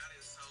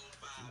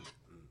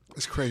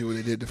It's crazy what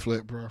they did to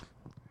Flip, bro.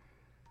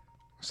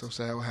 So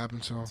sad what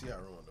happened to him.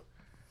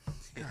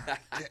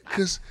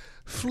 Because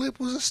Flip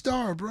was a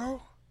star,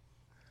 bro.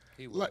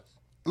 He was.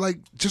 Like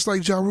just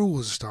like Ja Rule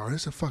was a star.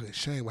 It's a fucking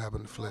shame what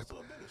happened to Flip.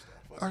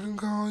 I can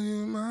call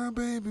you my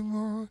baby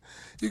boy.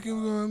 You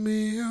can call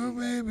me your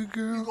baby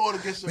girl.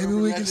 Maybe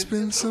we can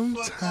spend some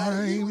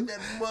time.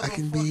 I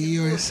can be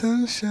your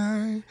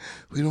sunshine.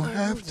 We don't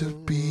have to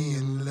be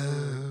in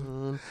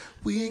love.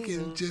 We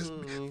can just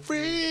be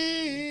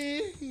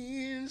friends.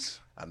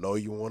 I know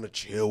you want to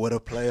chill with a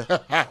player.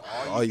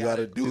 All you got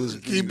to do is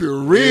keep it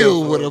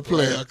real with a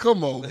player.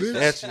 Come on, bitch.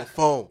 Answer your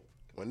phone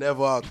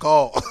whenever I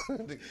call.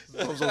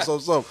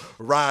 some.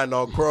 Ryan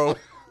on Chrome.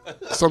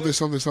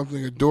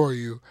 Something, adore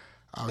you.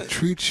 I'll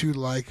treat you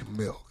like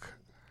milk.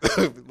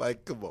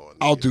 Like, come on.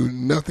 I'll do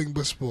nothing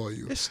but spoil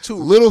you. It's too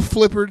little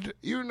flippered,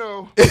 you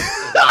know.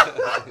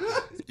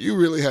 You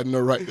really had no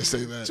right to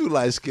say that. Two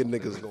light-skinned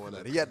niggas going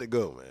at it. He had to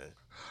go, man.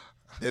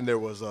 Then there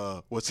was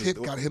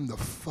Tip got him the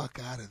fuck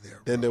out of there.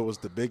 Bro. Then there was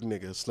the big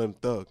nigga, Slim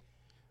Thug.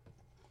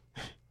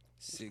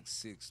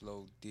 6'6"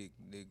 low dick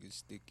nigga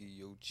sticky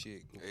your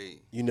chick.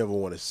 Hey, you never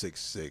want a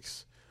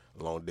 6'6"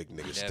 long dick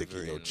nigga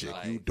sticking your chick.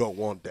 You don't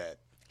want that.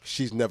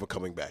 She's never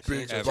coming back.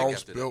 Big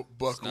bounce belt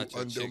buckle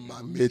under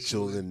my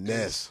Mitchell and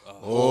Ness.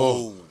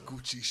 Oh,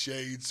 Gucci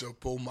shades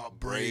up on my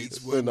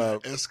braids when I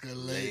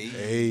Escalade.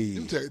 Hey,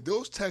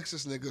 those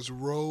Texas niggas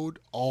rode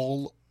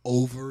all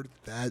over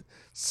that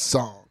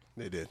song.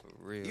 They did.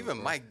 Real, even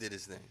bro. Mike did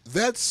his thing.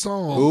 That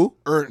song Who?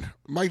 earned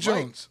Mike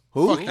Jones.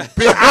 Who? Fuck.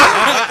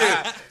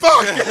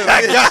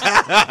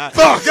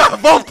 Fuck.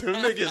 Both them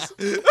niggas.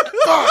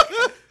 Fuck.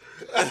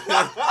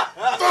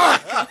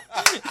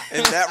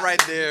 And that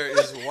right there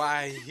is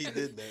why he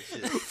did that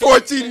shit.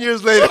 14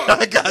 years later,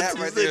 I got that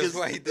these right there niggas. is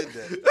why he did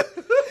that.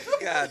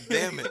 God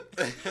damn it.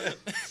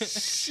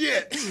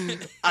 Shit.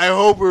 I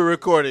hope we're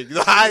recording.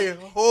 I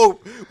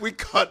hope we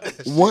cut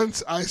that shit.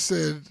 Once I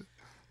said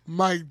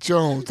Mike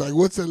Jones, like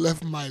what's that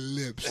left my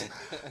lips,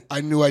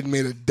 I knew I'd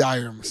made a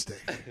dire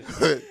mistake.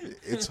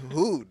 It's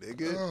who,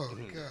 nigga? Oh,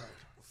 God.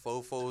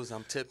 Fofos,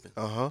 I'm tipping.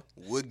 Uh-huh.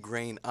 Wood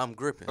grain, I'm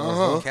gripping.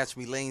 Uh-huh. Catch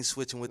me lane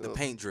switching with the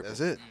paint dripping.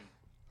 That's it.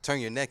 Turn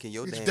your neck and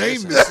your It's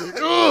dame missing.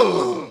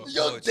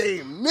 Your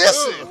dame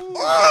missing.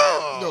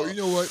 No, you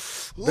know what?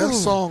 That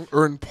song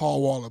earned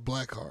Paul Wall a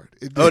black card.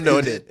 It did. Oh, no,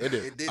 it did.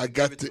 It did. I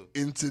got the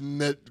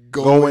internet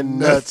going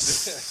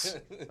nuts.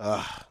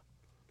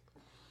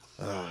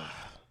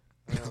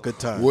 Good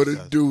time. What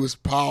it do is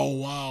pow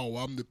wow.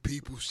 I'm the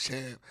people's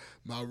champ.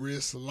 My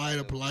wrist light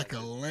up like a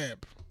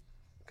lamp.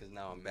 Because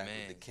now I'm back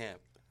with the camp.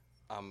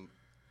 I'm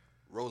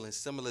rolling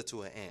similar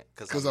to an ant.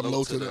 Because I'm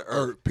low to the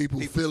earth.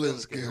 People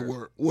feelings get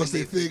hurt. Once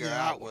they figure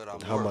out what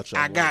I'm how worth. much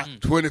I got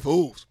 20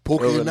 fools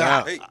poking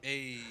out.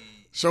 Hey.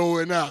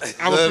 Showing out.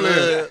 I'm a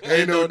player.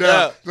 Ain't no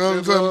doubt.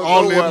 Something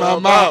all in my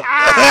mouth.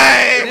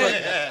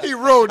 Hey! He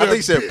wrote that. I think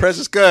he said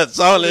precious cuts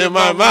all in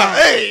my mouth.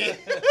 Hey!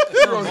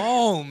 Come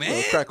on,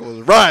 man. Cracker was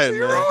Ryan, He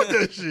man. wrote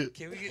that shit.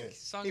 Can we get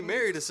song He of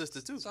married his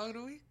sister, too. Song of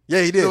the week?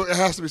 Yeah, he did. No, it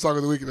has to be Song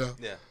of the Week now.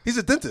 Yeah. He's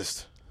a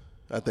dentist,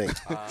 I think.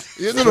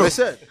 Yeah, That's what I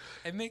said.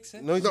 It makes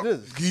sense. No, he's a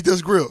dentist. He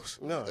does grills.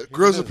 No, he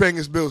Grills does. are paying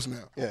his bills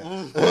now. Yeah.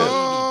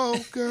 Oh,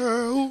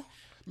 girl.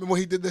 Remember when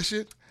he did that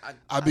shit?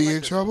 I be like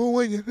in this trouble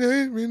when you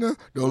leave me now.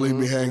 Don't leave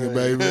me hanging,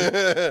 baby.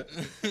 I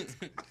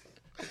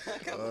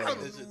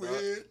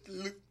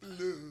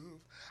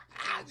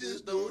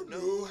just don't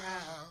know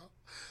how.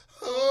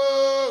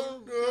 Oh,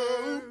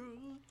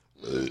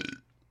 no.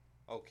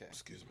 Okay.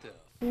 Excuse me.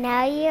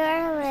 Now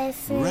you're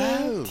listening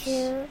Rose.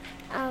 to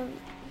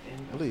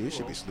You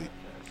should be asleep.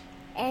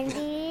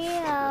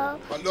 NDO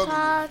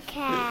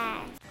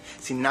Podcast.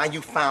 See, now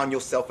you found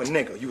yourself a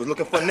nigga. You was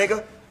looking for a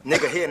nigga?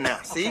 Nigga here now,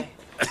 see?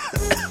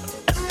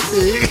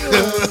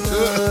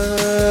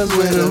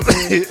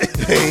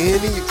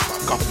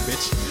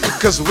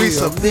 Cause we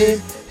some nigga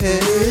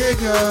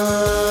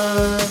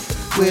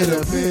with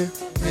a pen.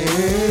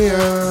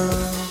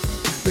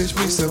 Bitch,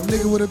 we some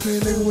nigga with a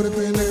pen, nigga with a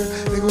pen,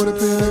 nigga with a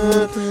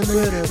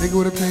pen, nigga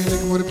with a pen,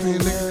 nigga with a pen, nigga with a pen,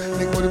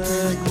 nigga with a pen, nigga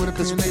with a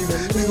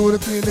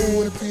pen, nigga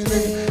with a pen,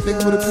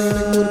 nigga with a pen, nigga with a pen,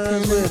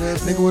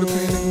 nigga with a pen, nigga with a pen,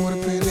 nigga with a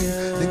pen,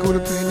 nigga with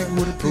a pen, nigga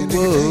with a pen,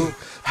 nigga.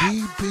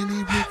 Me,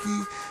 Benny, Ricky,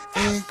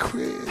 and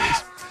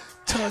Chris.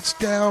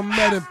 Touchdown,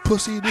 Matt and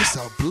Pussy, this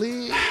a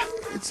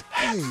blitz.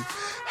 Hey,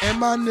 and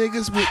my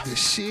niggas with the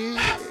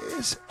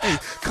shits. Hey,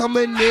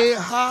 coming in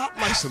hot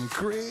like some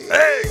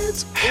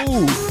grits.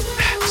 Ooh,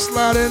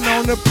 sliding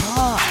on the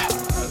pod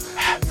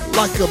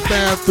like a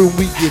bathroom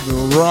we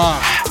giving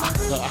rock.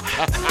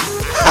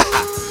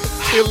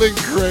 Feeling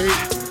great.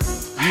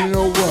 You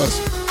know what?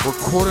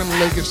 Recording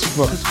late as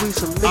fuck.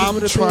 I'm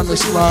trying to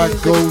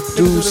slide, go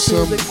do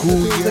some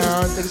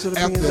gouillon.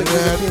 After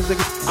that,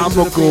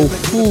 I'ma go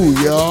fool,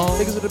 y'all.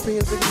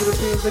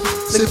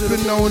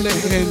 Sipping on the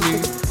Henny,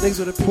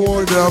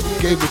 poured up,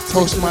 gave a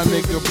toast my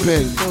nigga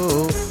Benny.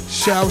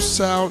 Shouts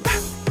out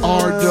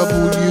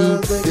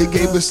RW, they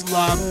gave us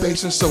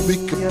libation so we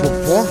could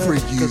perform for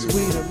you.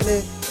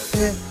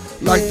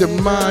 like the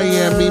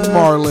Miami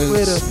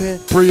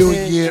Marlins.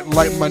 Brilliant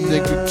like my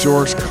nigga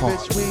George Carlin.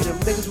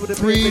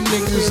 3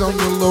 niggas on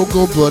the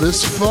logo, but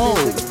it's 4.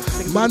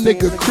 My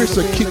nigga Chris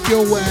will kick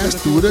your ass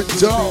through the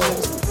door.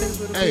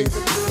 Hey,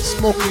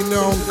 smoking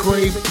on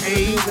grade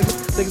 8.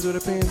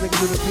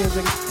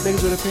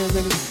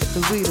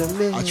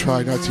 I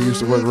try not to use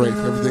the word rape,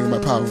 everything in my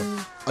power.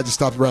 I just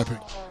stopped rapping.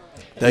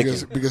 Thank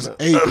you. Because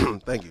 8.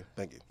 Thank you.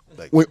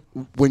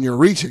 When you're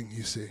reaching,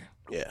 you see.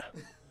 Yeah.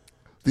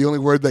 The only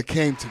word that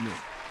came to me.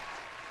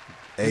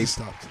 Ape.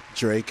 Stopped.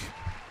 Drake.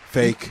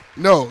 Fake.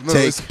 No,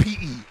 Take. it's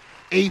P-E.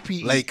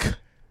 A-P-E. Lake.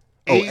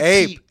 Oh,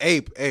 ape. Oh,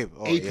 APE.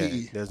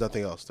 yeah. There's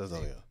nothing else.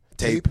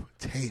 Tape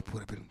would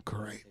have been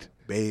great.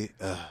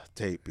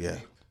 Tape, yeah.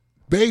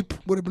 Vape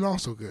would have been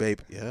also good.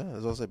 Vape, yeah. I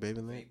was going to say babe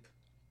in there.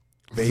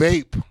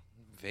 Vape.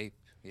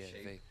 Yeah,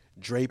 vape.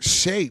 Drape.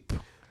 Shape.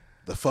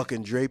 The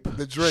fucking drape.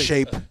 The drape.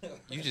 Shape.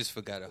 You just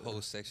forgot a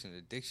whole section of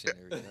the dictionary,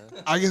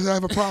 huh? I guess I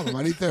have a problem.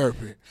 I need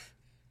therapy.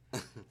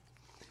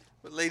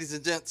 But ladies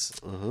and gents,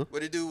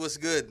 what it do, what's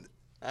good?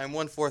 I'm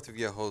 1/4 of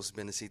your host,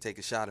 Bennessy. Take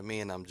a shot at me,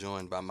 and I'm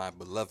joined by my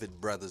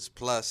beloved brothers,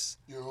 plus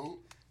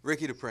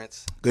Ricky the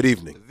Prince. Good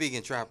evening. The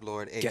Vegan Trap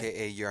Lord,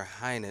 a.k.a. Your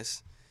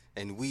Highness.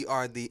 And we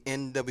are the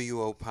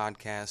NWO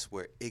podcast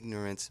where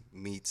ignorance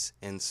meets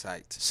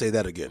insight. Say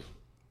that again.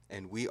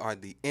 And we are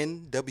the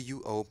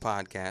NWO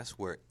podcast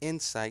where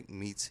insight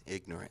meets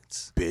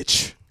ignorance.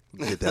 Bitch.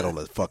 Get that on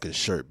the fucking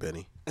shirt,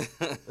 Benny.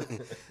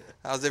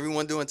 How's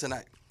everyone doing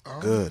tonight?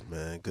 Good,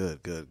 man. Good.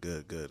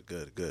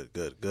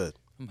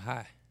 I'm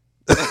high.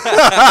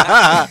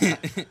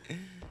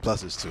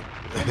 Pluses too.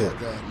 Oh my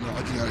God, no,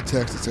 I just got a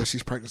text that says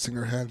she's practicing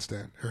her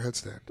headstand.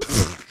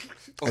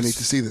 I need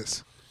to see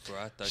this. Bro,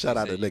 I thought Shout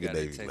you out said to you Nigga got a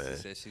Navy, text man. that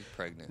said she's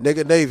pregnant.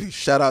 Nigga Navy.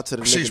 Shout out to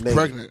the She's Nigga Navy.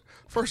 pregnant.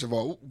 First of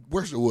all,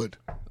 where's the wood?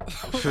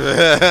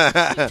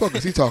 Fuck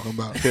is he talking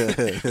about?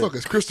 Fuck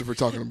is Christopher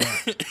talking about?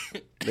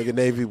 Nigga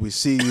Navy, we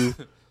see you.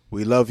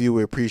 We love you.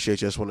 We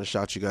appreciate you. Just want to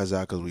shout you guys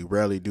out because we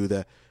rarely do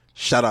that.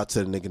 Shout out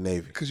to the Nigga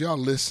Navy. Because y'all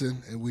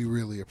listen and we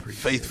really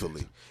appreciate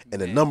Faithfully.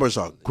 And the numbers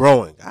are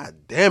growing. God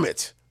damn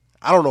it.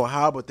 I don't know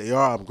how, but they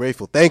are. I'm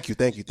grateful. Thank you.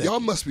 Y'all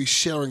must be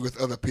sharing with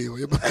other people.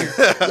 Y'all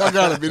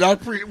gotta be.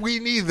 We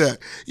need that.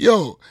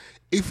 Yo,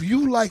 if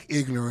you like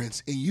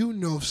ignorance and you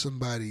know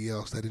somebody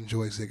else that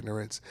enjoys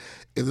ignorance,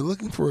 if they're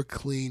looking for a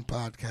clean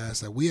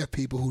podcast, that we have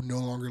people who no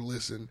longer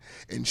listen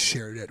and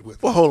share that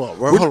with Well, them.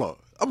 hold on.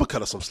 I'm going to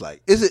cut us some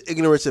slack. Is it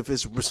ignorance if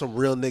it's some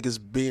real niggas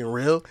being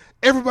real?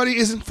 Everybody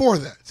isn't for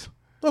that.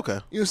 Okay. You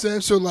know what I'm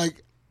saying? So,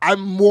 like, I'm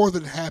more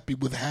than happy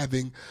with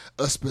having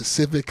a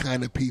specific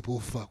kind of people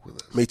fuck with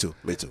us. Me too.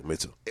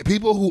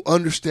 People who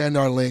understand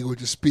our language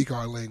and speak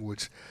our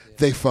language,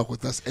 they fuck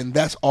with us, and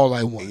that's all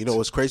I want. And you know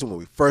what's crazy? When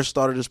we first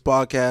started this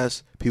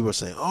podcast, people were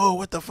saying, oh,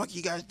 what the fuck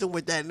you guys doing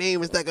with that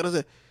name? It's not going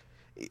to...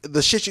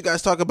 The shit you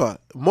guys talk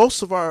about,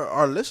 most of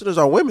our listeners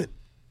are women.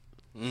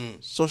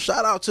 So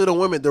shout out to the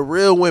women, the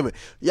real women.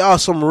 Y'all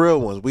some real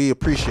ones. We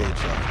appreciate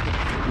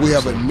y'all. We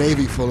have a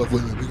navy full of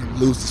women. We're going to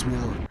lose this war. You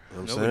know what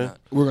I'm No, saying? we're not.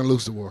 We're going to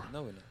lose the war.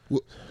 No, we're not.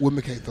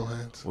 Women can't throw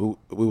hands. We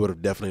would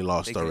have definitely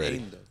lost They can already.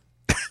 aim, though.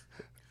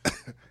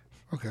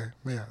 Okay,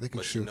 yeah, they can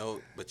But shoot.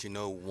 you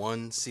know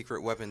one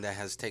secret weapon that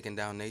has taken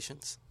down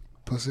nations?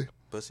 Pussy.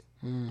 Pussy.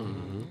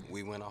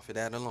 We went off of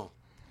that alone.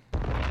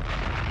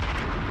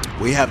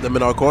 We have them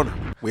in our corner.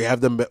 We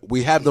have them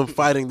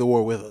fighting the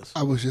war with us.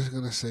 I was just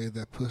going to say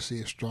that pussy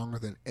is stronger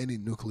than any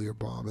nuclear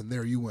bomb, and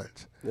there you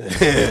went.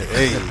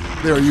 Hey.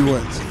 There you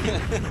went.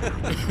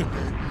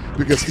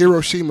 Because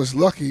Hiroshima's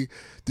lucky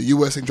the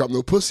U.S. ain't dropped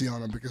no pussy on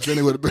them, because then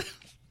it would have been...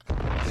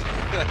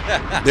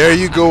 There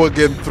you go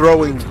again,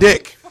 throwing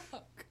dick.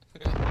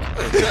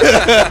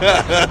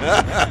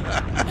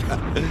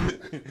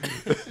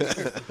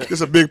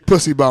 Just a big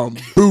pussy bomb.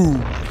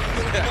 Boom.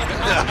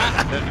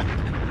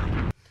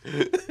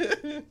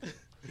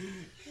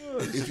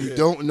 If you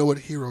don't know what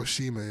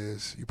Hiroshima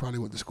is, you probably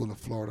went to school in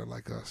Florida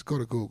like us. Go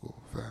to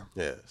Google, fam.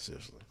 Yeah,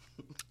 seriously.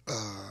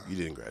 You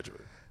didn't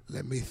graduate.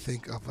 Let me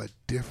think of a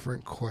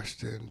different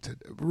question.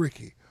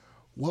 Ricky,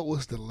 what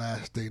was the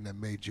last thing that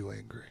made you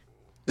angry?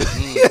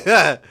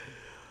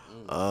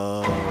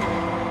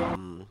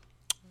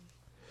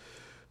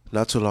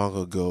 Not too long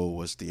ago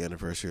was the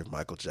anniversary of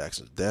Michael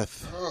Jackson's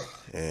death,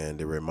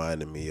 and it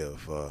reminded me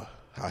of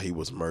how he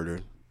was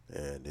murdered,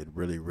 and it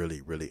really,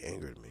 really, really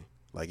angered me.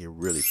 Like, it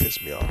really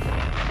pissed me off.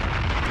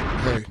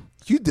 Hey,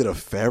 You did a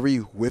fairy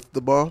with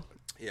the ball?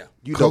 Yeah.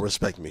 You don't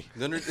respect me.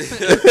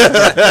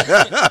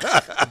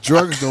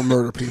 drugs don't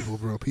murder people,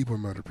 bro. People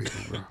murder people,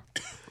 bro.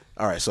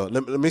 All right, so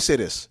let me say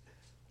this.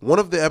 One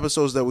of the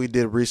episodes that we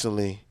did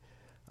recently,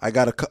 I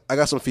got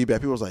some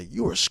feedback. People was like,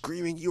 you were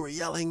screaming, you were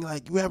yelling,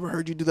 like you haven't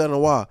heard you do that in a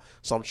while.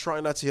 So I'm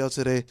trying not to yell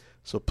today.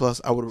 So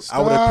plus I would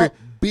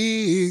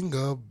being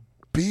a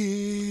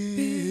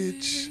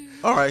bitch.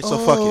 All right, so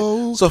fuck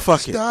it. So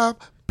fuck it.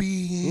 Stop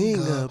being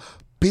a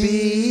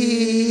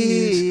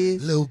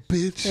bitch, little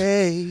bitch.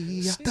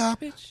 Hey,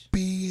 Stop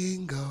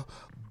being a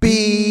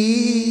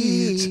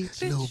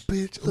bitch, little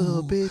bitch. little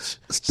Ooh. bitch.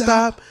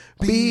 Stop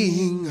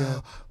being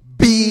a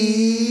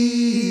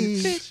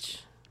bitch.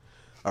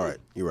 All right,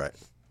 you're right.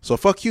 So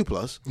fuck you,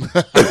 Plus.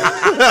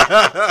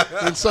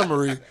 In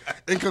summary,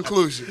 in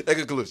conclusion,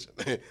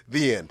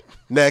 The end.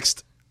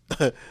 Next.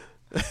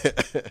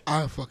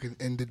 I fucking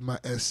ended my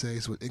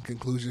essays with in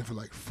conclusion for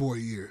like 4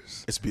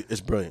 years.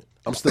 It's brilliant.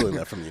 I'm stealing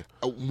that from you.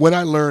 When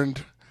I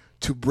learned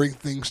to bring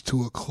things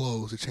to a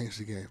close, it changed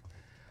the game.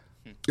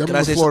 You Can I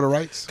remember say Florida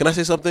Rights? Can I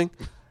say something?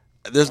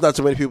 There's not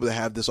too many people that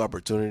have this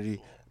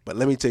opportunity, but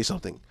let me tell you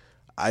something.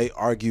 I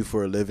argue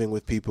for a living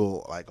with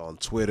people like on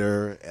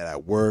Twitter and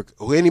at work.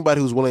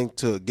 Anybody who's willing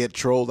to get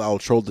trolled, I'll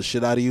troll the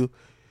shit out of you.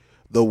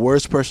 The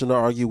worst person to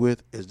argue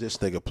with is this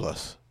nigga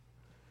Plus.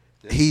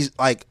 He's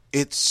like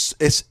it's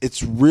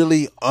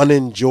really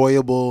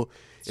unenjoyable.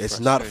 It's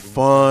not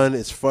fun.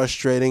 It's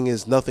frustrating.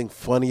 There's nothing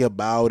funny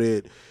about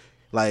it.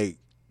 Like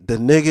the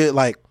nigga,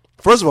 like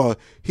first of all,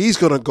 he's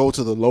gonna go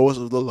to the lowest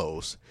of the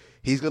lows.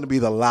 He's going to be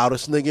the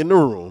loudest nigga in the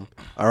room,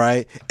 all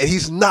right? And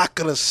he's not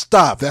going to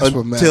stop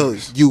until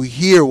you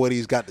hear what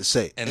he's got to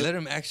say. And let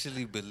him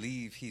actually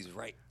believe he's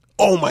right.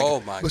 Oh, my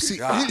God. See, you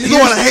know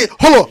what I hate?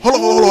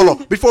 Hold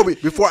on.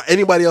 Before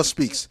anybody else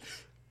speaks,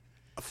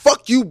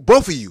 fuck you,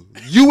 both of you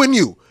and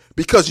you.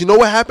 Because you know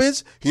what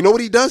happens? You know what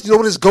he does? You know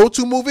what his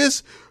go-to move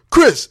is?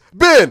 Chris,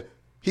 Ben,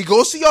 he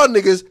goes to y'all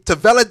niggas to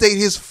validate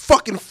his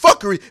fucking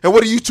fuckery. And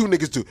what do you two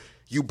niggas do?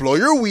 You blow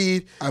your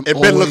weed, and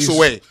Ben looks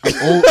away.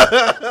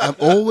 I'm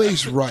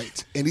always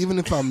right. And even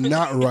if I'm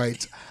not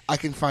right, I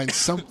can find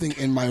something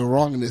in my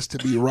wrongness to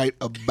be right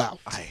about.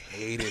 I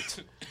hate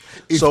it.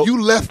 If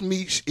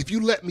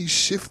you let me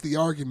shift the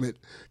argument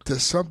to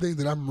something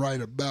that I'm right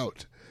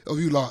about,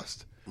 you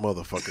lost.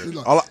 Motherfucker.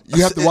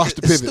 You have to watch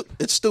the pivot.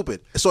 It's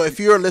stupid. So if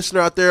you're a listener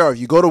out there, or if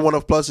you go to one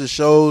of Plus's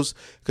shows,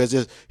 because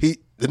the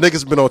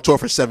nigga's been on tour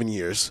for 7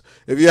 years.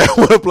 If you have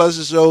one of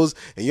Plus's shows,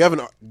 and you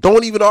haven't,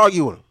 don't even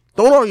argue with him.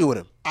 Don't argue with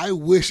him. I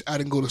wish I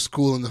didn't go to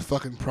school in the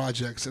fucking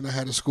projects and I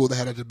had a school that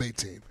had a debate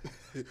team.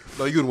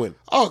 No, you'd win.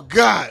 Oh,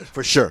 God.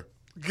 For sure.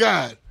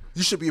 God.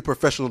 You should be a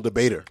professional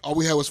debater. All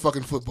we had was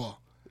fucking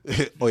football.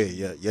 Oh,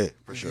 yeah,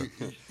 for sure.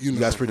 You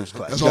guys produce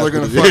class. That's all they're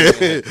going to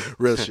find.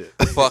 Real shit.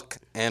 Fuck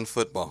and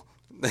football.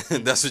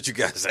 That's what you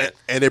guys said.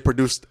 And they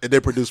produce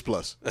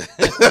Plus.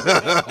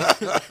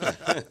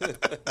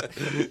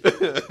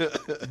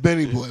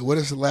 Benny boy, what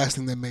is the last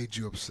thing that made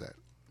you upset?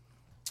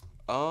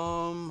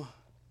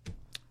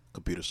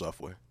 Computer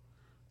software.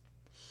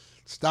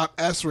 Stop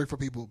answering for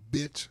people,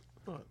 bitch.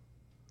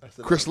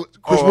 Chris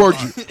warned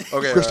you.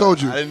 Okay, Chris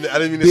told you. I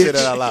didn't mean to say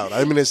that out loud.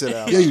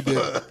 Yeah, you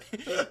did.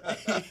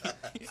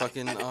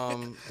 Fucking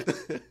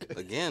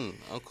again,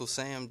 Uncle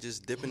Sam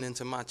just dipping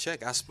into my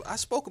check. I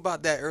spoke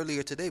about that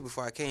earlier today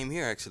before I came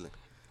here. Actually,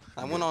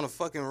 I went on a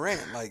fucking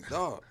rant. Like,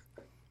 dog,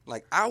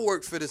 like I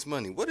work for this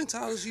money. What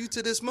entitles you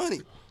to this money?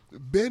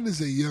 Ben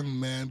is a young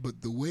man,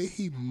 but the way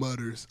he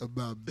mutters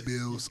about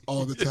bills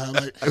all the time,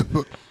 like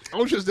I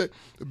was just that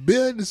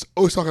Ben is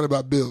always talking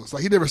about bills.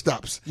 Like he never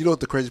stops. You know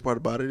what the crazy part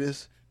about it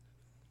is?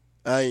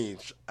 I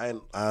ain't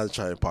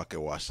trying to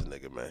pocket watch the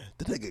nigga, man.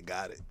 The nigga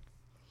got it.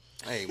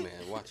 Hey man,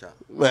 watch out.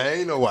 Man,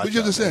 ain't no watch out. But you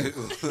understand?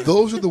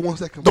 Those are the ones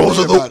that complain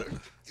about it.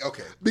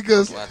 Okay.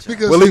 Because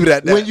we'll leave it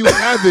at that. When you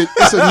have it,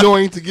 it's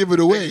annoying to give it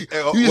away. You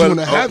just want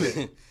to have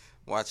it.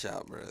 Watch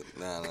out, bro.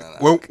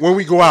 Nah. When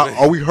we go out,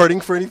 are we hurting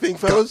for anything,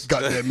 fellas?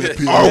 Goddamn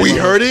it, are we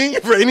hurting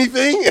for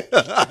anything?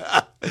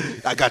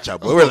 I got y'all,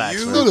 boy.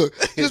 Relax. Look,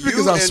 just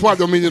because I swap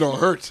don't mean it don't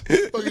hurt.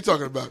 What are you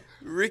talking about?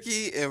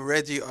 Ricky and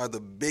Reggie are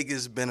the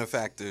biggest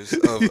benefactors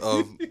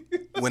of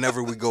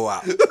whenever we go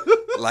out.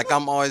 Like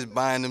I'm always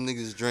buying them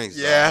niggas drinks.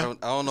 Yeah.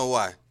 I don't know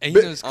why. And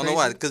you know I don't know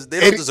why, because they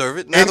don't deserve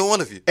it. Neither one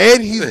of you.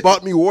 And he's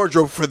bought me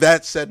wardrobe for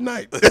that said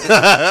night.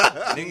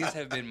 Niggas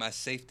have been my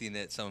safety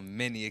nets on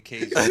many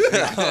occasions.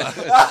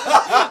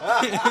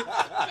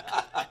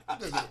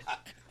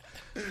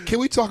 Can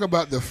we talk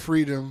about the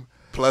freedom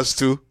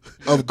 +2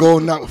 of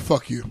going out?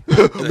 Fuck you.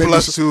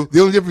 +2. The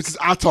only difference is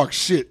I talk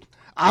shit.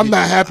 I'm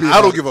not happy.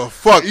 I don't give a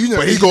fuck. You know,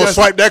 but he gonna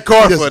swipe that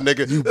card for a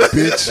nigga. You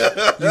bitch.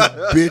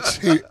 You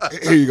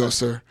bitch. Here you go,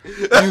 sir. You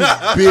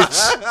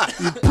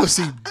bitch. You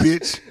pussy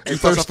bitch. Hey,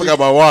 fuck, I forgot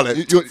my wallet.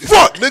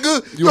 Fuck,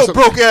 nigga. You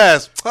broke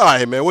ass. All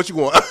right, man. What you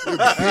want? You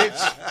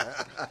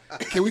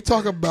bitch. Can we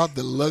talk about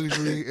the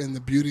luxury and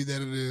the beauty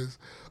that it is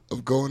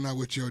of going out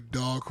with your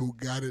dog who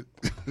got it?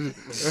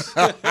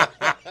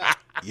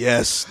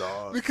 Yes,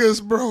 dog. Because,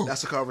 bro,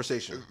 that's a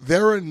conversation.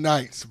 There are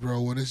nights,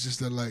 bro, when it's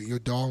just that, like, your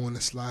dog want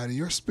to slide and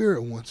your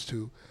spirit wants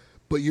to,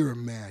 but you're a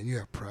man. You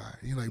have pride.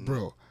 You're like,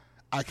 bro,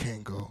 I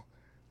can't go.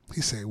 He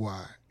say,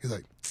 why? He's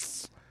like,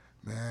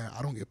 man,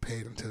 I don't get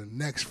paid until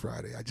next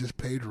Friday. I just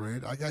paid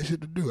rent. I got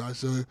shit to do.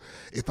 So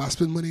if I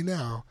spend money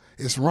now,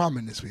 it's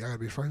ramen this week. I got to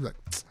be frank. He's like,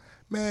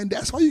 man,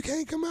 that's why you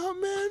can't come out,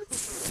 man?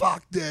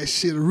 Fuck that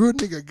shit. A real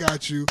nigga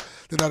got you,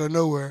 then out of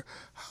nowhere.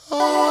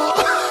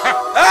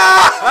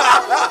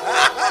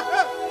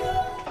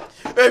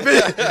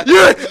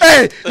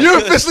 You're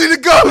officially the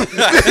GOAT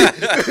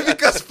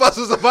because Fuss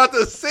was about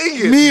to sing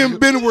it. Me and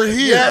Ben were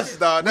here. Yes,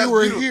 dog. We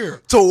were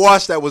here. To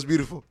watch that was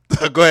beautiful.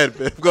 Go ahead,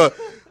 Ben. Go ahead.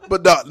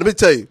 But dog, let me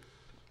tell you,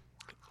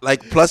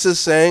 like Plus is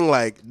saying,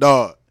 like,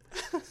 dog,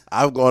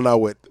 I've gone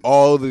out with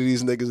all of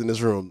these niggas in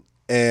this room,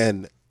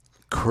 and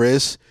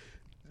Chris.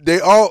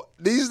 These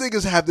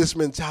niggas have this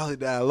mentality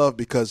that I love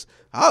because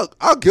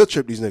I'll guilt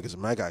trip these niggas.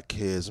 Man, I got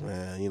kids,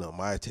 man. You know,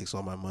 Maya takes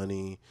all my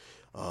money.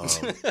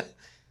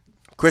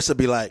 Chris will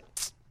be like,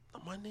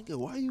 my nigga,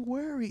 why you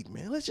worried,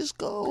 man? Let's just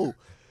go.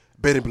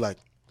 Ben will be like,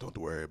 don't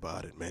worry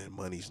about it, man.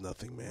 Money's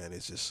nothing, man.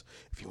 It's just,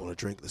 if you want to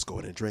drink, let's go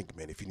ahead and drink,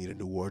 man. If you need a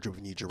new wardrobe,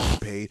 if you need your rent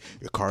paid,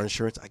 your car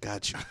insurance, I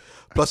got you.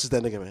 Plus, it's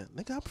that nigga, man.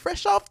 Nigga, I'm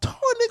fresh off tour,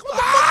 nigga. What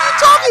the fuck are you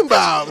talking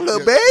about,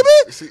 little baby?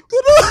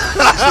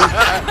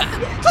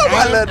 Talk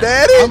about little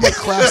daddy.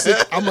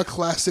 I'm a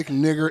classic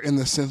nigger in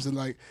the sense that,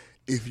 like,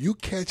 if you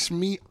catch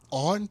me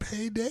on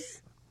payday,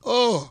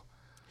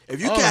 if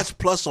you catch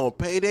Plus on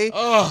payday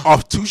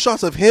off 2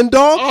 shots of hen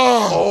dog,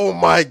 oh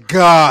my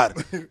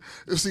God.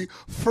 You see,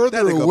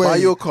 further That nigga away, buy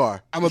you a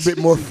car. I'm a bit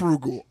more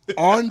frugal.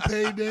 On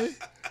payday,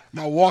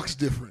 my walk's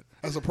different.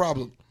 That's a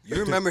problem. You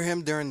remember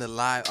him during the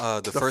live,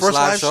 the first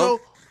live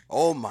show?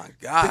 Oh my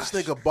God! This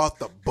nigga bought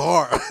the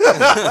bar.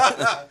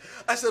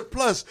 I said,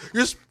 Plus,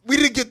 we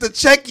didn't get the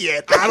check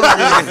yet. I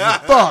don't give a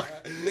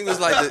fuck. Nigga was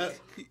like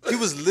he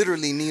was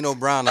literally Nino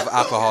Brown of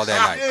alcohol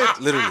that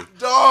night. Literally.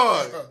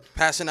 Dog.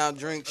 Passing out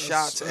drinks,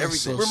 shots,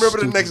 everything. Remember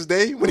the next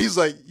day when he's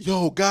like,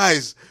 yo,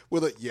 guys, we're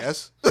like,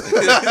 yes.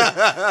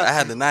 I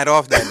had the night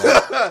off that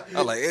night. I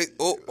was like, hey,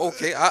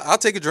 okay, I'll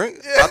take a drink.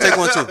 I'll take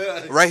one too.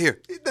 Right here.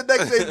 The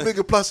next day,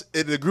 nigga Plus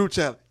in the group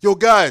chat, yo,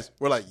 guys,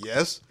 we're like,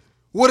 yes.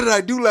 What did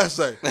I do last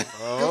night?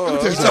 You're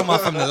talking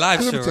about from the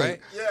live show, right?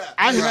 Yeah.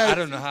 I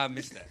don't know how I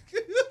missed that.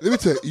 Let me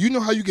tell you, you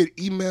know how you get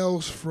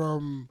emails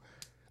from,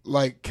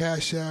 like,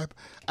 Cash App?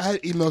 I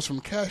had emails from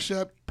Cash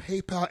App,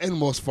 PayPal,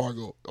 and Wells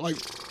Fargo. Like,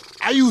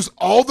 I use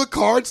all the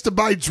cards to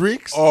buy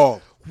drinks?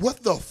 Oh.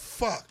 What the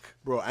fuck?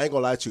 Bro, I ain't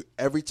gonna lie to you.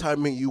 Every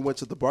time me and you went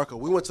to the bar, cause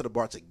we went to the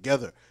bar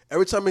together.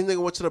 Every time this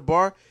nigga went to the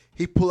bar,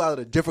 he pulled out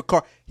a different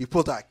card. He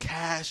pulled out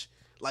cash.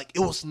 Like, it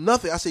was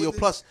nothing. I said, yo,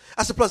 Plus.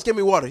 I said, Plus, give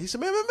me water. He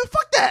said, man,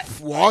 fuck that.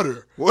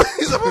 Water.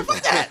 He said, man,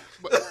 fuck that.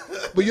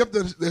 But you have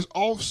to, there's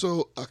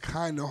also a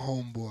kind of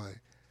homeboy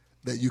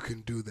that you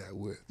can do that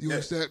with. You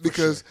understand?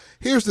 Because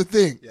here's the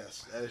thing.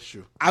 Yes, that is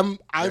true. I'm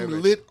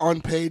lit on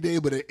payday,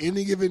 but at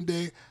any given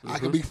day, I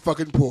can be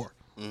fucking poor.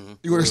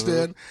 You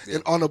understand? Yeah.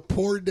 And on a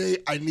poor day,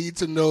 I need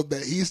to know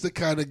that he's the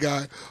kind of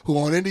guy who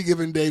on any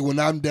given day when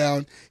I'm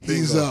down,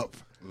 he's up.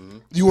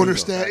 You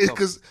understand?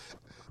 Because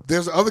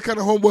there's the other kind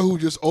of homeboy who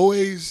just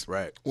always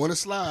want to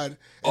slide.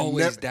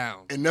 Always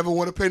down. And never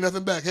want to pay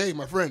nothing back. Hey,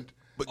 my friend.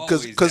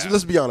 Because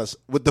let's be honest,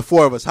 with the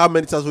 4 of us, how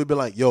many times we've been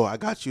like, yo, I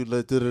got you,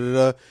 we're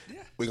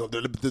going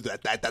to do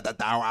that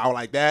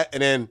like that.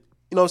 And then,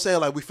 you know what I'm saying?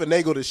 Like, we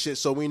finagle this shit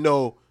so we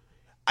know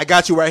I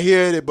got you right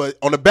here, but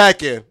on the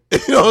back end. You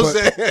know what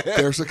I'm saying?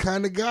 There's a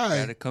kind of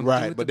guy.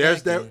 Right, but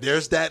there's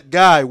that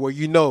guy where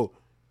you know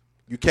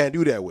you can't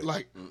do that with.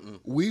 Like,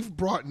 we've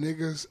brought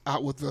niggas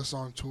out with us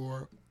on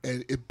tour,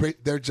 and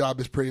their job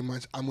is pretty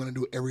much, I'm going to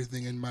do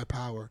everything in my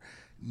power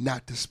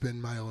not to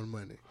spend my own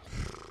money.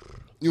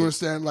 You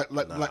understand? Like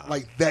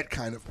that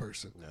kind of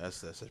person.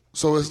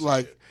 So it's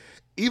like,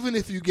 even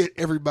if you get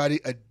everybody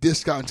a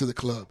discount to the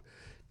club,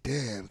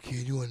 damn,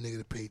 kid, you want a nigga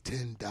to pay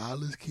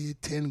 $10,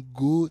 kid, 10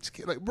 goods,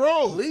 kid? Like,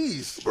 bro,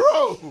 please,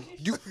 bro,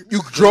 you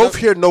drove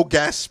here, no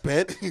gas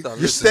spent.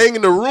 You're staying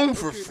in the room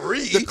for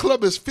free. The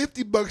club is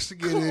 $50 to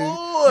get in.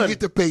 You get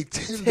to pay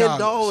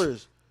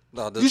 $10.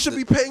 No, you should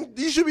be paying.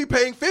 You should be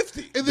paying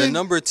 $50. And the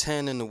number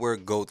 10 in the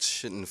word goats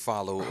shouldn't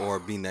follow or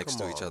be next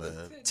to each other.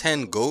 Man.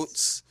 10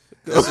 goats.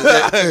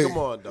 Hey, come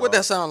on, dog. What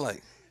that sound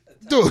like?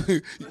 Dude,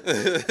 you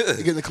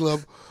get in the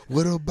club.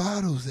 Where the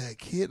bottles at,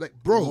 kid? Like,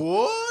 bro,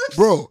 what?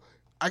 Bro,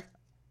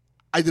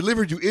 I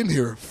delivered you in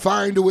here.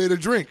 Find a way to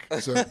drink.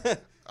 So,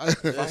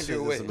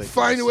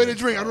 find a way to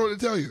drink. I don't know what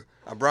to tell you.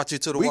 I brought you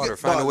to the water.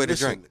 Find a way to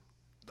drink.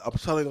 I'm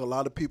telling a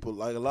lot of people,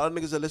 like a lot of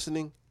niggas are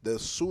listening, the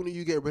sooner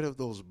you get rid of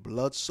those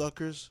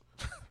bloodsuckers,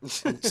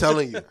 I'm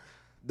telling you,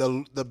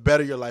 the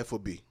better your life will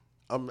be.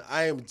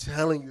 I am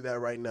telling you that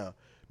right now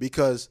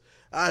because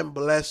I'm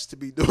blessed to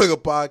be doing a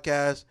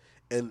podcast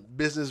and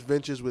business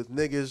ventures with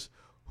niggas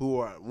who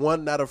are,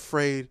 one, not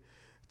afraid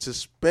to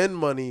spend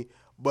money,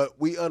 but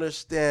we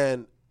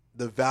understand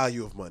the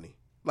value of money.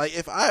 Like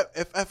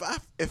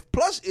if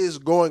Plus is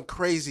going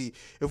crazy,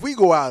 if we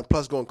go out and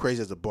Plus going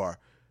crazy at the bar,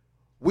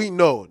 we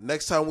know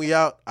next time we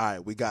out, all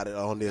right, we got it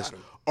on this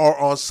or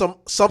on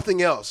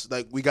something else.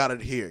 Like we got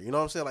it here. You know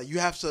what I'm saying? Like you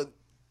have to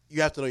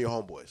know your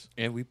homeboys.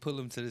 And we pull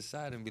them to the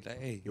side and be like,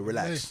 hey, you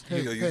relax.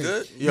 Hey, you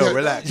good? Yo,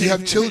 relax. You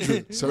have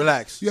children. So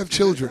relax. You have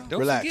children.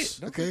 Don't relax.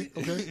 Forget.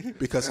 Okay.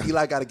 Because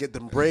Eli got to get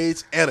them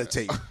braids and a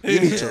tape. You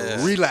need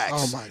to relax.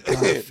 Oh my God.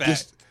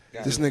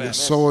 This nigga's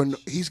so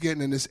he's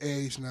getting in this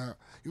age now.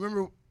 You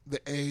remember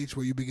the age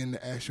where you begin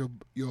to ask your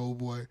old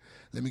boy,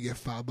 let me get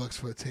 $5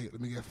 for a tape.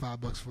 Let me get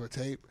 $5 for a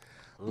tape.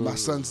 My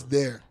son's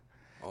there.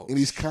 And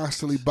he's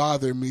constantly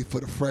bothering me for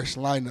the fresh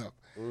lineup.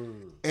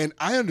 And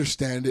I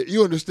understand it.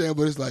 You understand,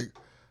 but it's like,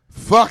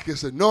 fuck,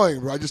 it's annoying,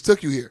 bro. I just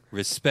took you here.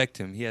 Respect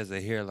him. He has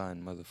a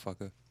hairline,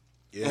 motherfucker.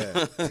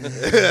 Yeah.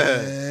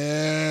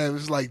 Yeah,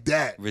 it's like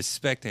that.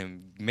 Respect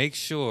him. Make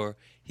sure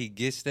he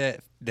gets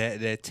that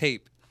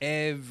tape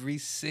every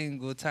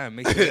single time.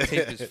 Make sure the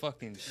tape is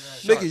fucking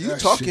Nigga, sharp. you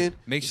talking?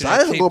 Make sure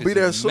that Zion tape gonna be is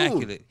there soon.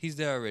 immaculate. He's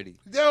there already.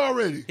 There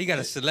already. He got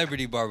a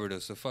celebrity barber though,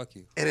 so fuck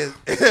you. And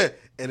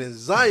then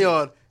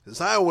Zion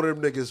one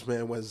of them niggas,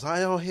 man. When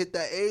Zion hit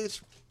that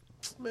age,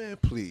 man,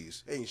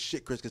 please, ain't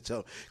shit Chris could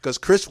tell. Because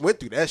Chris went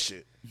through that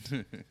shit.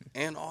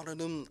 And all of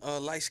them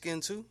light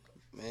skinned too.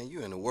 Man,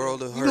 you in the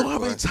world of hurt. You know how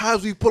many boy.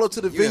 times we pull up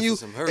to the You in venue for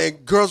some hurt.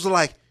 and girls are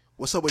like,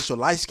 "What's up with your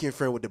light skinned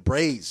friend with the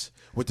braids,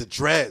 with the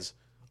dreads?"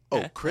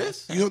 Oh,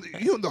 Chris? You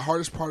know the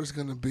hardest part is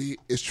going to be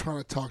is trying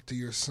to talk to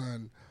your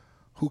son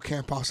who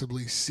can't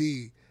possibly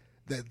see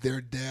that their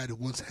dad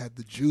once had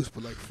the juice.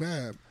 But like,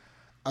 fam,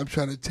 I'm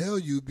trying to tell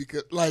you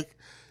because, like,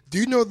 do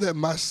you know that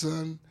my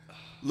son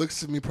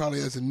looks at me probably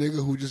as a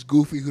nigga who just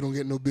goofy, who don't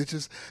get no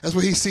bitches? That's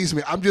what he sees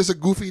me. I'm just a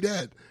goofy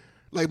dad.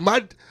 Like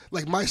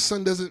my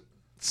son doesn't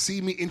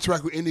see me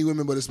interact with any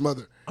women but his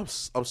mother. I'm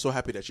so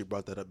happy that you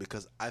brought that up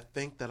because I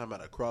think that I'm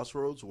at a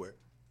crossroads where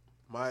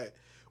my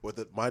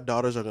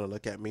daughters are gonna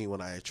look at me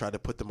when I try to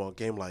put them on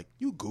game like,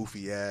 you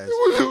goofy ass,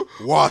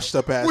 washed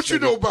up ass. What you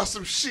nigga. know about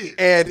some shit?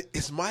 And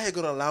is Maya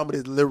gonna allow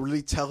me to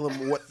literally tell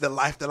them what the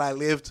life that I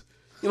lived?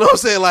 You know what I'm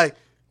saying? Like,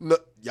 no,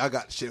 y'all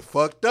got shit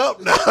fucked up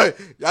now.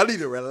 Y'all need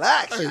to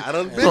relax. Hey, I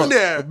done been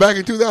there. Back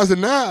in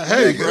 2009,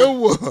 hey,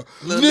 Nigga.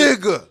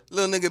 Nigga.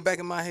 Little nigga back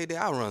in my heyday,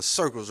 I run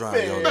circles around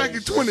your back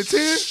in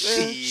 2010,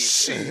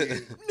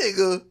 Shit.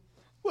 Nigga.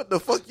 What the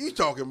fuck you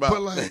talking about?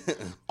 but like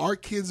our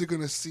kids are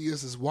gonna see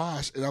us as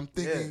washed, and I'm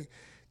thinking,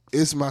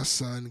 is my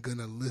son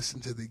gonna listen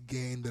to the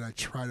game that I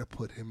try to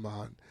put him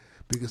on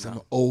because I'm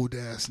an old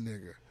ass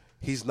nigga?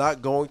 He's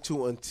not going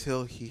to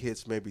until he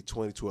hits maybe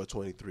 22 or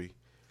 23.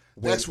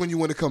 That's when you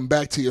want to come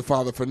back to your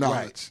father for knowledge.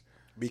 Right.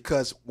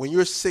 Because when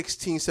you're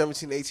 16,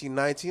 17, 18,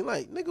 19,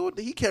 like, nigga,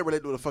 he can't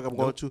relate to what the fuck I'm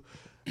going to.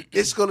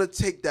 It's going to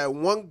take that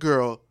one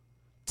girl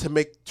to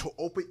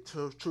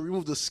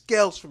remove the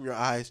scales from your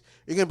eyes.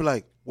 You're going to be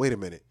like, wait a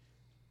minute.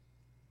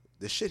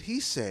 The shit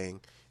he's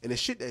saying and the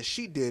shit that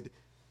she did,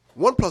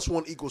 1 +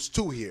 1 =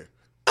 2 here.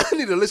 I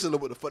need to listen to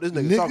what the fuck this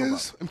nigga talking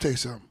about. Let me tell you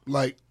something.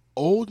 Like,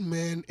 old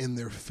men in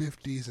their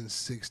 50s and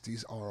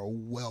 60s are a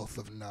wealth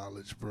of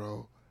knowledge,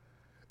 bro.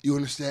 You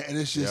understand? And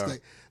it's just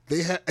like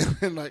they have,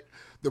 and like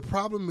the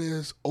problem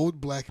is old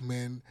black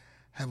men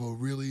have a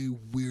really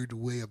weird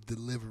way of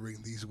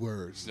delivering these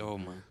words. Oh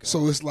my god.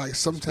 So it's like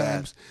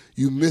sometimes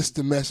you miss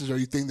the message or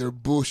you think they're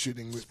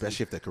bullshitting with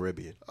Especially if they're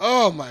Caribbean.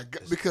 Oh my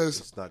god! Because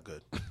It's not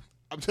good.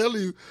 I'm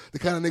telling you, the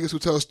kind of niggas who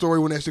tell a story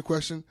when they ask you a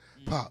question.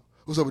 Pop,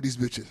 what's up with these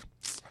bitches?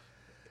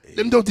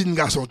 Them don't didn't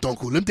got so don't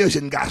cool. Them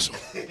didn't got so.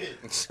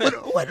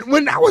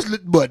 When I was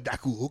little bud, that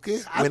cool,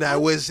 okay? When I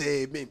was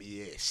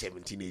maybe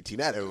 17,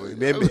 18, I don't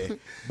remember.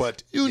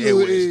 But You there know,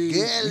 was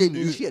girl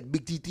in she had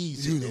big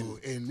titties. You know,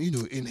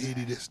 in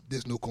Haiti,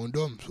 there's no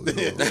condom. So,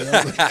 you know,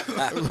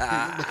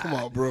 come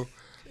on, bro.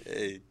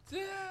 Hey.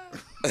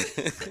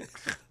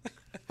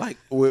 Like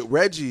with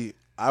Reggie,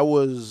 I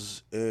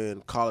was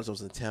in college. I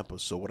was in Tampa.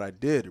 So what I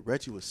did,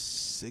 Reggie was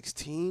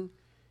 16,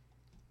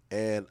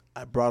 and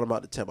I brought him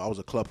out to Tampa. I was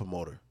a club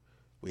promoter.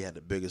 We had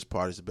the biggest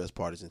parties, the best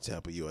parties in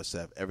Tampa,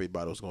 USF.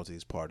 Everybody was going to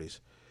these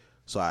parties.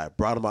 So I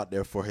brought him out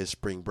there for his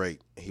spring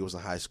break. He was in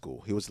high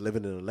school. He was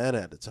living in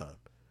Atlanta at the time.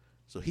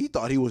 So he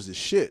thought he was the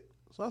shit.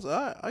 So I said,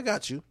 all right, I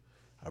got you.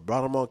 I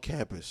brought him on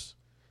campus.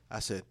 I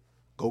said,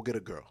 go get a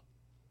girl.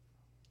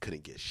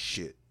 Couldn't get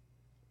shit.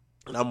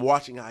 And I'm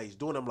watching how he's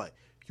doing. I'm like,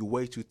 you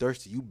way too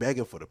thirsty. You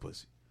begging for the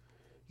pussy.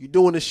 You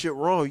doing this shit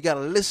wrong. You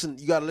gotta listen.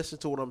 You gotta listen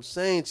to what I'm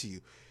saying to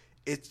you.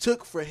 It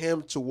took for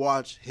him to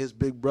watch his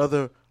big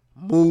brother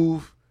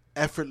move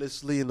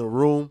effortlessly in the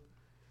room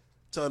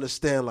to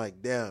understand,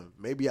 like, damn,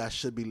 maybe I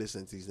should be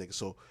listening to these niggas.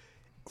 So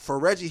for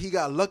Reggie, he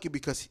got lucky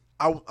because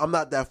I'm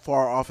not that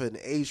far off in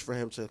age for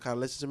him to kind of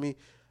listen to me.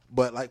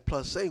 But like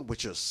Plus saying,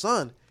 with your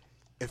son,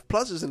 if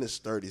Plus is in his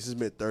 30s, his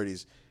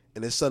mid-30s,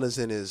 and his son is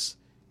in his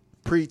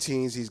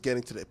preteens, he's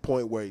getting to the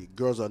point where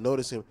girls are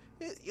noticing him,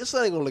 your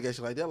son ain't gonna look at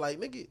you like that. Like,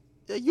 nigga,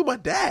 yeah, you my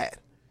dad.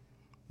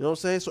 You know what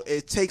I'm saying? So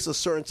it takes a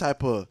certain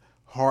type of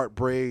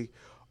heartbreak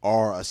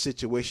or a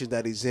situation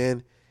that he's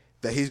in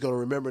that he's going to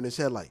remember in his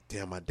head like,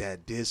 damn, my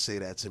dad did say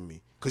that to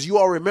me. Because you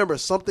all remember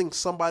something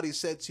somebody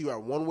said to you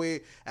at one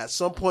way at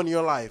some point in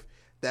your life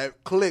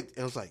that clicked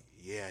and was like,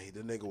 yeah,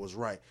 the nigga was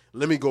right.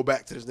 Let me go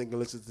back to this nigga and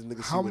listen to the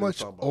nigga. How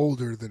much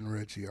older than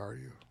Reggie are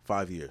you?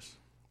 5 years.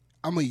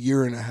 I'm a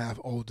year and a half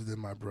older than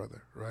my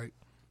brother, right?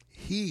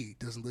 He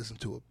doesn't listen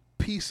to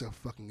a piece of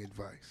fucking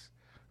advice,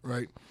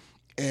 right?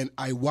 And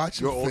I watch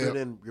him You're older fail.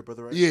 than your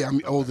brother, right? Yeah,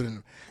 I'm older than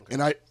him.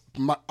 And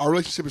our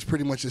relationship is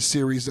pretty much a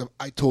series of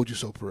I told you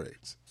so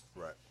parades.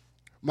 Right.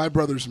 My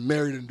brother's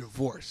married and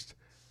divorced.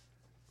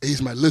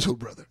 He's my little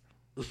brother.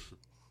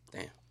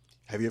 Damn.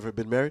 Have you ever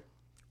been married?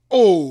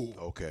 Oh.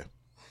 Okay.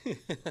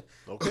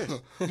 Okay.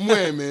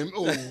 Man.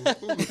 Oh.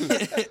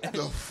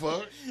 The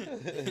fuck?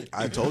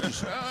 I told you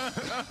so.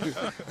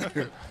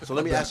 So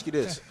let me ask you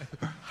this.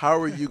 How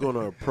are you going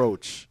to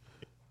approach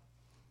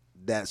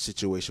that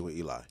situation with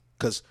Eli?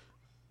 Because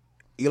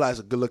Eli's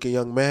a good-looking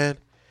young man,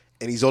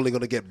 and he's only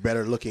gonna get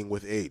better looking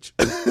with age.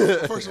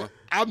 First of all,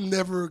 I'm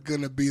never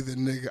gonna be the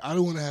nigga. I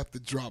don't want to have to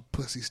drop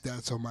pussy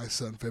stats on my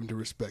son for him to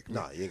respect me.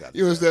 Nah, you ain't got.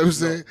 You understand what I'm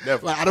saying?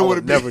 Never. Like, I don't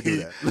want to never do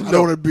that. I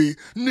don't want to be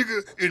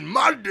nigga in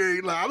my day.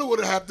 Like I don't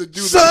want to have to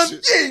do Son, that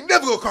shit. you ain't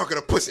never gonna conquer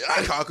the pussy.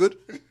 I conquered.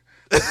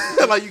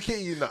 Like you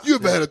can't. You not. You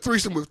ever had a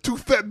threesome with 2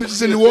 fat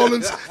bitches in New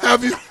Orleans?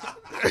 Have you?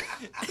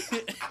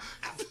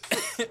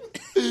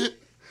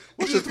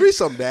 What's your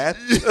threesome, Dad?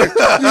 You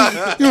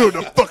know what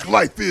the fuck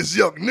life is,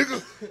 young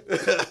nigga.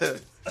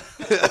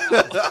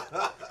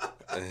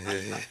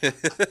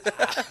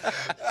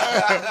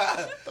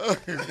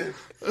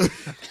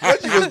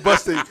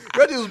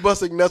 Reggie was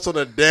busting nuts on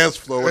the dance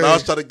floor when I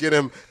was trying to get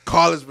him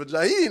college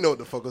vagina. He didn't know what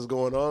the fuck was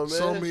going on,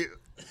 man.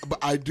 But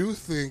I do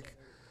think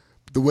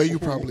the way you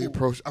probably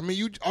approach. I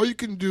mean, all you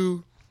can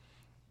do.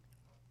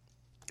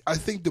 I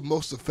think the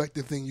most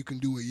effective thing you can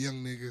do with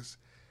young niggas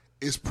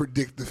is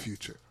predict the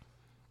future.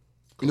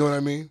 You know what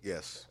I mean?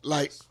 Yes.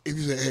 Like if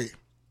you say, "Hey,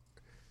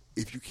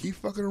 if you keep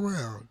fucking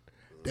around,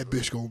 that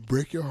bitch gonna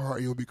break your heart.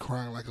 And you'll be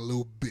crying like a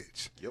little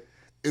bitch." Yep.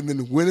 And then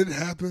when it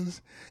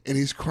happens, and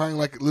he's crying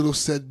like a little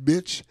said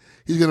bitch,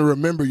 he's gonna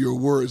remember your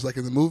words like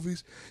in the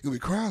movies. You'll be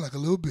crying like a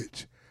little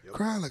bitch,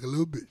 crying like a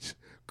little bitch,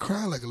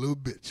 crying like a little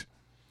bitch.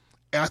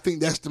 And I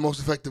think that's the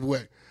most effective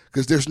way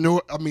because there's no.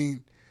 I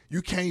mean,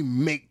 you can't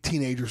make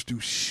teenagers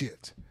do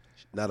shit.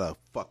 Not a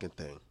fucking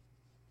thing.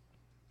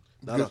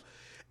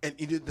 And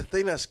the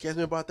thing that scares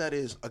me about that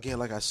is, again,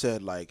 like I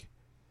said, like,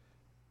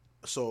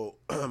 so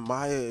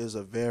Maya is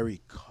a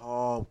very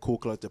calm, cool,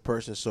 collected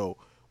person. So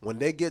when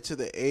they get to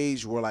the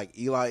age where like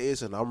Eli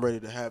is, and I'm ready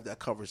to have that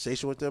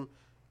conversation with them,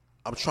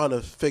 I'm trying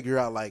to figure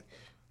out like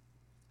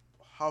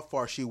how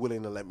far she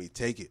willing to let me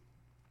take it.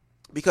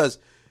 Because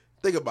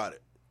think about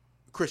it,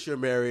 Chris, you're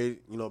married.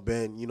 You know,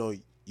 Ben, you know,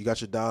 you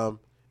got your dom,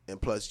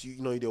 and plus, you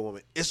know, you're a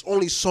woman. It's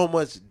only so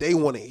much they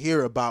want to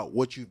hear about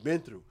what you've been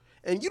through.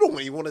 And you don't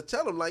even want to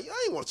tell them, like,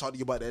 I ain't want to talk to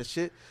you about that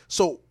shit.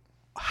 So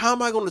how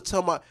am I going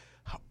to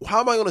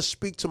how am I going to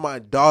speak to my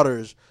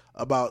daughters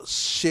about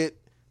shit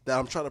that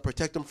I'm trying to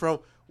protect them from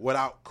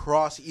without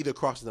either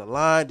crossing the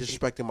line,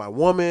 disrespecting my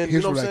woman?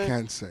 Here's you know what I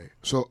can say.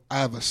 So I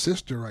have a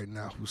sister right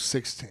now who's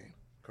 16.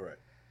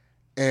 Correct.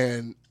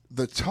 And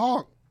the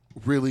talk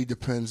really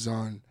depends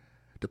on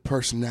the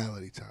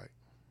personality type.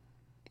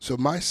 So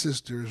my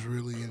sister is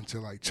really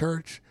into like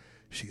church.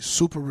 She's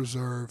super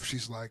reserved.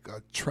 She's like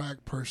a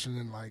track person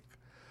and like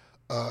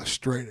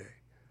straight A.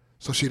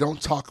 So she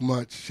don't talk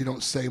much. She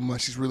don't say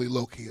much. She's really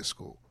low-key at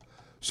school.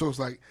 So it's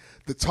like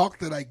the talk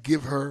that I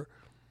give her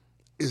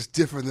is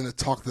different than the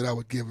talk that I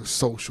would give a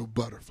social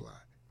butterfly,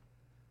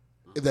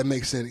 if that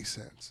makes any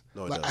sense.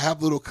 No, it like doesn't. I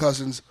have little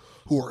cousins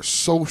who are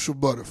social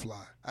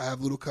butterfly. I have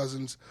little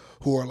cousins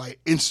who are like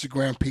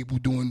Instagram people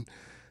doing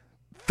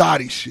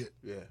thotty shit.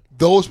 Yeah.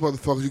 Those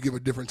motherfuckers, you give a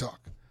different talk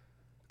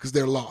because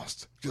they're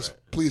lost. Just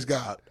please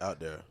God, Out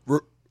there.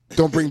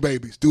 don't bring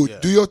babies. Do Yeah.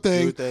 your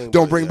thing. thing,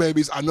 Don't but bring yeah.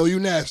 babies. I know you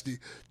nasty.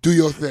 Do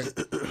your thing.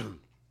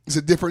 It's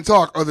a different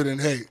talk other than,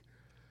 hey,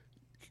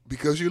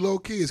 because you're low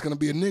key, it's gonna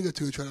be a nigga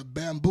to try to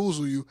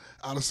bamboozle you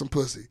out of some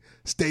pussy.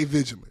 Stay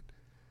vigilant.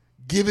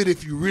 Give it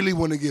if you really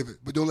want to give it,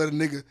 but don't let a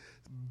nigga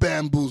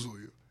bamboozle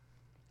you.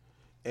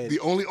 And The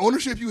only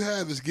ownership you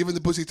have is giving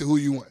the pussy to who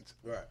you want.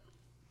 right.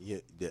 Yeah.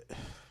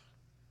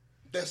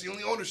 That's the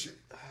only ownership.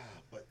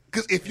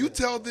 Because if you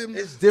tell them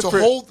It's to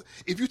different.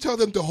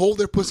 hold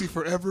their pussy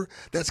forever,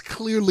 that's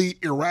clearly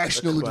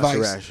irrational That's advice,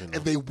 irrational.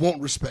 and they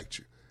won't respect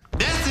you.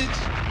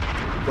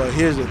 But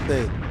here's the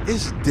thing.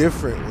 It's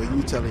different when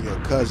you telling your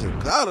cousin.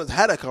 Because I done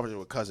had that conversation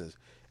with cousins.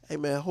 Hey,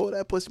 man, hold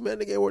that pussy. Man,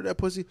 nigga ain't worth that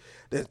pussy.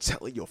 Then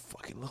telling your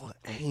fucking little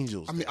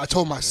angels. I mean, I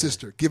told my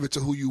sister, give it to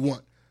who you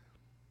want.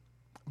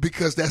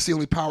 Because that's the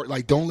only power.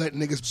 Like, don't let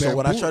niggas So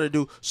what I bamboozle. try to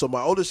do, so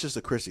my older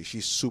sister Chrissy,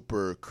 she's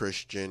super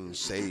Christian,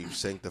 saved,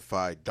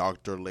 sanctified,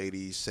 doctor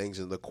lady, sings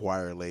in the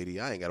choir lady.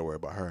 I ain't got to worry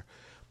about her.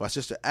 My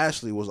sister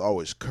Ashley was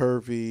always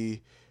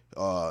curvy,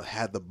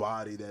 had the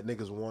body that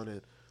niggas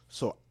wanted.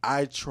 So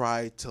I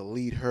tried to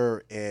lead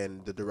her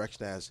in the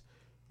direction as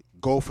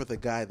go for the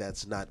guy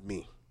that's not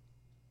me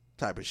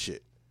type of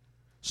shit.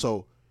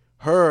 So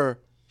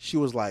she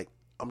was like,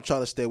 I'm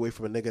trying to stay away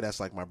from a nigga that's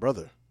like my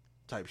brother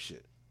type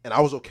shit. And I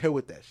was okay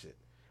with that shit.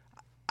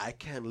 I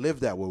can't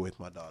live that way with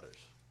my daughters.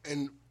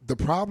 And the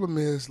problem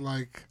is,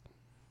 like,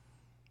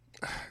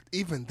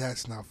 even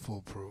that's not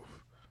foolproof.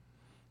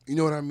 You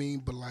know what I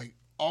mean? But, like,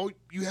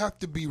 you have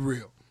to be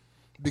real.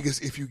 Because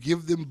if you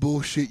give them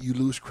bullshit, you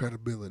lose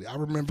credibility. I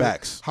remember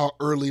Facts. how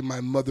early my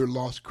mother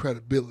lost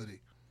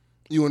credibility.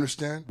 You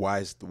understand?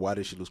 Why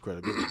did she lose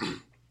credibility?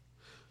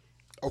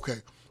 Okay,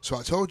 so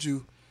I told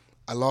you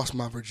I lost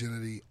my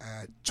virginity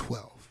at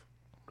 12.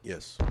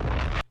 Yes.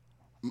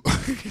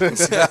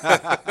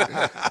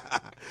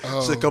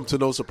 Should come to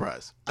no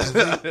surprise.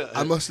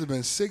 I must have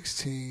been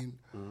 16.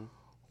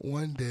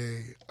 One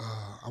day,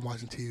 I'm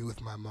watching TV with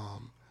my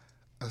mom.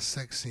 A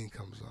sex scene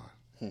comes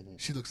on.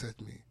 She looks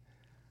at me.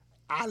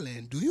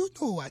 Alan, do you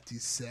know what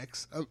is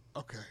sex?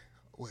 Okay,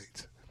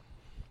 wait.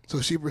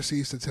 So she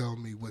proceeds to tell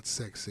me what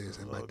sex is.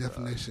 And by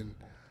definition,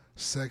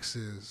 sex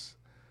is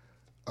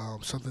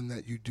something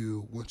that you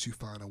do once you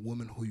find a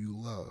woman who you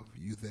love.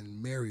 You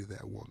then marry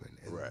that woman,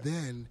 and Right.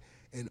 then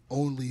and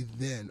only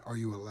then are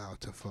you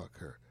allowed to fuck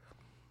her.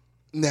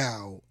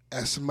 Now,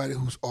 as somebody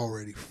who's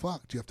already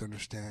fucked, you have to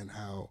understand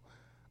how.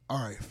 All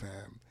right,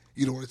 fam,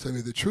 you don't want to tell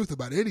me the truth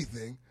about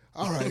anything.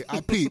 All right,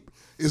 I peep.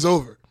 It's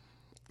over.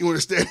 You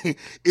understand?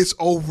 It's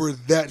over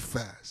that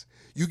fast.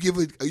 You give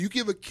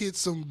a kid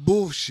some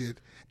bullshit,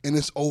 and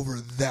it's over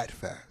that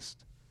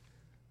fast.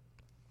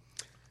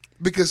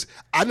 Because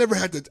I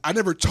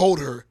never told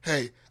her,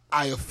 hey,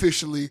 I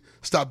officially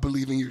stopped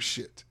believing your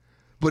shit.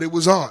 But it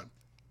was on.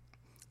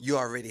 You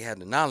already had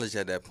the knowledge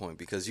at that point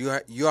because you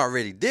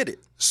already did it.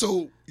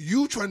 So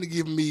you trying to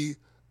give me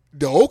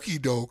the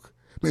okie doke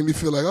made me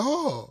feel like,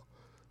 oh,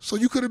 so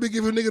you could have been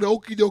giving nigga the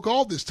okie doke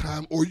all this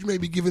time, or you may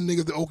be giving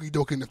nigga the okie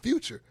doke in the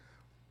future.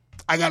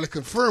 I got to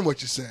confirm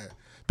what you're saying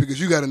because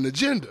you got an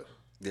agenda.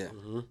 Yeah.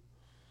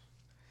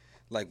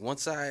 Like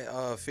once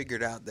I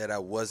figured out that I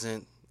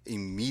wasn't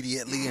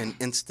immediately and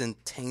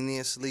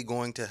instantaneously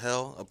going to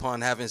hell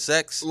upon having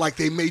sex, Like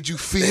they made you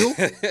feel.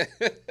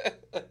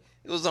 it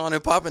was on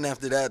and popping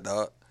after that,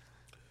 dog.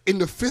 In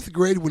the 5th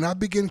grade, when I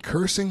began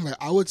cursing, like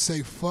I would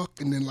say fuck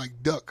and then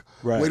like duck,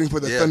 Right. waiting for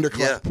the Yeah,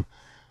 thunderclap.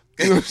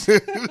 You know what I'm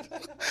saying?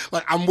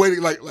 Like I'm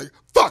waiting, like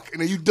fuck,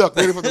 and then you duck,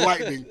 waiting for the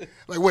lightning.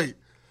 Like wait,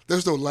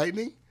 there's no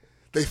lightning.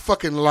 They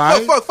fucking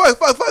lied. Fuck.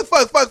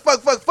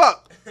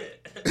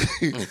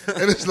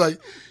 And it's like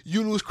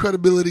you lose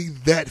credibility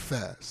that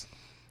fast.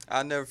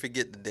 I'll never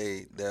forget the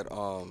day that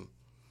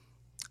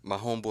my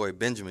homeboy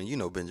Benjamin, you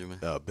know Benjamin.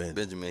 Ben.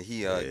 Benjamin,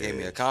 he gave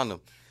me a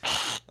condom.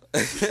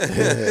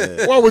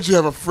 Why would you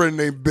have a friend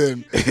named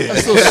Ben?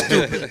 That's so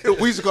stupid.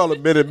 We used to call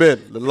him Ben and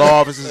Ben. The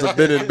law offices of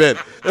Ben and Ben.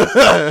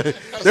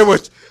 There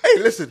was, hey,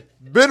 listen,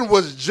 Ben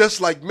was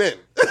just like men.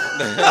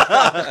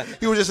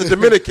 He was just a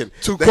Dominican.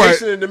 Too the quiet.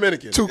 Haitian and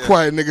Dominican. Two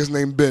quiet niggas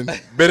named Ben.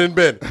 Ben and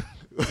Ben.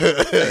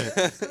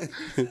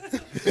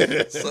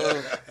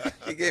 So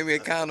he gave me a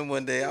condom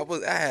one day.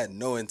 I had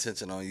no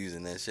intention on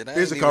using that shit.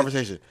 Here's the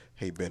conversation.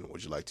 Hey, Ben,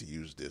 would you like to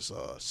use this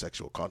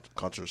sexual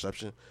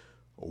contraception?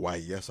 Why,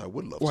 yes, I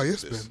would love Why, to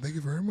yes, use this. Ben. Thank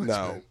you very much,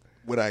 Now, Ben.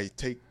 when I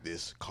take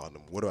this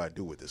condom, what do I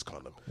do with this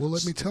condom? Well,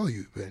 let me tell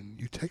you, Ben.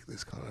 You take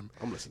this condom.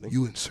 I'm listening.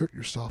 You insert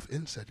yourself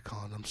in said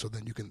condom, so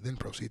then you can then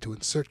proceed to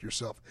insert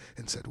yourself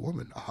in said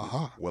woman. Ah, ha,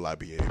 ha. Will I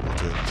be able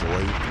to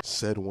enjoy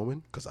said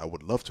woman? Because I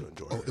would love to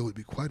enjoy Oh, her. it would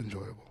be quite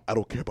enjoyable. I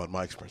don't care about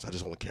my experience. I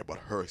just only care about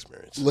her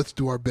experience. Let's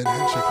do our Ben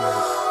handshake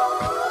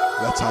now.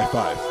 That's high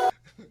five.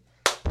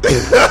 All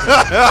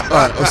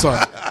right, I'm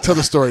sorry. Tell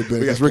the story, Ben,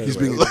 because Ricky's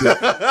being a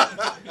dick.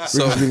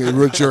 Ricky's being a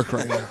real jerk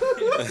right now.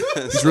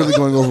 He's really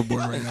going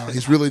overboard right now.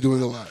 He's really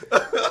doing a lot.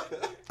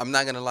 I'm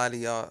not gonna lie to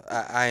y'all.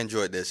 I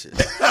enjoyed that shit.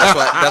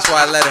 That's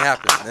why I let it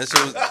happen.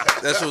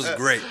 That shit was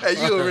great.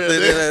 Hey, you a real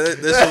That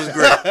shit was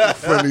great.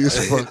 Funny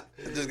as fuck.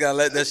 Just gotta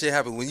let that shit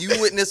happen. When you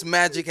witness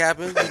magic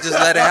happen, you just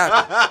let it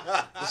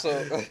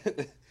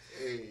happen.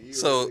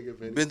 So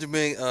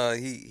Benjamin,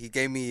 he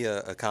gave me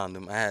a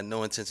condom. I had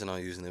no intention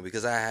on using it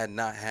because I had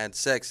not had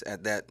sex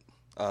at that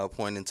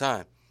point in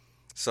time.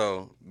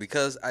 So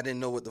because I didn't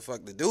know what the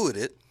fuck to do with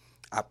it,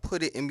 I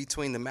put it in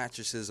between the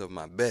mattresses of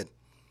my bed,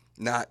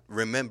 not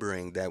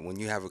remembering that when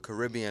you have a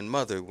Caribbean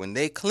mother, when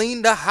they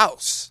clean the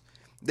house,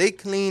 they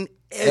clean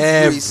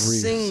every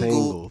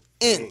single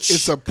inch.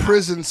 It's a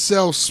prison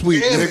cell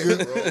suite,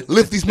 nigga.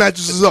 Lift these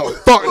mattresses up.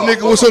 Fuck,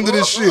 nigga, what's under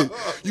this shit?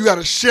 You got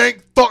a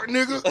shank? Fuck,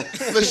 nigga.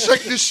 Let's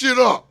shake this shit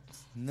up.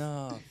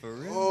 Nah, for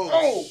real.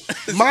 Oh,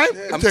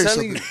 I'm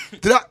telling you.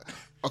 Did I?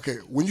 Okay,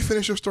 when you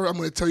finish your story, I'm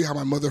going to tell you how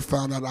my mother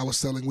found out I was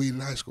selling weed in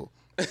high school.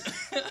 Oh,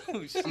 I'm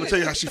going to tell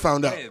you how she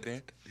found out. Yeah,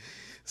 man.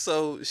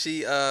 So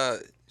she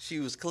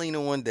was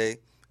cleaning one day,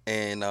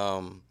 and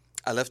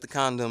I left the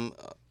condom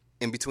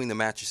in between the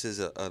mattresses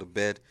of the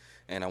bed,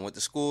 and I went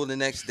to school the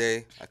next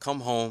day. I come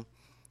home,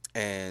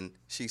 and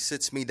she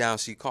sits me down.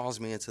 She calls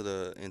me into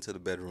the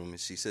bedroom, and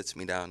she sits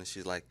me down, and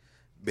she's like,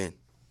 Ben,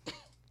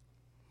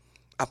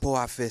 Apo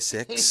fait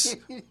sex.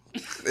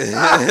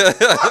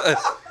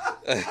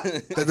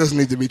 That doesn't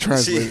need to be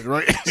translated,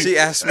 right? She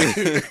asked me.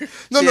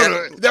 No.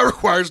 That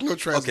requires no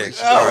translation.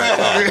 Okay, all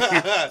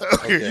right.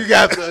 Okay. You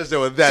got to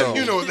understand what that You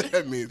means. know what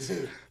that means.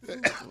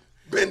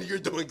 Ben, you're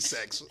doing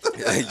sex.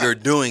 You're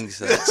doing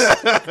sex.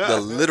 The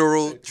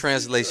literal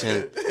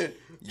translation,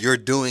 you're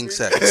doing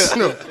sex.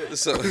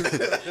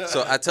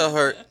 So I tell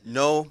her,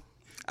 no.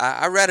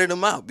 I ratted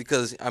him out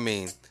because, I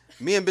mean,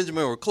 me and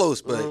Benjamin were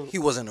close, but he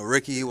wasn't a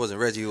Ricky, he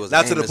wasn't Reggie, he wasn't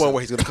Not to the Amos. point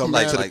where he's going to come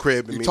back to the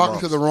crib and You're meet talking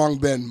moms. to the wrong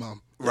Ben,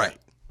 Mom. Right.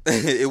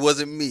 It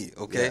wasn't me,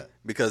 okay? Yeah.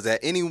 Because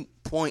at any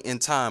point in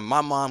time, my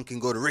mom can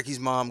go to Ricky's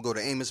mom, go to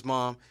Amos'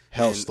 mom,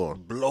 Hellstorm.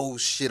 and blow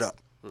shit up.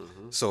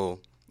 So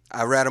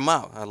I rat him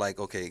out. I like,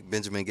 okay,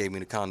 Benjamin gave me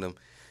the condom,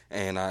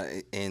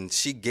 and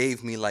she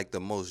gave me like the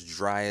most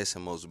driest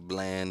and most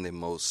bland and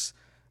most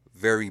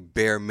very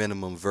bare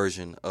minimum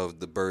version of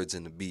the birds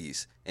and the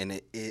bees,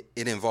 and it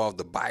involved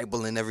the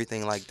Bible and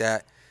everything like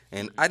that.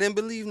 And I didn't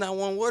believe not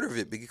one word of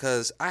it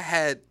because I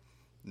had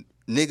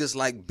niggas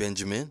like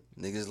Benjamin,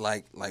 niggas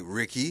like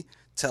Ricky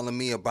telling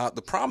me about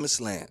the promised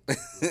land.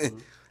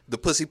 the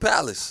Pussy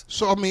Palace.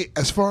 So I mean,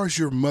 as far as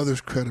your mother's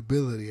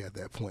credibility at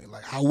that point,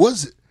 like how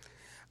was it?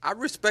 I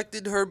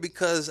respected her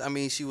because I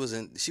mean she was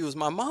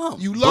my mom.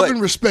 You love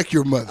and respect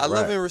your mother. I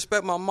love and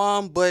respect my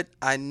mom, but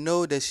I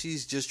know that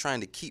she's just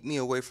trying to keep me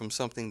away from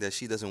something that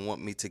she doesn't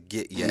want me to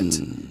get yet.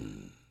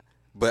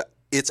 But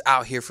it's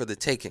out here for the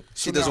taking.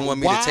 She doesn't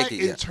want me to take it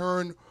yet. Why in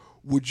turn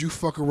would you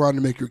fuck around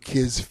and make your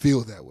kids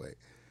feel that way?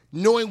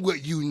 Knowing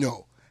what you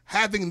know,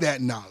 having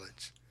that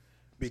knowledge.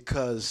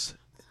 Because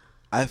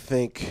I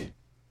think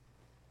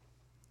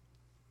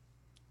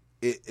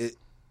it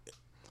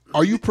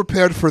Are you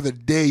prepared for the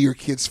day your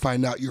kids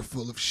find out you're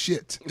full of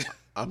shit?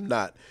 I'm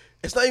not.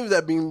 It's not even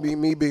that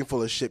me being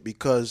full of shit,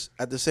 because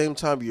at the same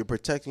time you're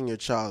protecting your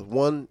child.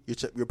 One,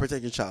 you're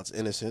protecting your child's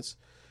innocence.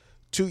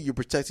 Two, you're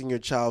protecting your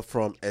child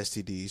from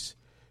STDs.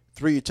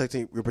 Three, you're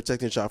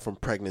protecting your child from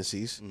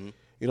pregnancies. Mm-hmm.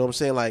 You know what I'm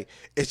saying? Like,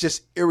 it's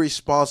just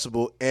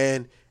irresponsible.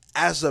 And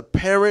as a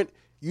parent,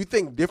 you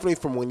think differently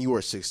from when you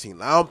were 16.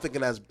 Now I'm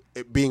thinking as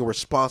being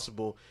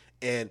responsible.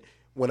 And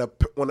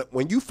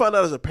when you find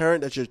out as a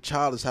parent that your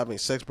child is having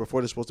sex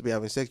before they're supposed to be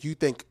having sex, you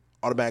think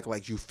automatically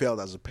like you failed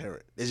as a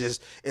parent.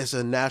 It's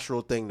a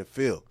natural thing to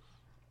feel.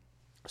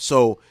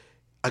 So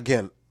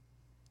again,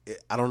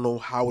 I don't know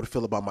how I would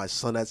feel about my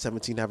son at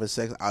 17 having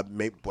sex.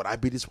 Would I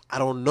be this? I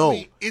don't know.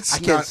 I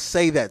can't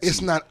say that.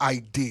 It's not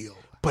ideal.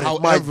 But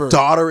however, if my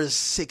daughter is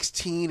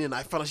 16 and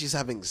I find out she's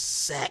having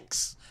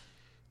sex,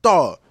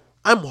 dog,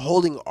 I'm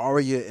holding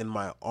Aria in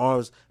my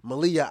arms.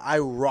 Malia, I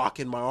rock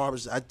in my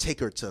arms. I take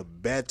her to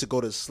bed to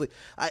go to sleep.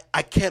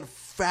 I can't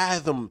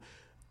fathom.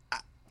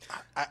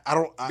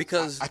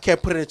 I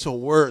can't put it into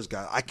words,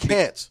 guys. I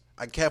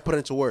can't put it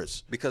into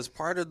words. Because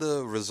part of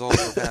the result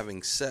of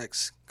having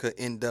sex could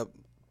end up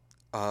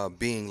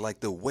being like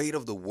the weight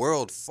of the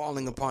world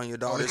falling upon your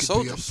daughter's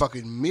shoulders. Be a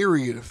fucking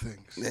myriad of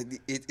things.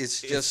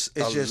 It's just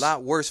a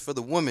lot worse for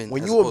the woman.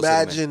 When you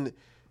imagine,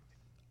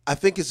 I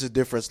think it's a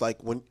difference. Like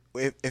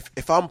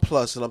if I'm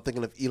plus and I'm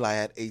thinking of Eli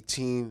at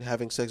 18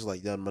 having sex,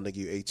 like, damn, my nigga,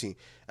 you 18.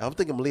 And I'm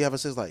thinking Malia having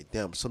sex, like,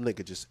 damn, some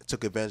nigga just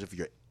took advantage of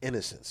your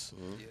innocence.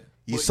 Mm-hmm.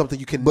 Yeah. Something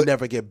you can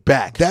never get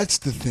back. That's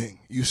the thing.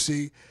 You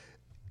see,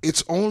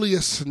 it's only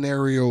a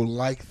scenario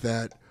like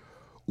that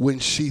when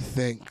she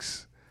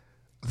thinks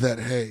that,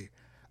 hey,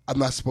 I'm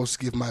not supposed to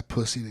give my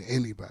pussy to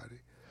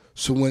anybody.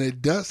 So when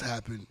it does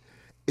happen,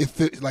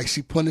 like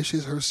she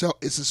punishes herself,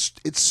 it's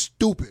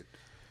stupid.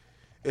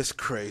 It's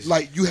crazy.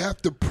 Like, you have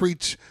to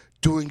preach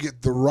doing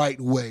it the right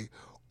way,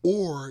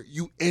 or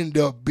you end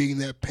up being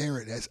that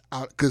parent that's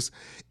out. Because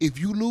if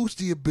you lose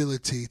the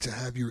ability to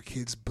have your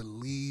kids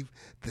believe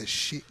the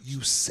shit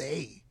you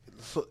say.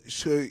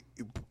 So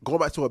going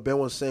back to what Ben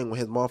was saying when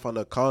his mom found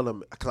a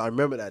condom, because I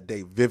remember that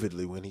day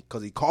vividly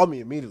because he called me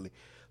immediately.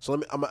 So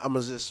I'm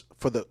gonna just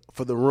for the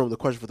room. The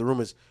question for the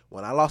room is,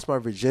 when I lost my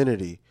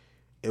virginity,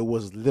 it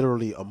was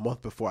literally a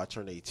month before I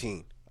turned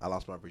 18. I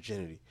lost my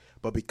virginity,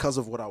 but because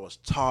of what I was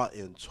taught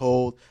and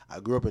told, I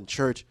grew up in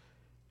church.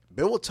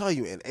 Ben will tell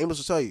you, and Amos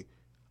will tell you,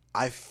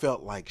 I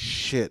felt like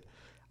shit.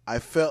 I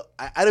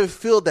didn't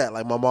feel that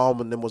like my mom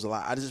and them was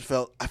alive.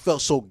 I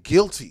felt so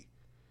guilty.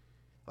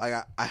 Like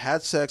I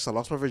had sex, I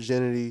lost my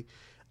virginity.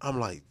 I'm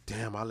like,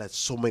 damn, I let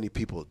so many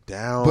people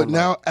down. But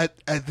now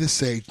at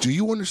this age, do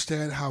you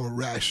understand how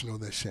irrational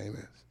that shame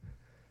is?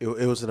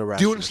 It was an irrational.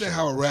 Do you understand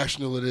how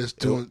irrational it is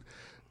to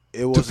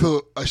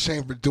feel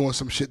ashamed for doing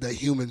some shit that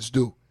humans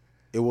do?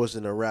 It was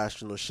an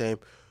irrational shame.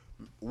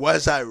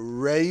 Was I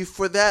ready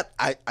for that?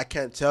 I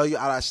can't tell you.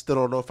 I still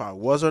don't know if I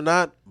was or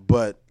not,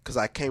 but because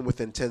I came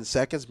within 10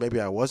 seconds, maybe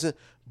I wasn't.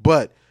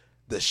 But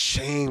the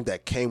shame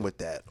that came with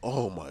that,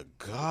 oh my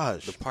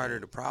gosh. The part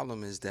of the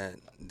problem is that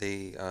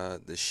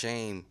the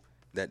shame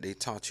that they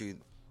taught you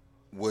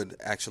would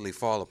actually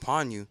fall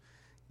upon you.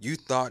 You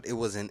thought it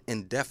was an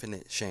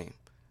indefinite shame.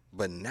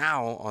 But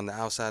now, on the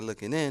outside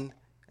looking in,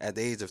 at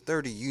the age of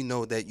 30, you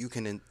know that you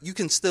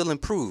can still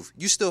improve.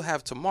 You still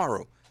have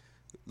tomorrow,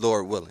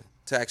 Lord willing,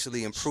 to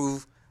actually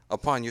improve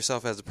upon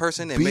yourself as a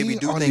person and maybe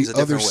do things a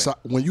different way.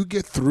 When you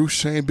get through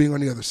shame, being on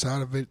the other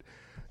side of it,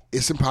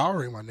 it's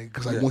empowering, my nigga.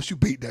 Because once you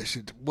beat that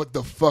shit, what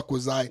the fuck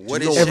was I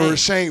ever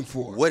ashamed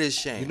for? What is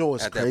shame? You know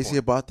what's crazy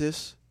about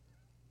this?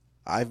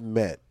 I've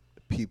met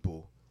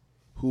people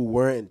who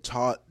weren't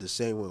taught the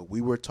same way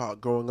we were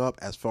taught growing up,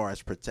 as far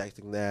as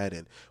protecting that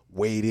and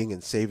waiting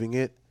and saving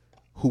it,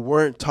 who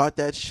weren't taught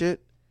that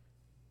shit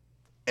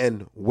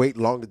and wait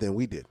longer than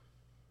we did.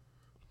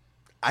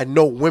 I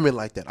know women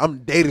like that. I'm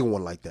dating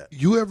one like that.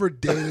 You ever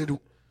dated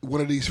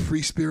one of these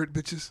free spirit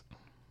bitches?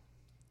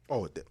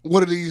 Oh,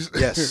 what are these?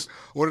 Yes.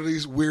 What are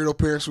these weirdo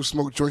parents who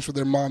smoke joints with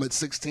their mom at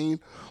 16?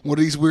 What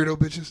are these weirdo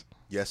bitches?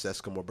 Yes,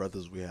 Eskimo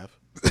brothers we have.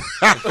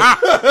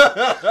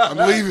 I'm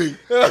leaving.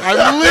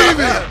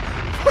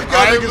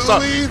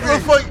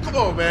 Come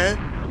on,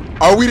 man.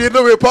 Are we the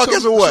innovative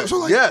podcast or what? So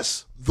like,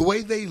 yes. The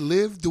way they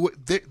live,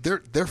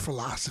 their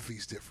philosophy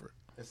is different.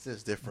 It's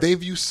just different. They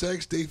view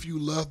sex, they view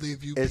love, they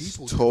view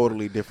people. It's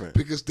totally different.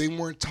 Because they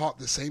weren't taught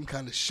the same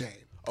kind of shame.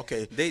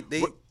 Okay.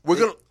 We're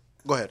going to...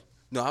 Go ahead.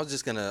 No, I was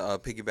just going to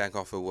piggyback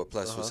off of what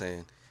Plus was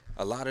saying.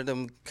 a lot of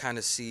them kind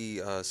of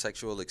see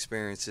sexual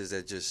experiences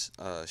as just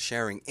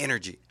sharing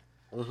energy.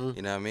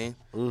 You know what I mean?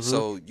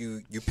 So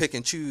you pick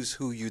and choose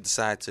who you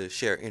decide to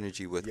share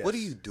energy with. Yes. What are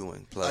you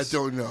doing? I Plus,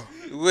 don't know.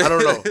 I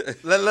don't know.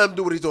 Let him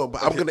do what he's doing.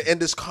 But I'm gonna end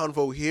this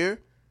convo here.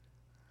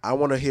 I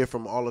want to hear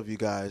from all of you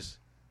guys.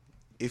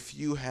 If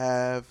you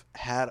have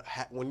had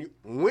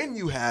when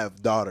you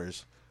have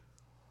daughters,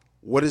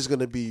 what is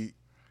gonna be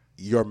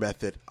your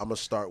method? I'm gonna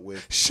start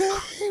with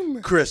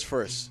Shame. Chris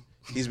first.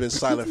 He's been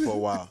silent for a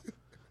while.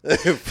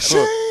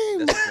 Shame.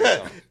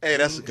 Hey,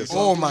 that's a good song.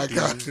 Oh my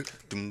God.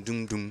 Dum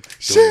dum dum.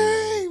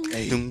 Shame.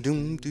 Dum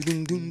dum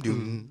dum dum dum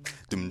dum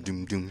dum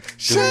dum dum.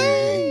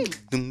 Shame.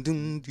 Dum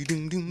dum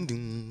dum dum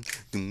dum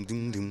dum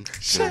dum dum.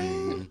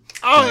 Shame.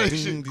 Oh, that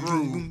shit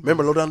grew.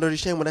 Remember Low Down Dirty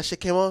Shame when that shit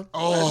came on?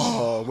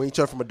 Oh. When you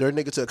turned from a dirt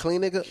nigga to a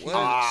clean nigga?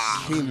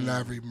 Keenan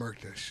Ivory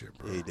murked that shit,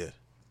 bro. Yeah, he did.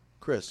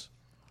 Chris,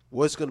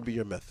 what's gonna be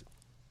your method?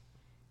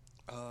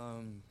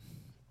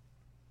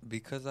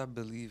 Because I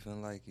believe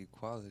in like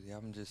equality,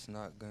 I'm just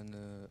not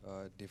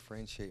gonna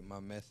differentiate my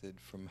method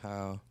from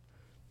how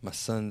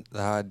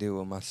I deal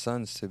with my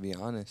sons. To be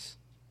honest,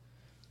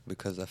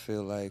 because I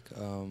feel like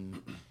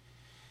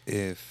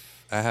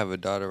if I have a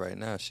daughter right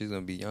now, she's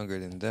gonna be younger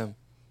than them,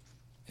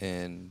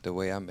 and the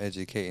way I'm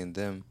educating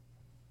them,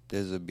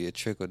 there's gonna be a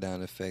trickle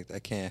down effect. I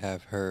can't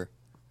have her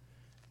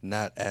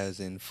not as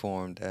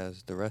informed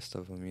as the rest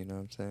of them. You know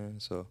what I'm saying?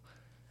 So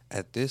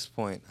at this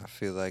point, I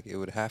feel like it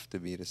would have to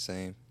be the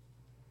same.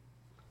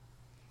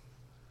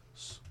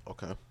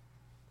 Okay,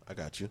 I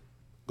got you.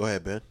 Go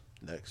ahead, Ben.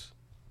 Next.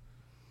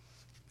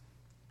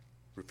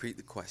 Repeat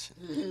the question.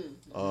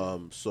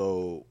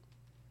 So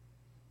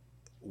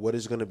what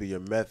is going to be your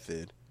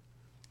method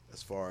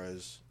as far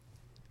as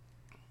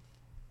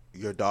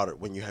your daughter,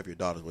 when you have your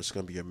daughters, what's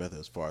going to be your method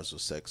as far as the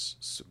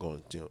sex,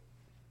 going,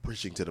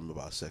 preaching to them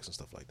about sex and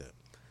stuff like that?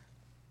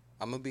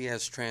 I'm going to be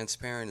as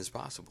transparent as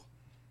possible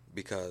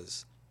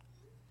because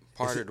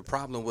part of the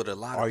problem with a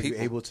lot Are of people.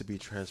 you able to be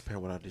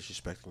transparent without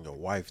disrespecting your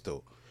wife,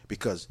 though?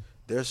 Because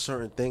there's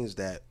certain things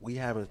that we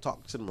haven't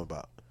talked to them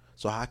about.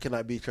 So how can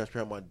I be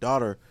transparent with my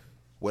daughter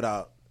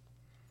without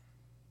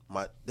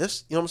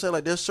this? You know what I'm saying?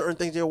 Like, there's certain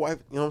things your wife,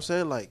 you know what I'm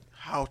saying? Like,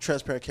 how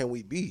transparent can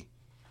we be?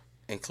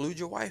 Include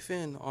your wife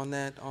in on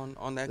that The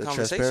conversation.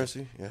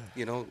 transparency? Yeah.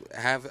 You know,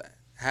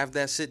 have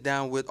that sit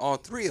down with all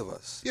three of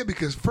us. Yeah,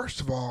 because first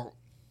of all,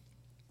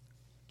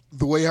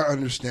 the way I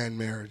understand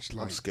marriage,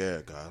 like I'm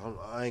scared, guys.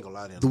 I ain't gonna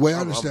lie to you. the way I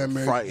I'm understand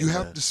marriage, frightened, you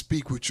have man. to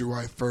speak with your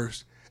wife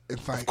first and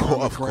find Of course,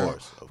 common of ground.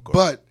 course.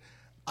 But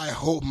I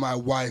hope my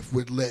wife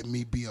would let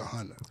me be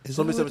 100.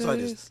 So let me say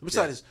this. Let me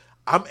say this.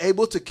 I'm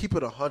able to keep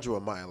it 100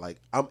 with mine. Like,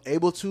 I'm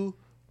able to,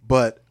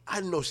 but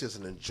I know she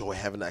doesn't enjoy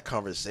having that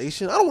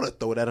conversation. I don't want to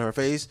throw that in her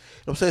face. You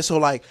know what I'm saying? So,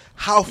 like,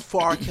 how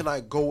far can I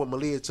go with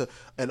Malia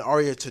and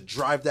Arya to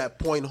drive that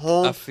point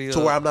home I feel to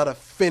where I'm not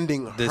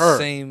offending The her?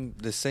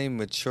 same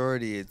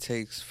maturity it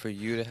takes for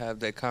you to have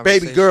that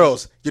conversation. Baby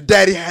girls, your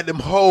daddy had them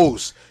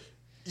hoes.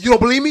 You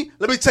don't believe me?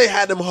 Let me tell you,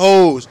 had them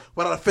hoes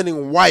without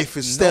offending wife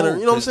is standard.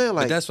 You know what I'm saying? But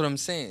Like, that's what I'm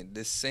saying.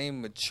 The same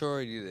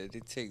maturity that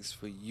it takes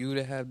for you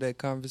to have that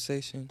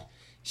conversation,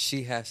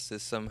 she has to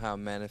somehow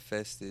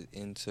manifest it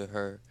into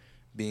her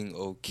being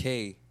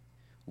okay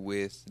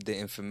with the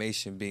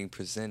information being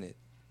presented.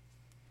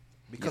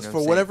 because You know for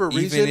what I'm whatever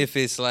saying? reason, even if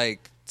it's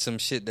like some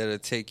shit that'll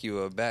take you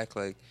aback,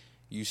 like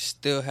you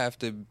still have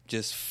to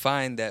just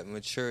find that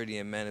maturity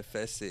and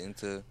manifest it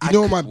into You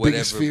know what my whatever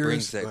biggest fear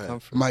brings is? that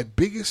comfort. My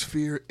biggest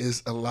fear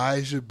is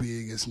Elijah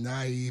being as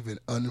naive and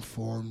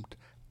uninformed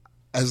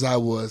as I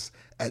was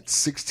at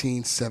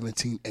 16,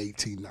 17,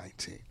 18,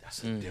 19.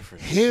 that's a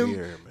different Him,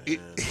 fear,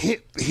 man.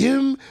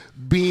 him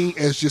being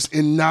as just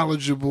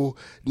unknowledgeable,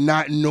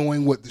 not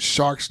knowing what the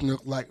sharks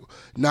look like,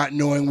 not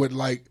knowing what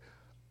like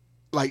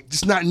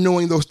just not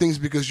knowing those things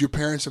because your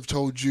parents have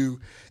told you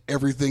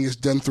everything is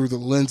done through the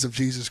lens of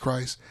Jesus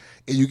Christ,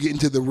 and you get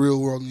into the real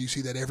world and you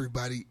see that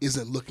everybody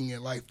isn't looking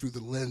at life through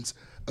the lens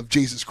of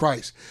Jesus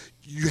Christ.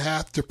 You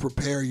have to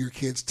prepare your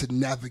kids to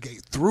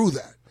navigate through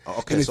that.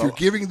 Okay, And if so- you're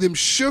giving them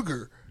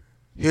sugar,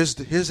 Here's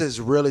as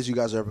real as you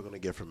guys are ever going to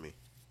get from me,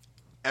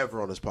 ever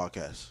on this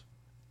podcast,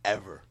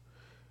 ever.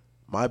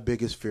 My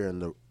biggest fear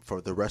for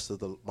the rest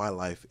of my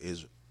life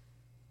is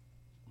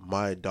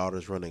my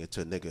daughters running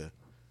into a nigga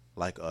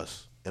like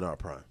us in our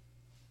prime.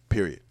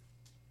 Period.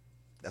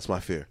 That's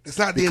my fear. It's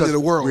not the end of the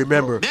world,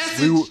 Remember,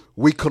 bro.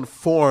 we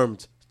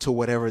conformed to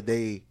whatever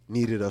they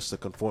needed us to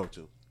conform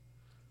to.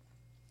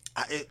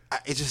 It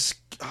just.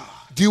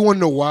 do you want to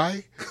know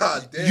why?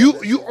 God damn,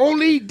 You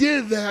only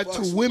did that Fucks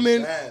to me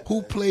women bad, who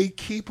man. play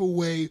keep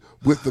away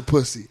with the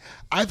pussy.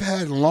 I've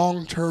had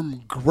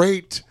long-term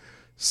great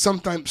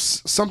something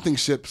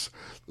ships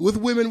with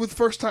women with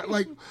first time,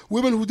 like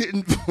women who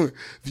didn't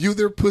view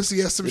their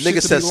pussy as some The shit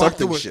nigga to said be locked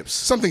something away. ships.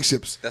 Something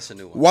ships. That's a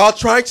new one. While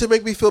trying to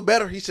make me feel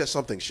better, he said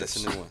something shit.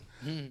 That's a new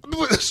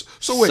one.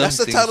 So wait, That's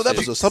the Something title of the shit.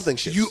 episode. Something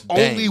shit. you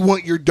Bang. only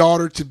want your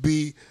daughter to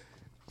be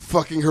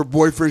fucking her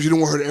boyfriends. You don't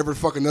want her to ever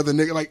fuck another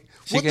nigga. Like,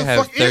 She what can the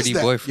have fuck 30 is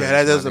that? boyfriends. Yeah,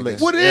 that doesn't my make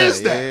nigga. What Yeah,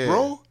 is that, yeah.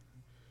 bro?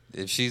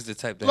 If she's the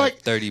type to Like,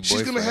 have 30 boyfriends,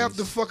 she's gonna have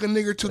to fuck a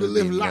nigga to that'd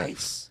live be life.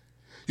 nuts.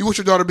 You want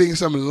your daughter being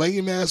some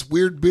lame ass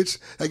weird bitch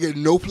that get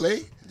no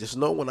play? Just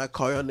know when I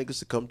call y'all niggas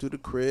to come to the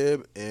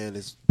crib and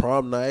it's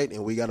prom night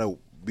and we gotta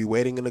be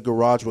waiting in the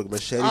garage with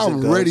machetes and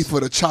guns. I'm ready for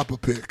the chopper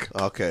pick.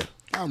 Okay.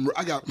 I'm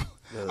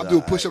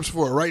doing push-ups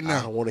for it right I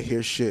now. don't want to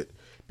hear shit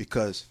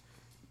because,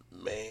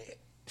 man,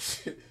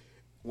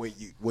 when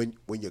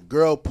your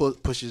girl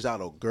pushes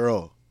out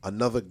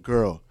another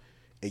girl,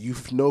 and you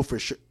know for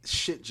sure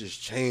shit just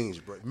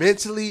changed, bro.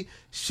 Mentally,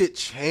 shit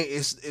change.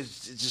 It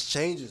just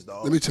changes,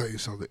 dog. Let me tell you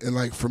something. And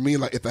like for me,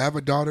 like if I have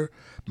a daughter,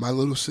 my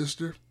little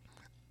sister,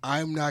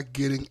 I'm not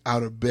getting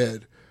out of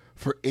bed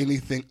for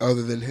anything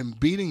other than him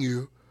beating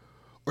you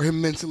or him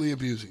mentally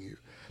abusing you.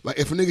 Like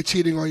if a nigga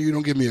cheating on you,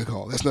 don't give me a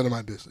call. That's none of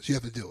my business. You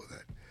have to deal with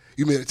that.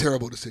 You made a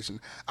terrible decision.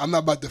 I'm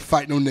not about to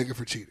fight no nigga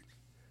for cheating.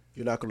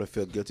 You're not gonna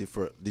feel guilty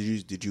for.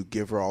 Did you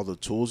give her all the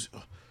tools?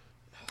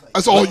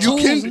 That's all you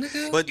can.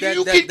 But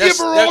You can give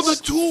her all the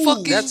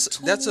tools.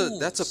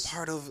 That's a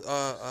part of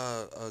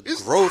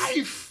It's growth.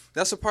 life.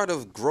 That's a part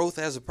of growth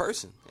as a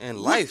person and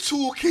What life.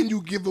 tool can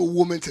you give a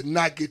woman to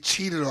not get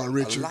cheated on,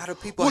 Richard? A lot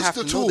of people What's have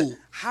the to tool? know that.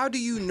 How do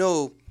you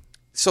know?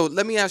 So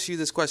let me ask you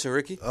this question,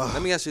 Ricky.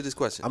 Let me ask you this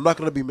question. I'm not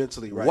gonna be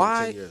mentally right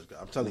Why? in 10 years.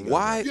 I'm telling you.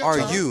 Why You got are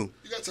time. you?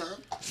 You got time.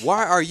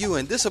 Why are you?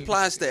 And this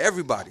applies to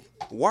everybody.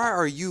 Why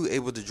are you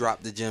able to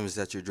drop the gems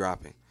that you're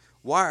dropping?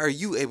 Why are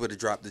you able to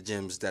drop the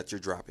gems that you're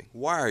dropping?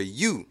 Why are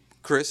you,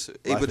 Chris,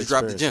 able to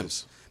drop the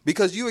gems?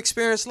 Because you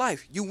experienced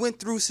life. You went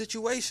through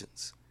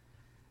situations.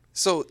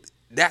 So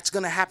that's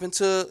going to happen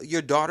to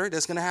your daughter.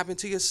 That's going to happen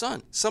to your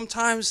son.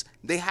 Sometimes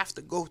they have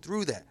to go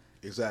through that.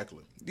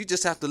 Exactly. You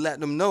just have to let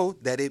them know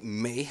that it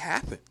may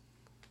happen.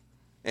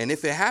 And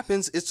if it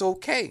happens, it's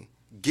okay.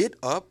 Get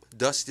up,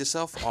 dust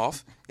yourself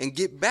off, and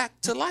get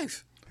back to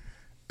life.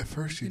 At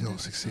first you don't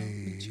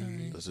succeed.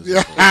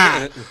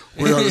 Yeah.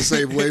 We're on the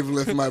same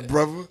wavelength, my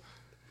brother.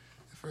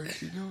 At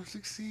first you don't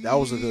succeed. That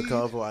was a good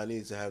convo. I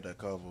need to have that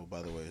convo,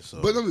 by the way.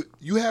 So, But look,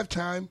 you have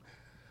time,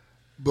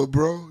 but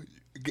bro,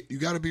 you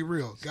got to be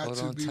real. Got Hold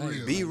to on be tight.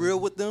 real. Be real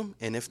with them,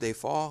 and if they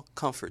fall,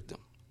 comfort them.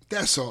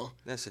 That's all.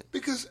 That's it.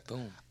 Because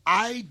Boom.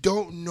 I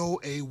don't know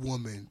a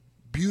woman,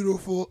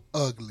 beautiful,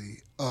 ugly,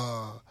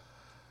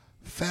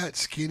 fat,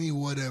 skinny,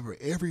 whatever.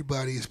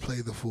 Everybody is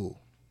play the fool.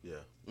 yeah,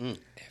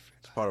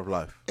 it's part of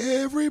life.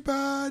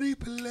 Everybody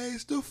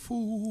plays the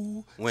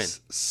fool. When?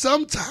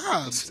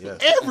 Sometimes.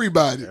 Yes.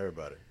 Everybody.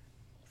 Everybody,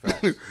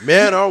 facts.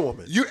 Man or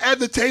woman. You're at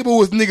the table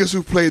with niggas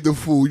who played the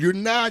fool. You're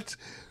not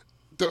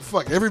the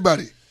fuck.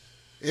 Everybody.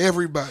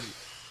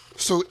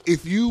 So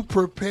if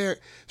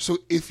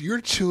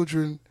your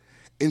children,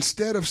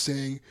 instead of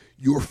saying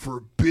you're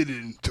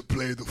forbidden to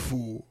play the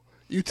fool,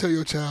 you tell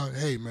your child,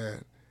 hey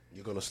man,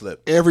 You're gonna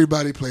slip.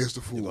 everybody plays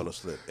the fool. You're gonna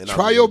slip. And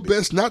Try I'm your gonna be-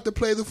 best not to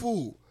play the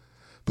fool.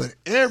 But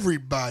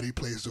everybody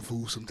plays the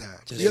fool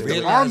sometimes. Just You have to arm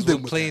realize them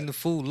what with playing that. the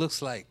fool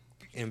looks like,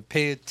 and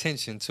pay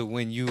attention to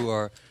when you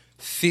are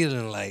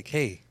feeling like,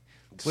 hey,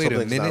 wait a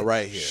Something's minute, not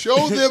right here.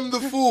 Show them the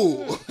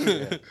fool.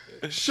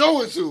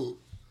 Show it to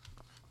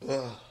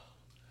them.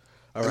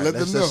 All right, let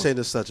let's them know. change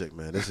the subject,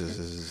 man. This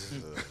is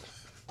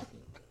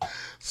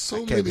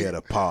So came many, here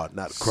to pod,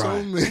 not so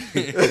cry.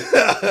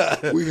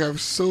 many. We have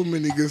so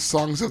many good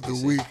songs of the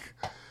week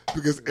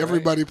because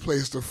everybody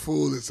plays the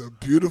fool. It's a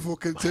beautiful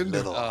contender.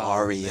 Little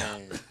Aria,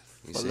 Man.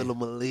 You a see? little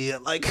Malia.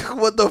 Like,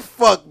 what the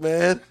fuck,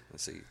 man?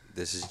 Let's see.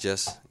 This is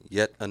just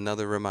yet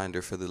another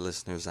reminder for the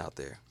listeners out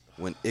there.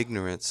 When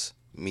ignorance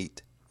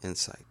meet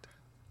insight.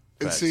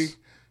 And Facts. see,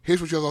 here's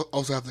what you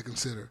also have to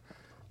consider: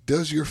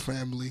 does your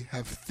family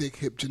have thick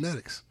hip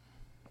genetics?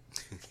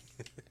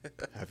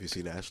 Have you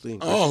seen Ashley?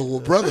 Oh well,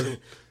 brother,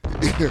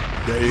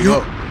 There you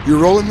go. You're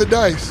rolling the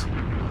dice.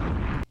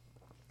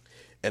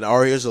 And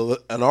Aria's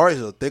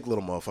a thick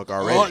little motherfucker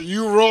already. Oh,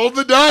 you rolled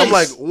the dice. I'm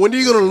like, when are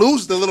you gonna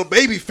lose the little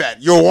baby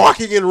fat? You're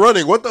walking and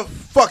running. What the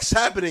fuck's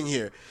happening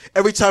here?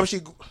 Every time she,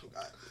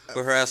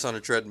 Put her ass on a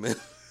treadmill.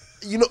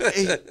 you know,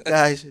 hey,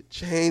 guys,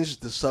 change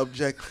the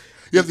subject.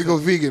 you have to go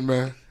vegan,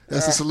 man.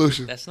 That's the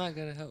solution. that's not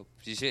gonna help.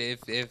 You should,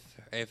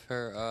 if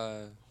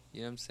her, you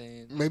know what I'm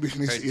saying. Maybe she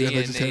needs Her to eat a DNA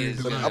vegetarian is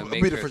tonight. gonna I'm gonna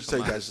make be the her first to tell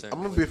you come out a guys. certain I'm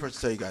gonna way. be the first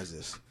to tell you guys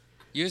this.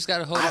 You just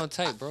gotta hold on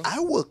tight, bro. I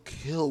will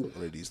kill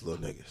one of these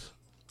little niggas.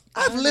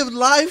 I've lived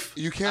life.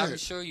 You can't. I'm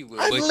sure you will.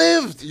 I've but,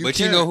 lived. You but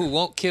you can't. know who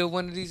won't kill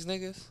one of these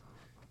niggas?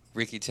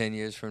 Ricky 10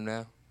 years from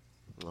now.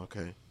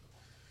 Okay,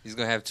 He's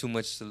gonna have too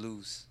much to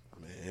lose.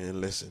 man.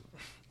 Listen,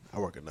 I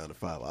work at 9 to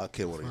 5. I'll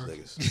kill one of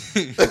these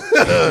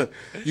niggas.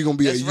 You're gonna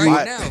be That's a right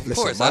U. now, of Listen,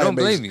 course. Maya I don't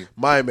makes- blame you.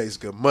 Maya makes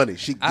good money.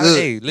 She good.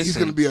 Hey, listen. He's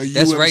gonna be a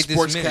that's UM right this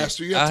minute. sportscaster.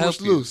 You I'll have too much help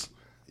to you. lose.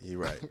 You're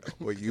right.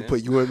 Well, you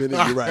put UM in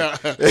it. You're right.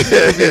 He'll be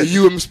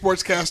a UM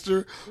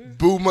sportscaster.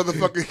 Boo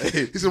motherfucker.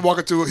 He's gonna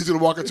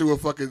walk into a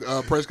fucking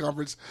press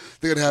conference.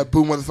 They're gonna have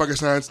boo motherfucker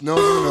signs. No.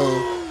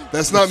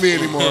 That's not me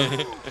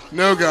anymore.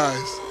 No,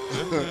 guys.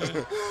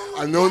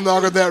 I'm no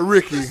longer that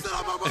Ricky.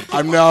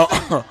 I'm now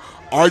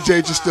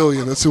RJ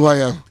Justillion. That's who I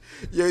am.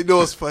 Yeah, you know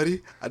what's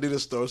funny? I did a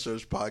Store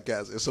Search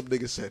podcast, and some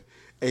nigga said,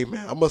 hey,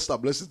 man, I must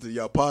stop listening to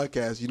y'all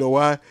podcast. You know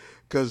why?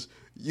 Because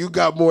you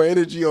got more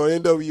energy on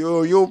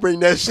NWO. You don't bring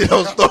that shit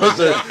on Store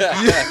Search.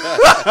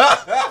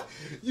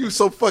 You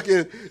so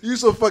fucking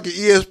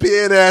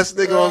ESPN ass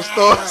nigga on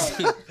stars.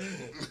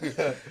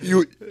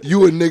 You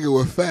a nigga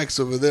with facts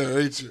over there,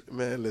 ain't you?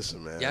 Man,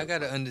 listen, man. Y'all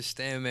gotta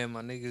understand, man.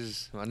 My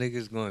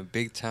niggas going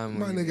big time.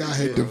 My nigga out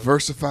here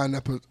diversifying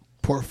that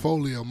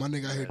portfolio. My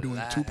nigga out here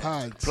doing 2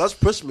 pods. Plus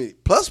push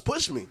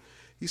me.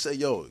 He said,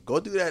 "Yo, go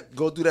do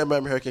that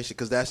Miami Hurricane shit,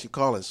 cause that's you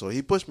calling." So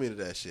he pushed me to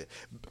that shit.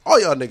 All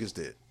y'all niggas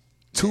did.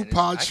 2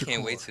 pods. I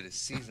can't wait till the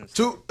season.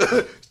 Two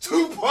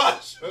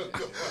pods.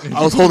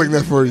 I was holding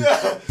that for you,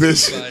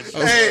 bitch.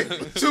 Hey,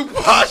 2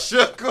 pods.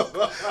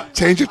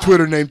 Change your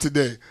Twitter name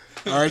today.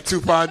 All right, 2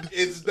 pod.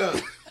 It's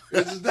done.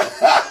 2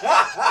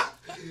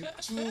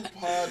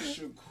 pod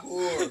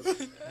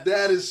Shakur.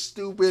 That is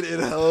stupid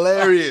and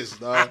hilarious,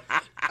 dog.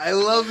 I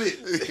love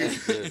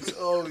it.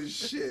 Holy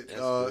shit,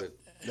 dog.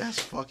 That's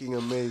fucking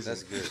amazing.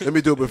 That's good. Let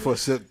me do it before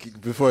Silk gets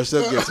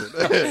it.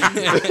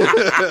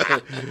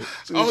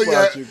 Oh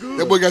yeah,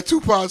 that boy got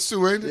 2 pods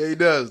too, ain't it? Yeah, he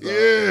does. Dog.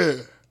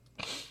 Yeah.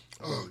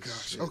 Oh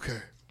gosh. Shit. Okay.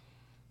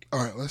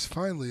 All right. Let's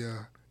finally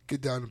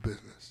get down to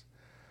business.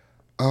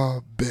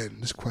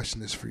 Ben, this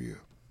question is for you.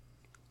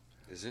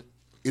 Is it?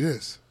 It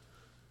is.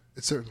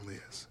 It certainly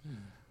is.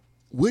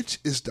 Which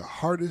is the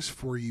hardest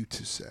for you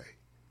to say?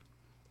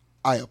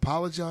 I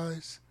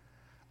apologize.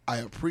 I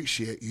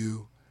appreciate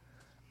you.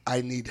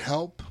 I need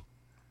help.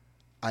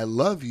 I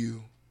love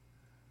you.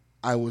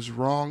 I was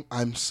wrong.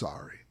 I'm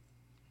sorry.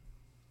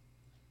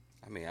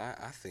 I mean,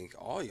 I think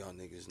all y'all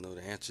niggas know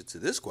the answer to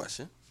this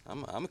question.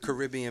 I'm a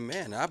Caribbean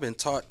man. I've been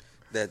taught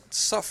that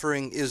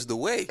suffering is the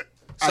way.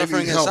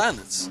 Suffering in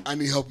silence. I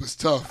need help is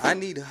tough. I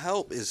need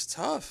help is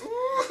tough.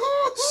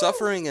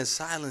 Suffering in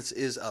silence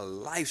is a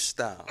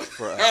lifestyle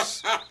for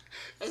us.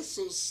 That's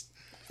so.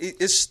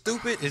 It's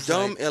stupid, It's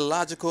dumb, like,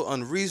 illogical,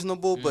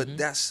 unreasonable, but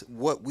that's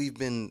what we've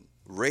been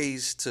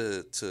raised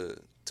to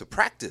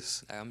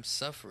practice. I'm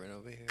suffering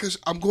over here. Because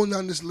I'm going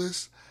down this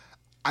list.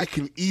 I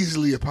can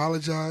easily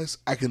apologize.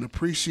 I can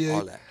appreciate.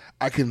 All that.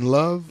 I can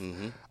love.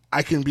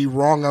 I can be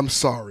wrong. I'm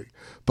sorry.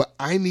 But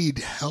I need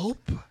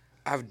help.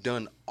 I've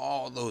done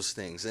all those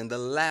things, and the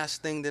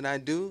last thing that I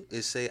do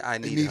is say I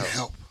need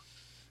help.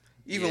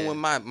 Even when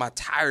my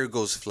tire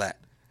goes flat,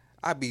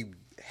 I be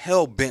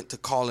hell bent to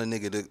call a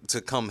nigga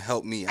to come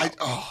help me out.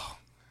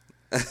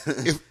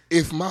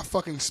 If my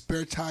fucking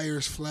spare tire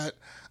is flat,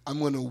 I'm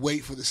gonna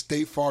wait for the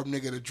State Farm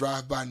nigga to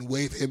drive by and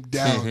wave him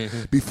down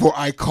before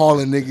I call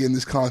a nigga in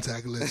this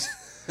contact list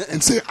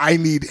and say I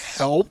need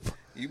help.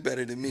 You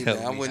better than me, Help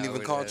man. I me wouldn't out even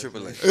with call that,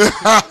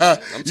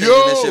 AAA. I'm changing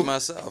that shit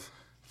myself.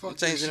 I'm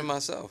changing it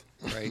myself.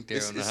 Right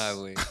there on the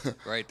highway.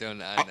 Right there on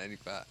the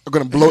I-95. I'm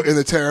gonna blow in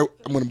the tire.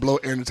 I'm gonna blow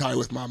air in the tire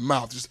with my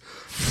mouth. Just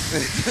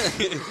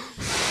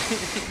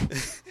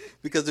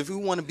Because if we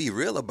want to be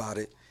real about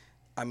it,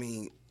 I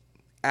mean,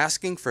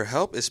 asking for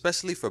help,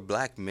 especially for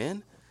black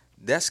men,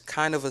 that's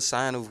kind of a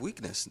sign of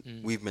weakness.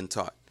 We've been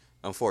taught,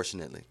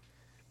 unfortunately.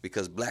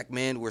 Because black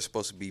men, we're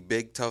supposed to be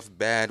big, tough,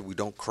 bad. We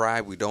don't cry.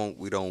 We don't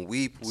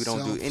weep. We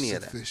don't do any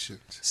of that.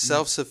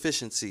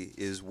 Self-sufficiency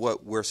is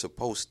what we're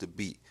supposed to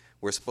be.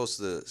 We're supposed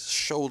to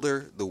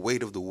shoulder the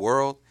weight of the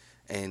world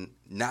and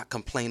not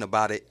complain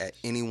about it at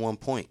any one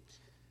point.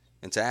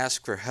 And to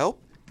ask for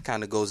help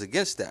kind of goes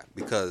against that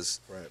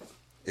because,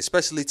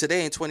 especially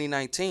today in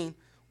 2019,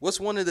 what's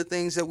one of the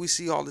things that we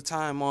see all the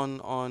time on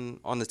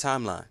the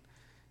timeline?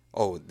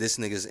 Oh, this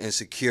nigga's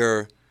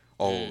insecure.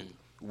 Oh,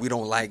 we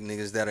don't like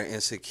niggas that are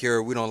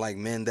insecure. We don't like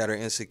men that are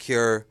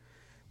insecure.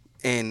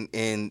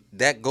 And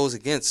that goes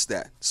against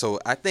that. So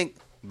I think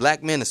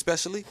black men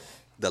especially,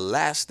 the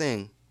last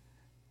thing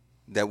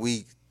that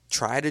we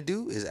try to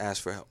do is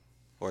ask for help.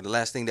 Or the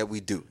last thing that we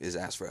do is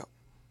ask for help.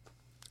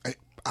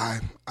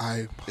 I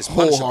It's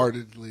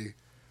wholeheartedly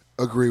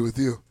agree with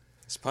you.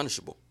 It's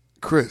punishable.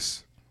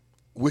 Chris,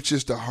 which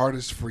is the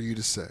hardest for you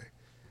to say?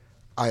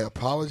 I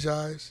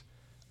apologize.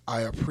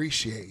 I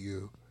appreciate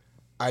you.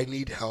 I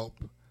need help.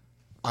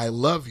 I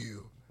love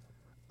you.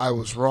 I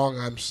was wrong.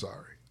 I'm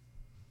sorry.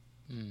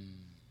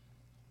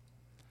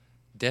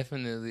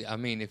 Definitely. I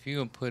mean, if you're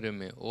going to put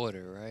them in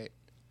order, right,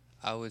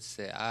 I would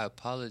say I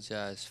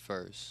apologize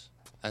first.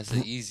 That's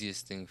the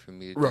easiest thing for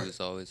me to do is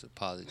always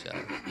apologize.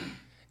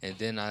 And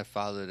then I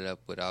followed it up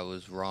with I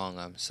was wrong,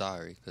 I'm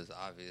sorry, because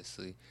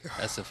obviously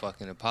that's a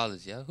fucking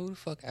apology. Who the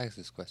fuck asked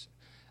this question?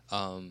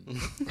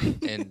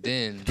 And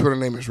then Twitter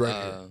name is right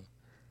here.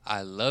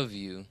 I love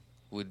you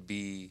would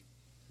be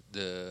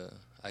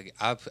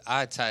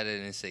I tie that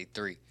and say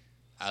 3.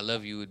 I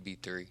love you would be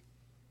 3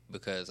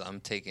 because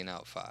I'm taking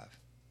out 5.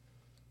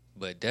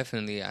 But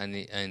definitely and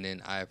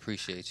then I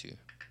appreciate you.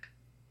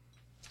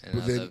 And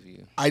But I then love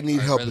you. I need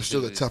help is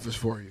still the relatively- toughest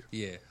for you.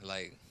 Yeah,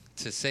 like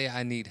to say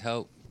I need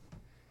help,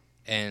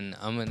 and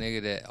I'm a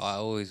nigga that I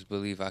always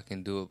believe I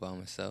can do it by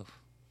myself.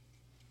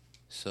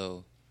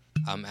 So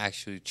I'm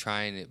actually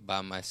trying it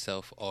by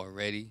myself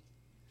already.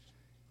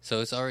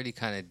 So it's already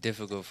kind of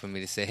difficult for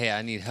me to say, hey,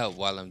 I need help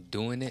while I'm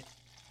doing it.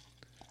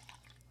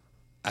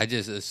 I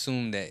just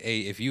assume that,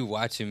 hey, if you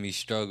watching me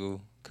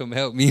struggle, come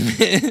help me,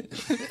 man.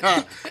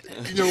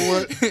 You know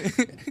what?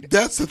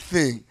 That's the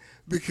thing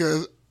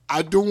because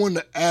I don't want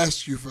to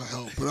ask you for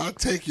help, but I'll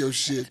take your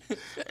shit.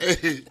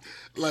 Hey,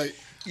 like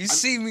You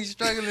see me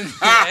struggling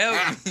to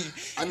help me.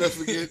 I never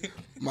forget.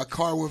 My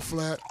car went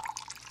flat.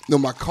 No,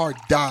 my car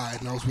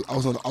died, and I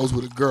was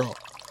with a girl.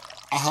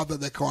 I hopped out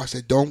that car. I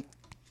said, "Don't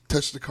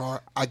touch the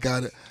car. I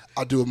got it.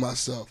 I'll do it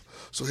myself."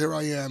 So here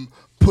I am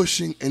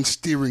pushing and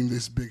steering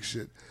this big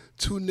shit.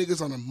 Two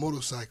niggas on a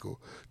motorcycle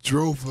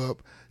drove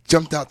up,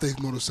 jumped out their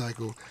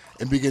motorcycle,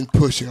 and began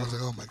pushing. I was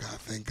like, "Oh my God,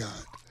 thank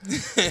God."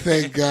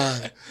 Thank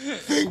God.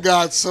 Thank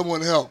God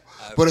someone helped.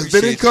 But if they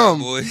didn't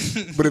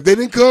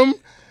come,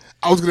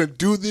 I was going to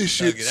do this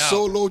shit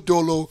solo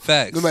dolo.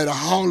 Facts. No matter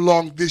how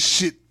long this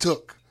shit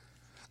took.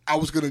 I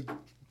was going to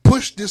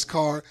push this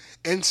car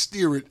and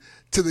steer it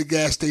to the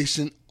gas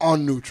station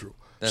on neutral.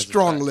 That's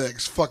Strong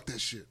legs. Fuck that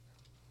shit.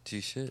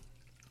 G shit.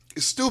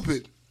 It's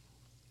stupid.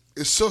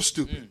 It's so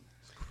stupid.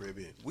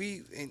 Caribbean.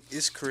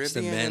 It's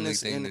Caribbean manly and,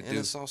 it's, thing and, to and do.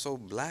 it's also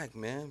black,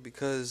 man,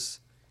 because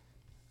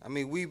I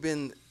mean we've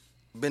been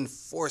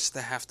forced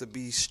to have to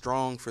be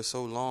strong for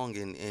so long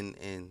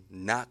and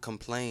not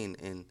complain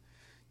and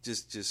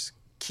just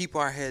keep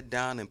our head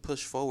down and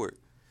push forward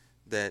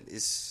that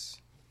it's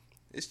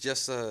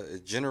just a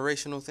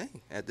generational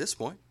thing at this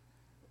point,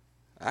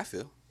 I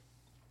feel.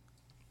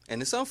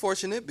 And it's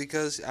unfortunate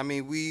because I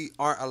mean we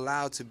aren't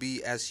allowed to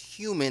be as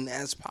human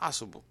as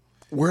possible.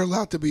 We're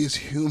allowed to be as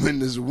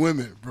human as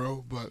women,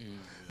 bro. But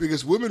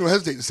because women don't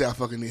hesitate to say, I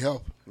fucking need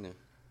help. Yeah.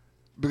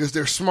 Because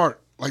they're smart.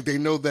 Like, they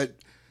know that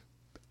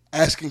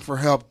asking for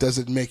help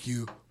doesn't make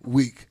you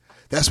weak.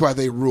 That's why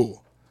they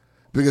rule.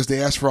 Because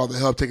they ask for all the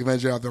help, take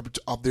advantage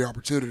of their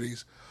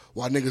opportunities,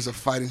 while niggas are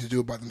fighting to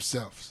do it by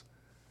themselves.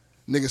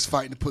 Niggas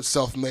fighting to put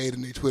self-made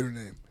in their Twitter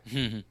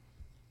name.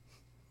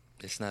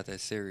 It's not that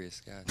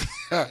serious,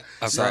 guys.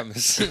 I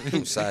promise.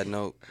 Side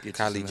note, Get you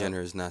Kylie some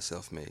Jenner is not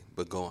self-made,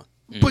 but go on.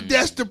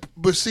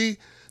 But see,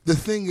 the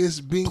thing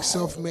is, being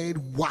self-made,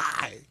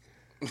 why?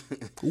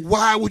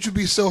 Why would you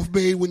be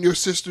self-made when your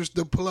sister's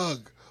the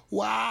plug?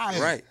 Why?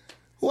 Right.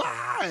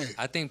 Why?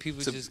 I think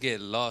people just get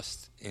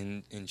lost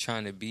in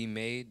trying to be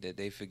made, that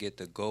they forget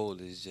the goal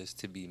is just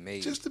to be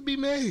made. Just to be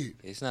made.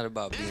 It's not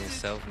about being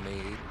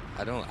self-made.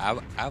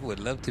 I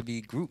would love to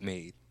be group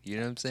made. You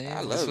know what I'm saying?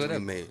 I love to be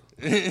made.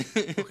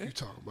 What are you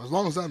talking about? As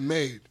long as I'm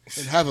made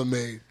and have a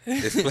maid.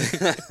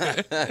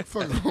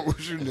 Fuck wrong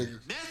with you niggas.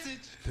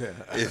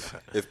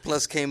 If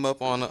Plus came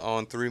up on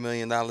 $3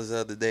 million the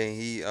other day and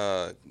he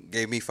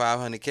gave me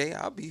 $500K,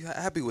 I'll be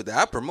happy with that.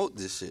 I promote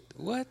this shit.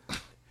 What?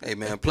 Hey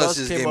man, Plus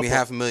just gave me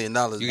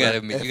 $500,000. You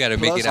gotta make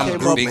it out came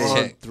with a up big on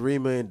check.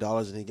 $3 million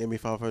and he gave me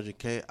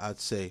 $500K, I'd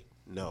say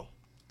no.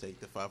 Take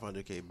the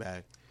 $500K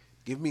back.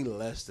 Give me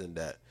less than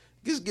that.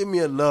 Just give me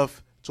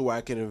enough to where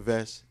I can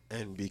invest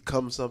and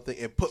become something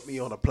and put me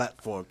on a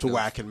platform to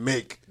where I can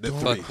make the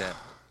Fuck three. that.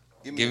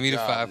 Give a me the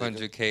job,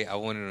 $500K. I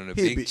want it on a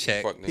He'd big be-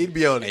 check. fuck, nigga. He'd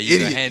be on And an you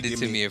idiot. can hand it Give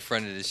to me in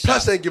front of the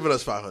Plus shop. ain't giving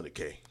us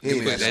 $500K. He You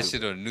ain't put gonna that do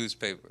shit it. on the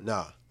newspaper.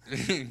 Nah.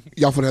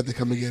 Y'all finna have to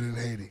come and get it in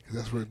Haiti. 'Cause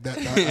that's where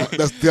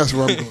that's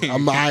where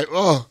I'm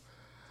going.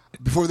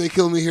 Before they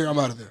kill me here, I'm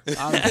out of there.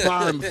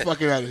 I'm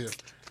fucking out of here.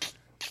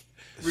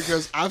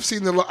 Because I've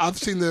seen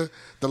the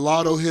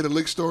lotto hit a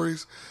lick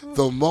stories.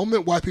 The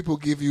moment white people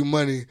give you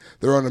money,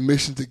 they're on a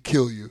mission to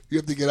kill you. You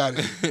have to get out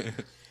of here.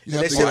 You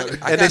have to get out of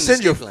here.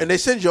 And they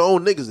send your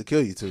own niggas to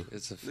kill you too.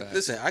 It's a fact.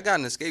 Listen, I got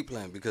an escape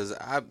plan because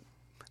I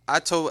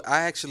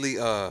actually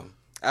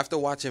after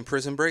watching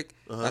Prison Break,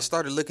 I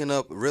started looking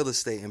up real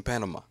estate in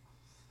Panama.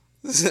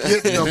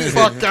 Get the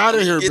fuck out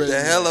of here, Get baby.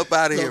 the hell up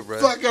out of here, bro.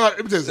 Fuck out.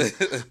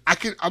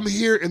 I'm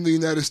here in the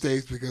United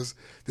States because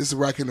this is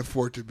where I can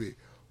afford to be.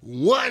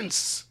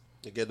 Once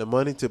To get the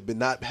money to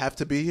not have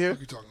to be here. What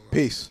you talking about?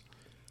 Peace.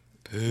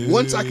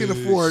 Once I can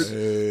afford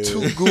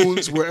two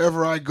goons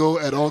wherever I go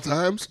at all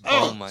times.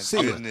 Oh my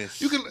see,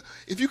 goodness.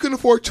 If you can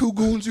afford two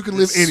goons, you can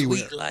live anywhere.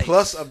 Sweet life.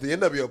 Plus of the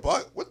NWO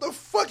block. What the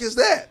fuck is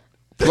that?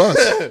 Plus,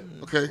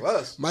 okay.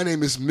 Plus. My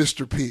name is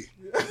Mr. P.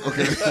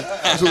 Okay,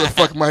 that's what the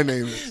fuck my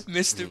name is.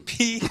 Mr.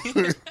 P.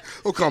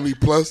 Don't call me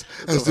Plus.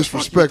 That's you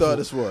disrespectful. thought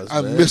this was,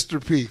 I'm man?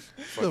 Mr. P.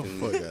 Fucking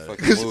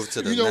Because move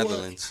to the you know what?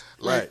 Netherlands.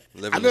 Like,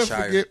 Live I in the never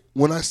Shire. forget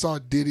when I saw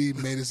Diddy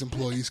made his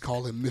employees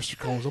call him Mr.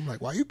 Combs. I'm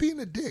like, why you being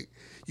a dick?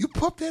 You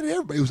pumped that at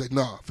everybody. He was like,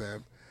 nah,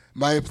 fam.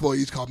 My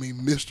employees call me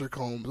Mr.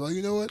 Combs. Like,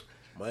 you know what?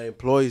 My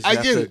employees I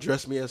have get to it.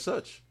 address me as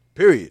such.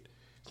 Period.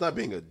 It's not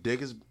being a dick.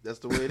 That's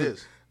the way it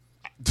is.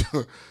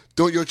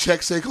 Don't your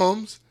check say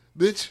Combs,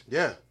 bitch?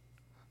 Yeah.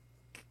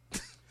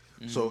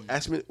 So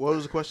ask me, what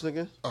was the question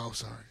again? Oh,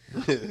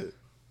 sorry.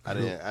 I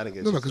didn't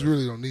get. No, because we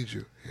really don't need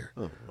you here.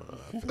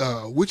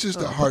 Which is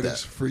the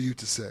hardest for you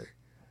to say?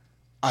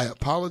 I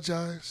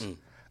apologize.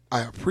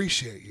 I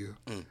appreciate you.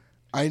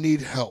 I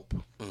need help.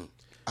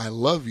 I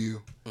love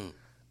you.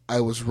 I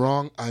was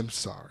wrong. I'm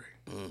sorry.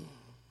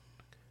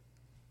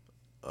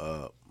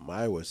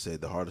 I would say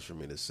the hardest for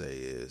me to say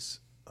is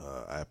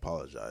I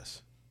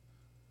apologize.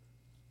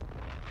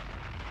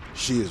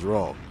 She is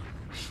wrong.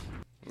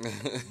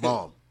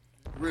 Mom.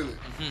 Really?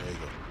 There you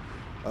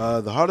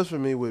go. The hardest for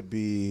me would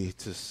be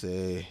to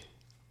say.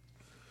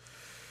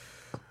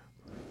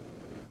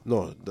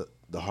 No,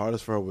 The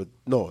hardest for her would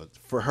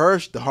for her.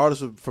 The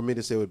hardest for me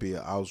to say would be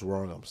I was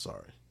wrong. I'm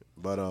sorry.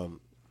 But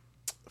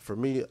for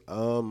me,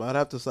 I'd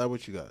have to side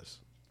with you guys.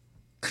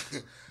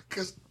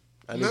 Because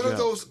I need none your of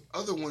help. those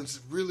other ones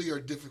really are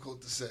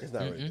difficult to say. It's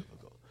not really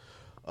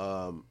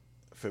difficult.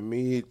 For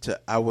me,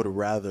 I would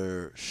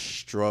rather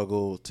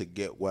struggle to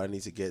get what I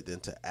need to get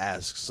than to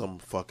ask some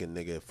fucking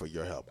nigga for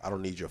your help. I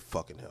don't need your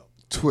fucking help.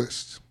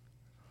 Twist.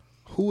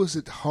 Who is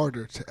it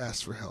harder to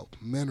ask for help,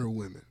 men or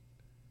women?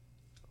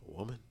 A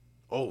woman?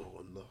 Oh,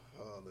 no.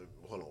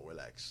 Hold on,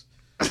 relax.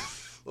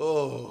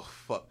 Oh,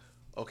 fuck.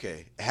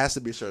 Okay, it has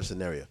to be a certain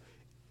scenario.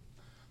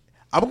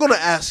 I'm going to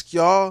ask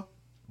y'all,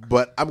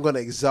 but I'm going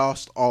to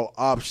exhaust all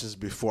options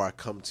before I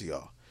come to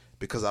y'all.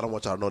 Because I don't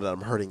want y'all to know that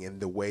I'm hurting in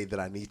the way that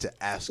I need to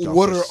ask y'all.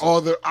 What are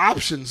all the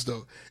options,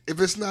 though? If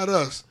it's not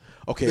us.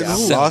 Okay, then I've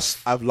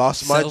who?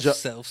 lost my job.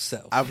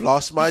 Self. I've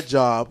lost my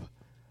job.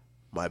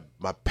 My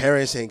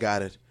parents ain't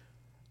got it.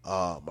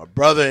 My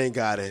brother ain't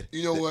got it.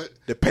 You know what?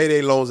 The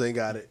payday loans ain't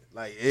got it.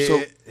 Like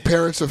So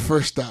parents are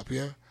first stop,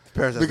 yeah?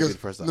 parents have to be Because the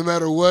first stop. no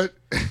matter what,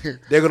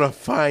 They're gonna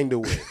find a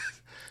way.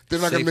 they're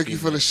not going to make you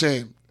feel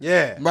ashamed.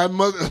 Yeah, My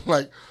mother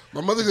could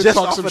Just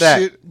talk off some of that.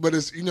 shit, but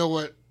it's, you know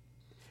what?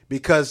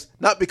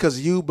 not because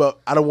of you,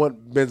 but I don't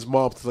want Ben's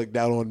mom to look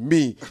down on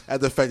me at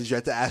the fact that you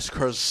have to ask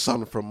her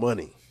son for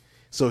money.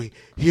 So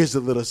here's the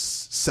little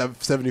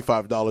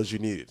 $75 you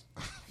needed.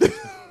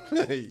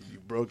 You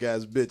broke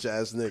ass bitch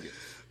ass nigga.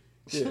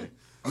 Yeah.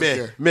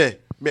 Okay.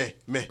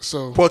 Me.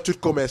 So- Pour tout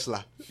comme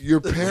cela.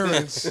 Your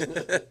parents,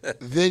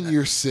 then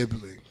your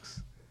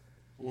siblings.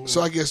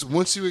 So I guess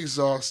once you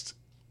exhaust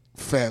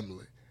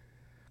family,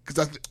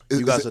 because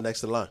You guys are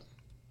next in line.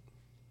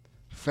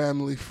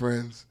 family,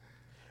 friends.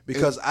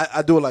 Because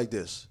I do it like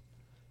this.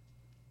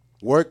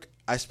 Work,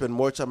 I spend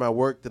more time at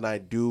work than I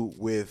do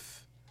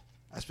with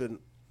I spend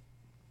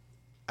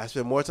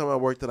more time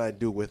at work than I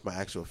do with my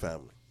actual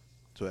family.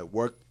 So at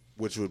work,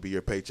 which would be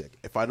your paycheck.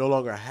 If I no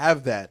longer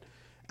have that,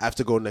 I have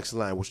to go next in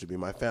line, which would be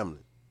my family.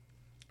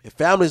 If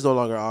family is no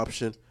longer an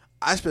option,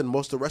 I spend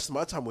most of the rest of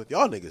my time with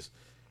y'all niggas.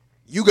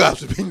 You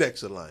guys would be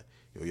next in line.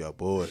 Yo, y'all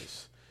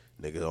boys.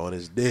 Nigga on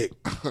his dick.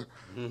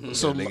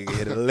 So Nigga can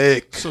hit a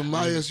lick. So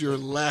Maya's your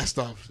last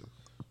option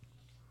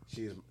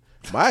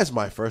Maya's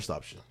my first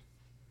option.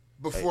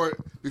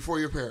 before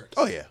your parents.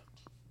 Oh, yeah.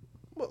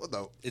 Well,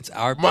 no. It's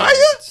our Maya?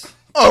 parents.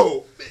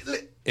 Oh.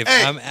 If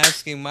Hey. I'm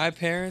asking my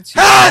parents,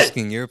 you're Hey!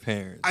 asking your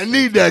parents. I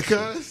need that,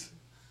 cuz.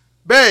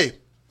 Babe,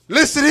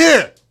 listen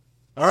here.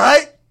 All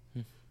right?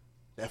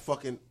 That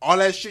fucking, all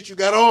that shit you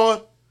got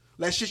on,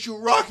 that shit you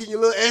rocking, your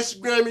little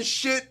Instagram and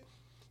shit,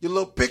 your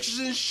little pictures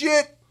and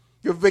shit,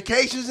 your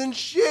vacations and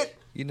shit.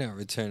 You're not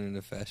returning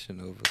the fashion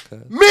over,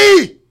 cuz.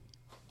 Me!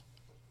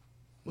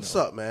 What's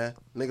up, man?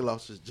 Nigga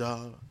lost his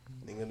job.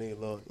 Nigga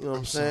lost, you know what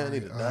I'm saying? sorry,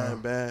 Need a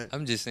dime bag.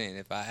 I'm just saying,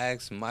 if I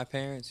ask my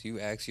parents, you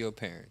ask your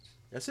parents.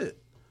 That's it.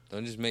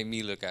 Don't just make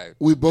me look out.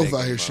 We both begging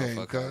out here shamed,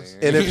 motherfucker cuz.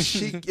 out here. And if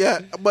she, yeah,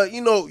 but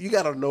you know, you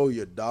gotta know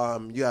your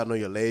dom, you gotta know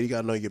your lady, you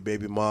gotta know your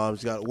baby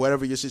moms, you got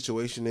whatever your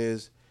situation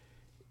is.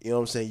 You know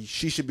what I'm saying?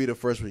 She should be the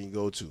first one you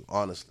go to.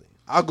 Honestly,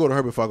 I'll go to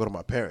her before I go to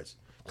my parents,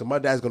 cause my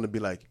dad's gonna be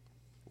like,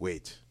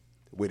 wait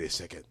a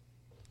second,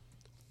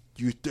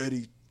 you're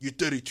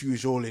 32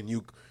 years old and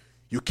you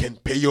can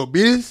pay your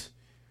bills.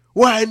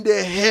 Why in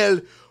the hell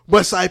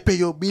must I pay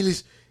your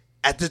bills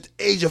at the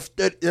age of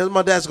 30? That's what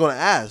my dad's gonna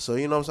ask. So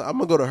you know what I'm saying? I'm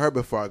gonna go to her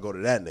before I go to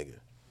that nigga.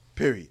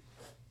 Period.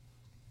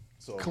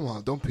 So Come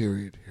on, don't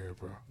period here,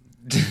 bro.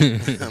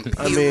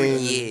 I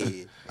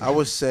mean, I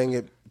was saying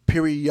it.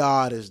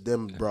 Period is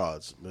them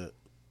broads, but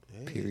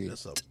hey, Period.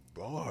 that's a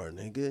bar,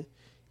 nigga.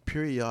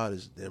 Period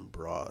is them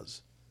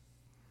broads.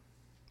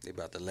 They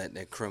about to let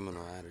that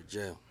criminal out of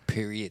jail.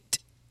 Period.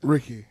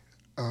 Ricky,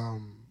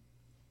 have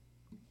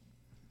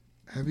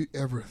you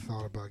ever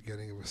thought about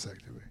getting a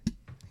vasectomy?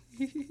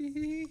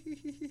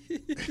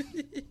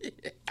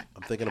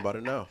 I'm thinking about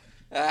it now.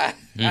 That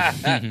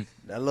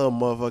little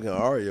motherfucking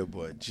Aria,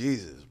 boy,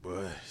 Jesus,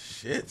 boy,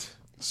 shit.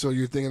 So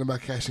you're thinking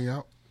about cashing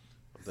out?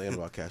 I'm thinking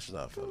about cashing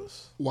out,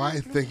 fellas, Why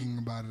thinking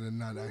about it and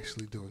not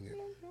actually doing it?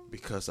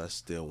 because I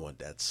still want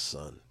that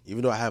son.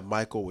 Even though I have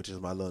Michael, which is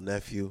my little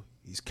nephew,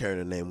 he's carrying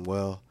the name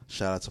well.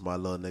 Shout out to my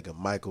little nigga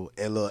Michael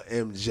and little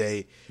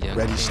MJ. Yeah.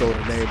 Reggie stole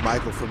the name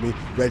Michael from me.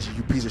 Reggie,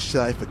 you piece of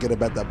shit. I ain't forget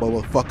about that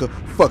motherfucker.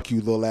 Fuck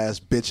you, little ass,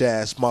 bitch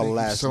ass, model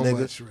Thank you ass so nigga.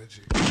 much,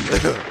 Reggie.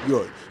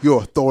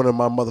 You're a thorn in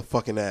my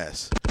motherfucking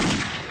ass.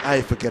 I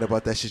ain't forget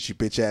about that shit, you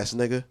bitch ass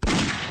nigga.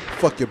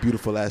 Fuck your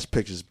beautiful ass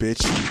pictures,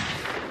 bitch.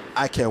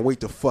 I can't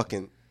wait to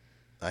fucking.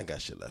 I ain't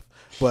got shit left,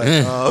 but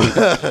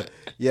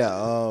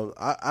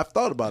I've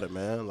thought about it,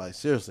 man. Like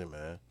seriously,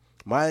 man.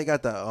 Maya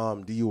got the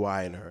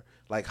DUI in her.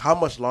 Like, how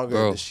much longer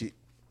Bro. does she?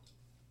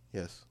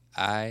 Yes.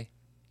 IUD.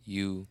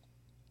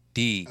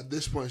 At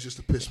this point, it's just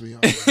to piss me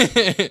off.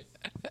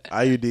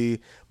 IUD.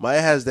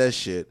 Maya has that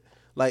shit.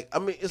 Like, I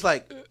mean, it's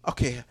like,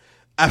 okay,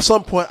 at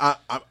some point, I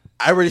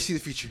already see the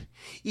future.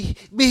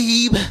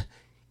 Babe,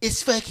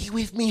 it's fucking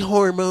with me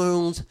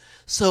hormones,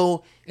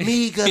 so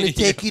me gonna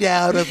take it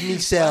out of Why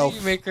myself.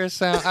 you make her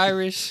sound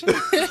Irish?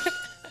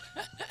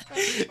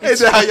 Ain't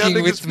that how y'all Fucking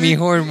niggas with me speak?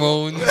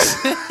 hormones.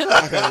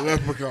 I got a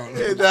leprechaun.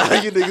 Ain't that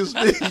how you niggas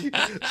speak?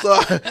 So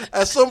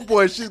at some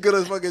point, she's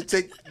gonna fucking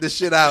take the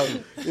shit out.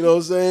 You know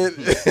what I'm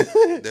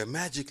saying? They're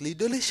magically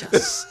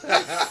delicious.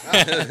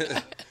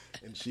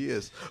 And she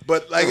is.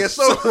 But like it's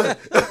so.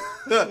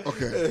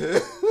 Okay.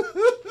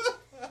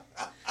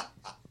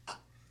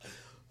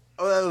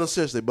 Oh, no,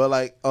 seriously. But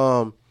like,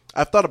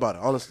 I've thought about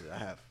it. Honestly, I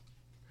have.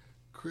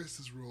 Chris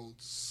has rolled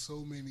so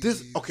many.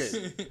 This weeds.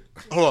 okay.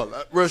 Hold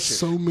on, real shit.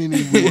 So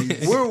many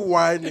weeds. We're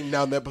winding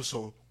down the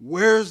episode.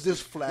 Where's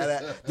this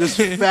this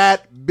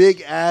fat,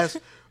 big ass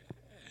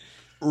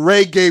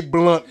reggae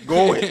blunt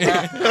going?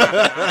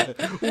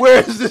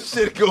 Where's this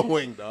shit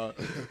going, dog?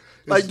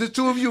 Like the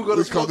two of you gonna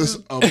Let's call smoke this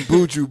a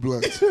buju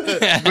blunt. It's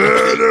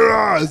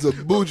a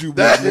buju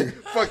blunt. nigga.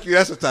 Fuck you.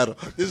 That's the title.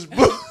 This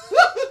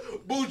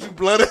Buju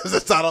blunt is the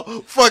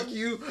title. Fuck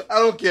you. I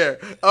don't care.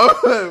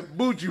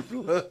 Buju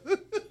blunt.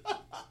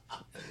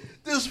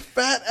 This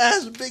fat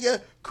ass big ass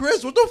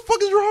Chris. What the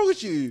fuck is wrong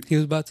with you? He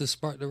was about to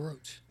spark the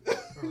roach.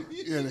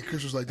 Yeah, and then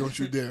Chris was like, "Don't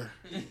you dare."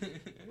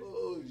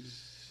 Oh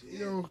shit. You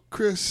know,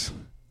 Chris,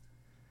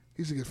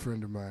 he's a good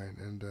friend of mine,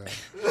 and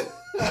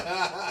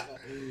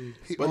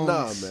he But owns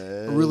nah,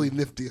 man. a really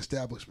nifty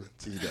establishment.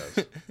 He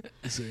does.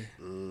 You see,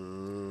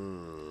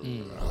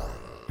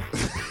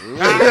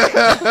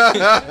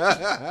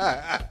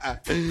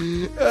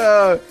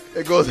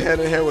 It goes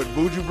hand in hand with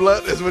Buju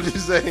blunt. Is what you're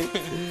saying?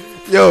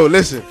 Yo,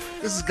 listen.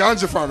 this is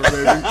Ganja Farmer,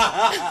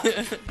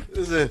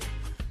 baby.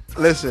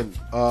 Listen.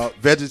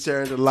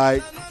 Vegetarian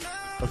Delight,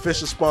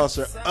 official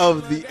sponsor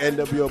of the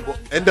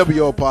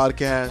NWO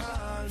podcast.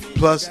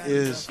 Plus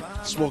is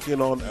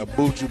smoking on a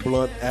Buju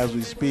blunt as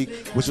we speak,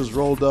 which was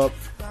rolled up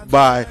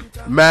by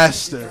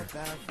Master,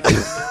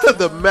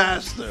 the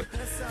Master,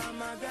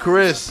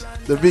 Chris,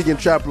 the vegan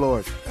trap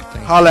lord.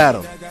 Holla at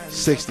him,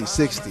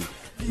 6060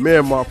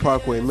 Miramar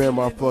Parkway,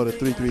 Miramar, Florida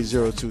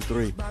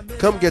 33023.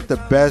 Come get the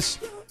best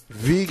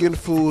vegan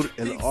food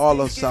in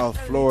all of South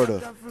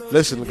Florida.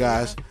 Listen,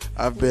 guys,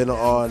 I've been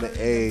on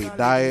a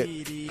diet.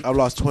 I've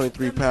lost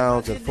 23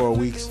 pounds in 4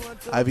 weeks.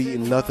 I've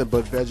eaten nothing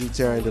but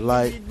Vegetarian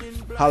Delight.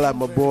 Holla at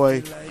my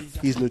boy.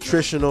 He's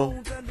nutritional.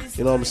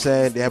 You know what I'm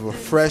saying? They have a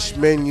fresh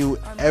menu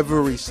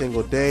every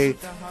single day.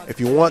 If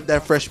you want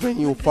that fresh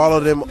menu, follow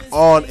them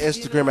on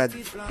Instagram at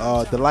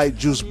Delight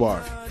Juice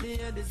Bar.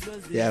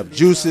 They have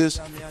juices,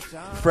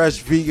 fresh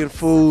vegan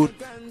food,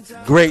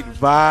 great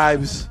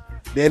vibes.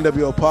 The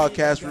NWO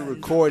podcast we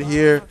record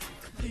here.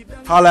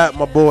 Holla at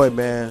my boy,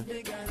 man.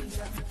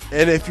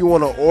 And if you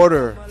want to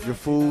order your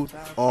food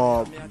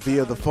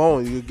via the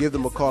phone, you can give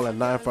them a call at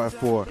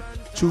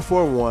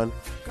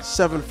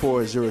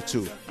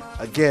 954-241-7402.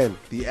 Again,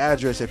 the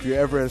address, if you're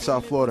ever in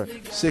South Florida,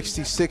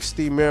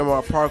 6060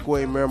 Miramar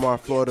Parkway, Miramar,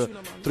 Florida,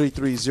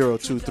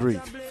 33023.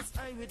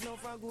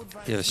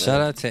 Yo,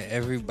 shout out to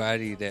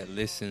everybody that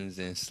listens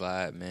and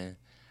slide, man.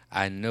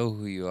 I know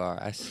who you are.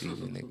 I see you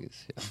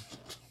niggas. Yo.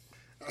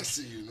 I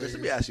see you, Let nigga.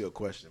 me ask you a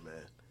question,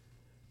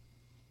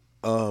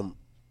 man.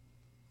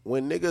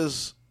 When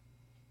niggas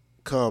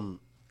come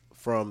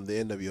from the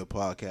NWO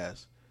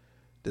podcast,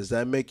 does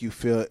that make you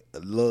feel a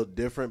little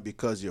different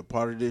because you're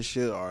part of this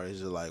shit, or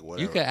is it like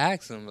whatever? You can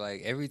ask them,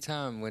 like, every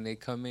time when they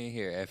come in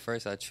here, at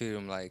first I treat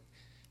them like,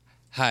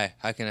 hi,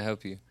 how can I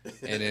help you?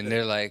 And then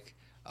they're like,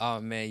 oh,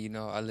 man, you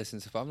know, I listen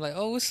to... I'm like,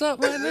 oh, what's up,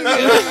 my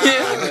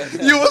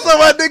nigga? You, what's up,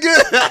 my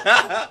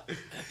nigga?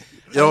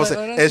 You know what I'm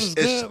like, saying? oh, that's what's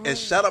good, And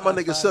shout out my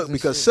nigga High Sook, fives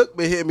because and Sook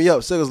been hitting me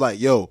up. Sook was like,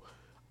 yo,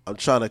 I'm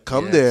trying to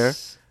come there,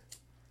 Yes.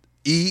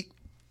 eat.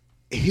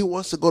 He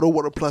wants to go to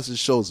One of Plus's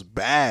shows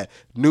bad.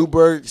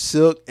 Newberg,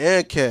 Silk,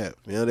 and Kev.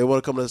 You know, they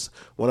want to come to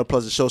One of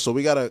Plus's show, so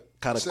we got to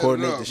kind of Set it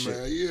coordinate up, this shit.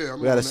 man. Yeah, I'm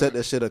we got to on set that.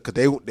 that shit up,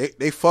 because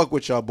they fuck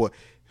with y'all, boy.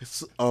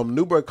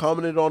 Newberg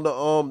commented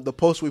on the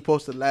post we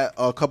posted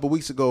a couple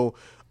weeks ago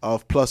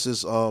of Plus's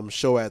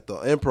show at the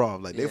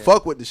Improv. Like, they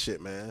fuck with the shit,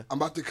 man. I'm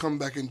about to come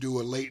back and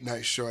do a late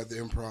night show at the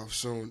Improv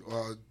soon.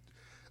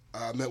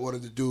 I met one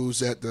of the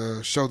dudes at the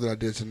show that I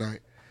did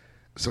tonight.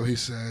 So he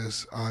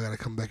says, oh, I got to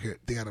come back here.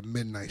 They got a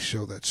midnight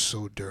show that's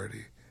so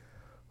dirty.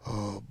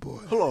 Oh, boy.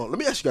 Hold on, let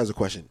me ask you guys a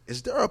question.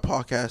 Is there a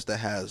podcast that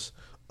has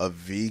a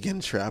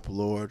vegan trap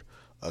lord,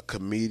 a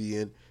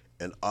comedian,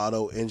 an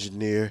auto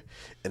engineer,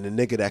 and a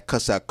nigga that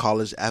cuts out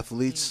college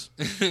athletes?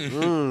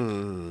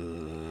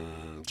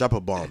 Drop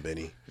a bomb,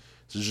 Benny.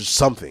 It's just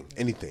something,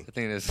 anything. I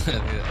think that's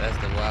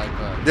the wild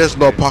card. There's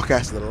no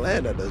podcast in the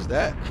land that does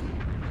that.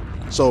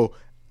 So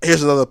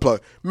here's another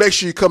plug. Make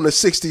sure you come to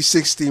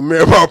 6060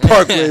 Miramar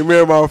Parkway,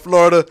 Miramar,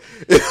 Florida.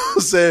 You know what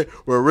I'm saying?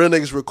 Where real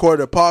niggas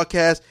record their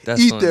podcast, That's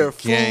eat on their the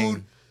food. gang. You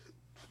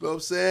know what I'm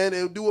saying?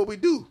 And do what we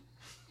do.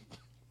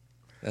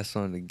 That's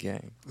on the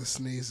game. The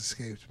sneeze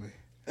escaped me.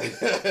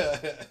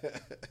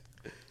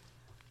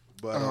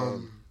 But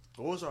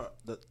what was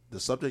the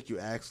subject you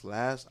asked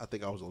last? I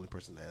think I was the only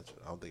person to answer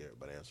it. I don't think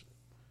everybody answered it.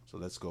 So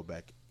let's go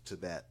back to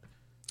that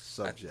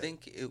subject. I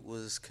think it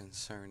was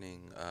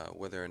concerning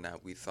whether or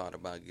not we thought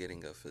about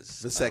getting a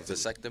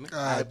Vasectomy.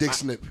 vasectomy. Dick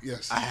snip,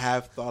 yes. I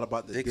have thought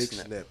about the dick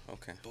snip. snip.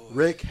 Okay.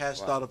 Rick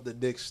has thought of the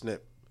dick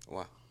snip.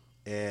 Wow.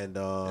 And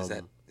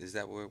is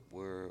that what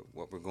we're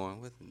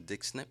going with?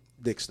 Dick snip?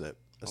 Dick snip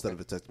instead of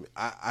vasectomy.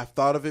 I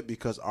thought of it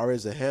because R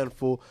is a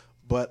handful,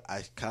 but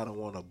I kind of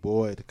want a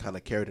boy to kind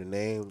of carry the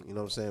name. You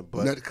know what I'm saying?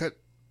 But Nut cut.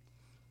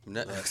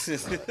 Nut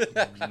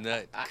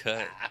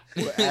cut.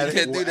 We'll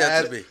Can't do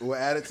that to me. We'll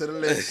add it to the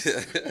list.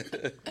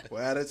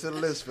 We'll add it to the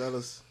list,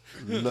 fellas.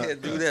 You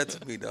can't do that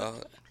to me,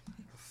 dog.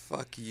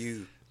 Fuck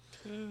you.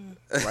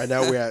 Right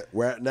now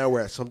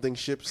we're at something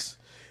ships,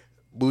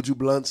 Buju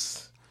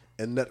blunts,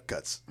 and nut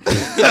cuts.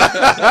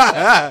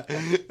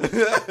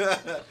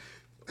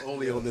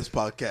 Only on this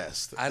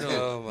podcast. I don't.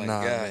 Oh my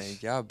nah, gosh. man,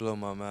 y'all blow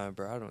my mind,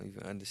 bro. I don't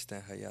even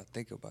understand how y'all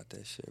think about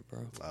that shit,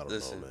 bro. I don't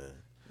know, man.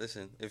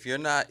 Listen, if you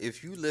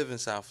live in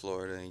South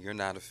Florida and you're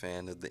not a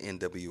fan of the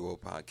NWO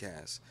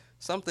podcast,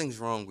 something's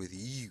wrong with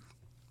you.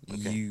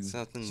 Okay? You.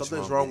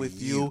 Something's wrong with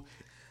you,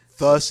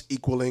 thus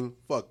equaling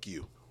fuck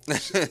you.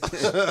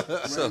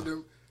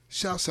 Random.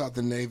 Shouts out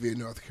the Navy in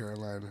North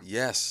Carolina.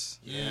 Yes.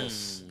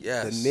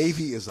 The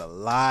Navy is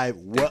alive,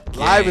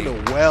 live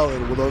and well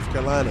in North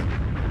Carolina.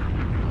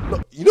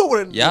 No, you know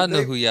what? Y'all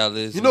know who y'all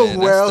is. You know man.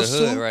 where That's else the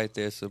hood too? right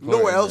there. You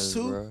know where else us,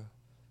 too? bro.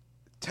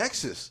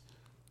 Texas.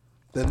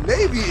 The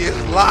Navy is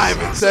live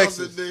in Shouts out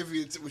Texas. the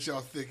Navy with y'all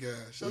thick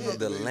ass. Shouts out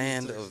the Navy in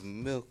land Texas. of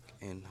milk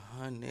and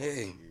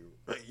honey.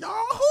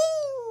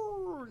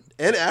 Yahoo!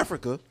 And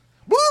Africa.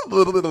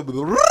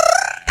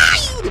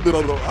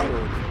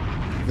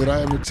 Did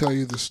I ever tell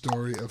you the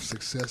story of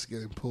Success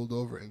getting pulled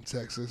over in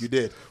Texas? You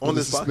did. On On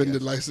the this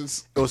suspended podcast.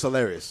 license. It was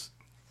hilarious.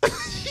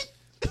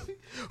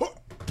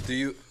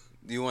 Do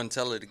you want to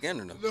tell it again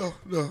or no?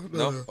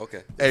 No.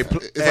 Okay. Hey, If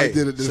I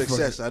did it, then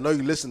Success. I know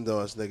you listen to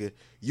us, nigga.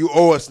 You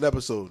owe us an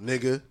episode,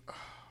 nigga.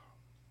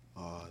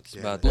 Oh, It's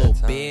damn. about that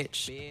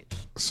time.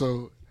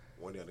 So,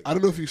 I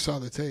don't know if you saw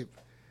the tape.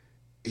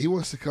 He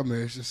wants to come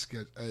here. It's just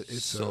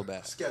it's So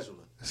bad. Scheduling.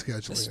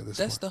 scheduling at this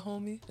That's point. the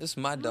homie. That's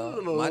my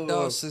dog. No, my no.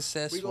 dog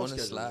Success We gonna want to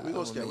schedule it. slide. We gonna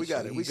I'ma schedule. make We got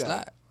sure it. he We got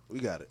slide. it. We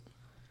got it.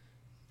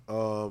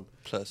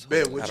 Plus,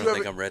 Ben, homie. would I you don't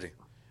think ever? I'm ready.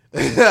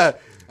 I'm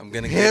I'm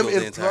gonna him giggle the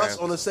and entire Plus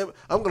on the episode. same.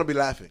 I'm gonna be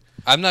laughing.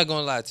 I'm not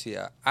gonna lie to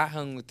y'all. I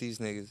hung with these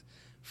niggas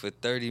for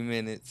 30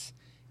 minutes.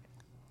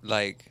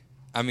 I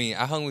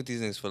hung with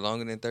these niggas for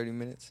longer than 30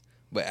 minutes.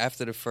 But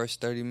after the first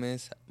 30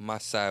 minutes, my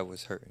side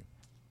was hurting.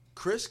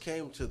 Chris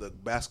came to the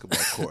basketball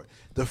court.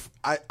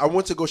 I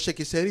went to go shake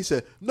his hand. He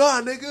said,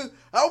 "Nah, nigga,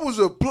 I was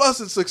a Plus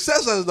and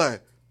Success last night."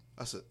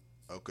 I said,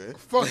 "Okay."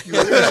 Fuck you,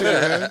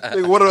 man.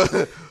 Nigga, what all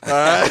right.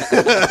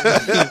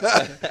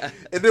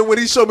 And then when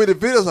he showed me the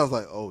videos, I was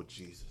like, "Oh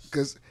Jesus."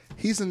 Because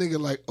he's a nigga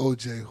like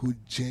OJ who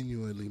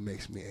genuinely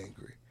makes me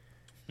angry.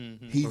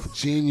 He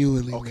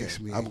genuinely Okay, makes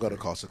me I'm angry. gonna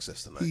call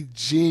Success tonight. He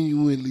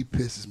genuinely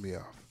pisses me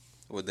off.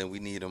 Well, then we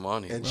need him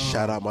on here. And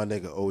shout out my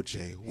nigga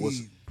OJ.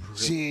 He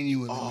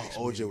genuinely Oh, makes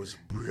me OJ was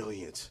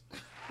brilliant.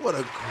 What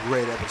a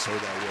great episode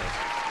that was.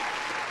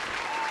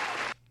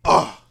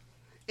 Oh,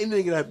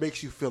 anything that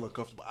makes you feel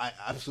uncomfortable, I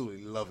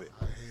absolutely love it.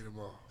 I hate him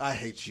all. I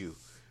hate you.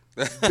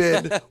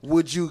 Ben,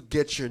 would you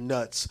get your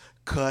nuts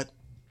cut,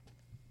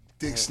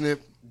 Dick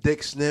snip,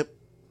 dick snip?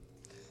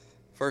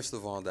 First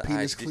of all, the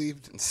penis idea-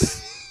 cleaved.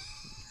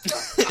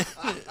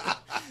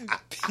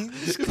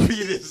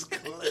 Penis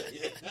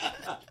cleaved.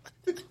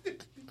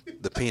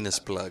 the penis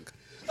plug.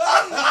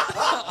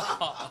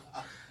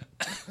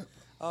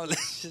 Oh, that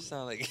shit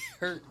sound like it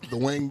hurt. The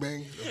wang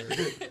bang.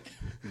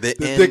 The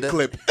The end. dick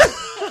clip.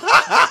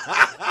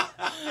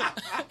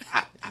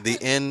 The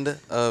end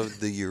of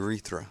the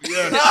urethra.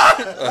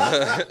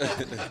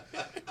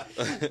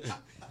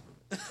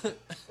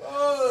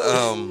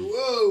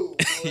 Whoa.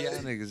 Y'all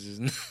niggas is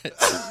nuts.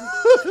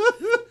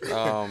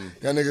 Y'all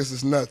niggas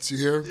is nuts. You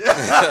hear?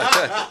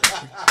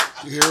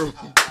 You hear?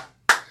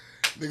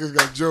 Niggas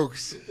got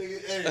jokes. Hey,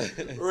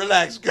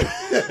 relax. Y'all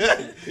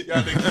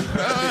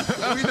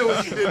niggas, we know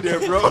what you did there,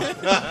 bro.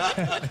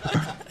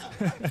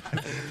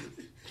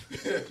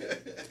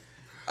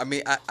 I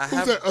mean, I Who's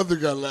have. that other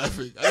guy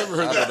laughing? I never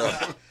heard I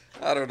that.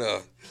 don't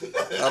know.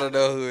 I don't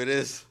know who it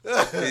is.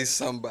 He's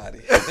somebody.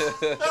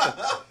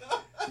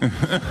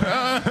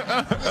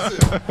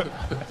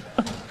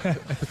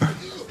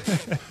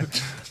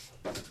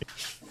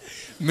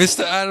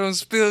 Mr. I don't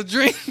spill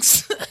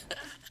drinks.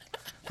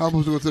 How I'm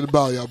supposed to go to the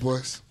bow, y'all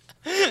boys?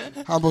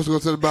 How I'm supposed to go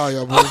to the bow,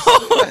 y'all boys?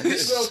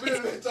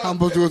 How I'm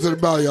supposed to go to the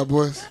bow, y'all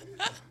boys?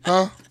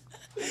 Huh?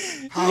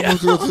 How I'm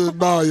supposed to go to the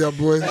bow, y'all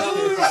boys?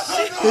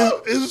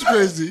 It was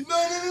crazy.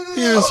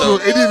 He didn't spill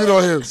any of it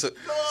on him. So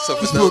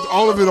He spilled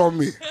all of it on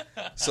me.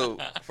 So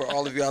for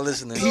all of y'all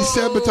listening, He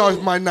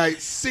sabotaged my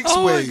night 6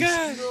 Oh my ways.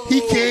 God.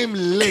 He came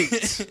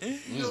late.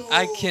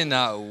 I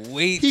cannot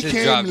wait He to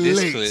came drop this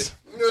late. clip.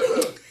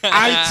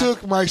 I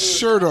took my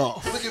shirt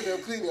off. Look at me,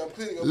 I'm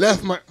cleaning.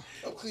 Left my.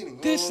 I'm cleaning.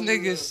 This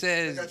nigga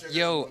says,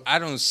 yo, I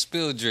don't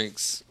spill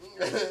drinks.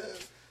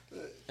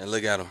 and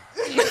look at him,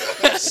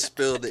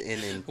 spilled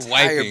an entire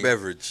Wiping.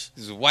 beverage.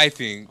 He's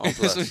wiping. On That's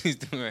plus. what he's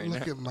doing right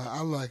Look now. at my.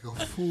 I like a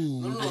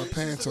fool with my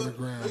pants on the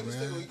ground, You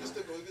man. can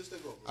still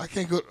go. I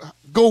can't go.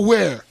 Go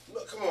where?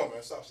 No, come on,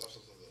 man. Stop.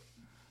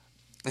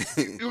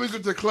 You want to go to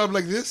the club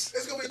like this?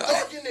 It's gonna be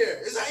dark in there.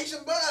 It's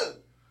Haitian ball.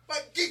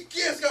 Like, get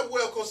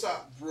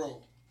Stop, bro.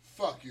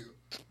 Fuck you.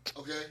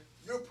 Okay?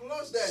 You're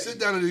plus daddy. Sit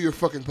down and do your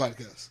fucking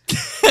podcast.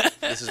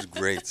 This is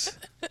great.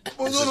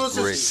 This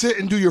great. Sit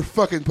and do your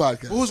fucking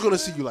podcast. Who's gonna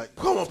see you like?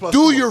 Come on, plus. Do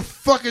come on. your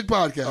fucking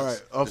podcast. All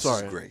right, I'm This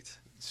sorry. is great.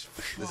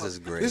 This is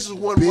great. This is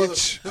one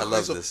Bitch. mother- I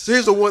love so this.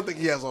 Here's the one thing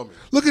he has on me.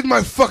 Look at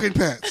my fucking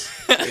pants.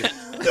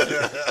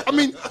 I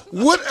mean,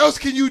 what else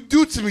can you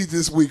do to me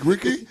this week,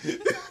 Ricky?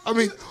 I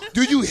mean,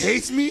 do you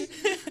hate me?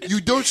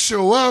 You don't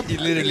show up. He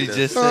literally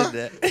just Huh?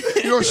 said that.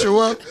 You don't show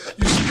up.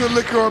 You spill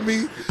liquor on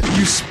me.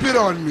 You spit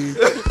on me.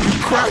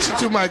 You crash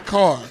into my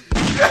car.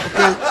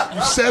 Okay?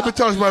 You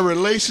sabotage my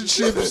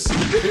relationships.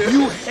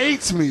 You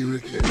hate me,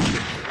 Ricky.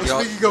 He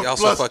Speaking of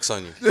also plus- fucks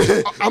on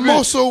you. I'm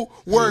also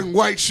wearing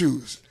white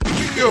shoes.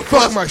 Fuck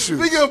Fuck my shoes.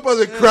 Speaking of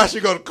fucking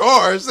crashing on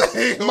cars.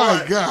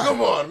 My God.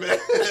 Come on, man.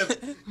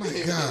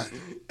 My God.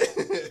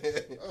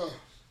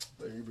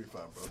 You'll be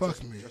fine, bro.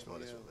 Fuck me. Trust me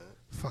on this one, man.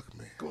 Fuck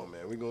me. Come on,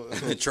 man. We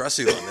going. Trust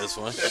you on this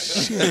one.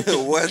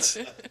 What?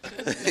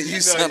 You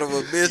son of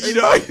a bitch. You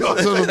know,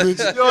 Son of a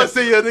bitch. you know, I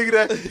say your nigga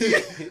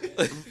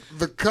that.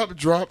 The cup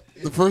dropped.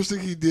 The first thing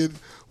he did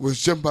was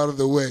jump out of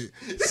the way,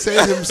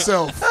 save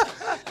himself,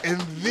 and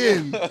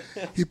then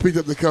he picked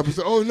up the cup and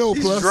said, "Oh no,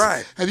 He's plus,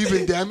 dry. have you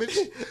been damaged?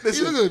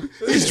 Listen, Look at him.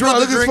 He's dry.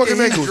 Look at his fucking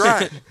He's ankles.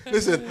 dry.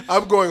 Listen,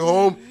 I'm going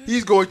home.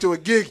 He's going to a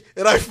gig,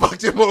 and I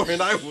fucked him over,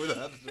 and I would.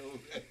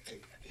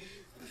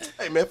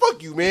 Hey man,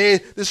 fuck you, man.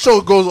 This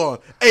show goes on.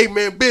 Hey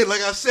man, Ben,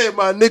 like I said,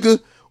 my nigga,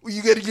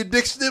 you getting your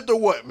dick snipped or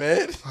what,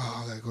 man?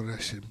 Oh, I gotta go to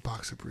that shit in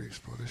boxer briefs,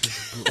 bro. This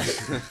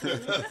shit's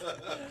bullshit.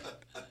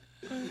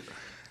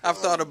 I've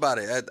thought about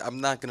it.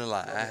 I'm not gonna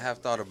lie. I have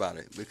thought about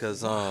it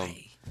because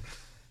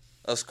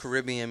us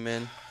Caribbean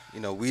men, you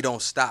know, we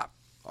don't stop.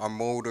 Our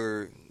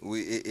motor,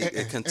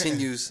 it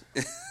continues.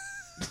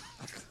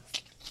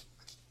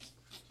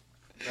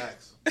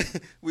 Facts.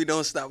 We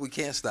don't stop. We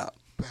can't stop.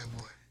 Bad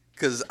boy.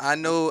 Cause I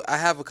know I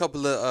have a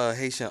couple of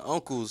Haitian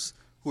uncles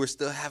who are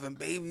still having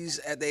babies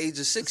at the age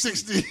of 60.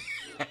 60.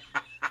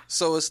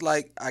 So it's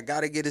like I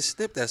gotta get it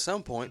snipped at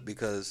some point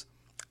because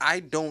I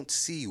don't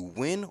see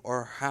when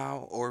or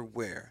how or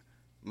where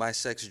my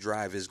sex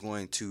drive is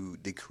going to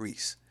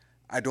decrease.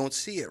 I don't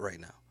see it right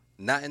now.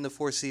 Not in the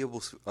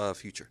foreseeable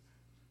future.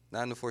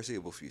 Not in the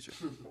foreseeable future.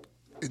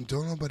 And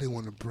don't nobody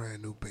want a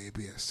brand new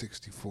baby at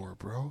 64,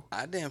 bro.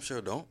 I damn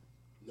sure don't.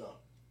 No.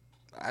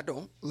 I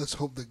don't. Let's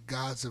hope the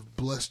gods have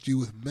blessed you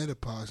with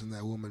menopause in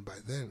that woman by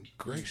then.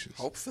 Gracious.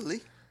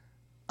 Hopefully.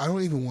 I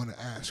don't even want to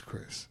ask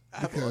Chris. I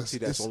have an because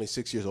auntie that's only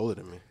 6 years older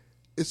than me.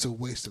 it's a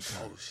waste of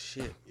time. Oh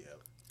shit.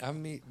 Yeah. I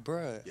mean,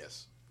 bruh,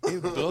 Yes.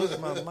 it blows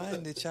my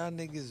mind that y'all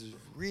niggas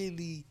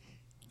really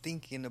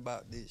thinking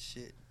about this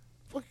shit.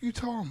 Fuck you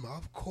talking about?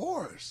 Of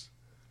course.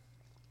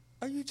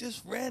 Are you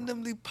just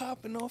randomly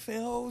popping off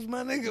in hoes,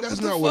 my nigga? That's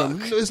what not the what I'm.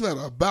 fuck? It's not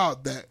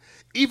about that.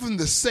 Even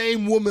the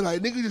same woman,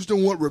 like niggas just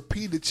don't want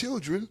repeated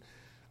children.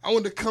 I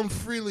want to come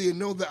freely and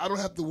know that I don't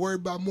have to worry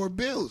about more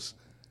bills.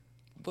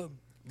 But,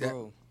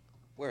 bro,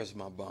 Where's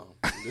my bomb?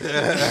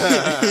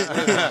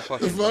 The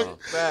Fucking fuck? bomb.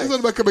 It's not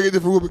about coming a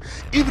different woman.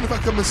 Even if I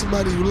come in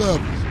somebody you love,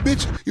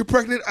 bitch, you're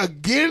pregnant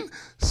again.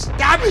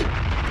 Stop it.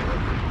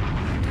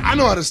 I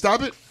know how to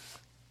stop it.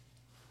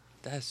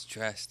 that's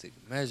drastic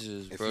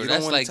measures, If bro. you That's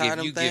don't want like to tie if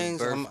them you things,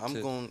 give birth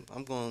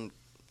I'm going to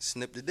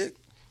snip the dick.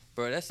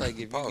 bro. That's like if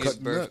you Pause.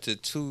 give birth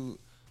Nut. to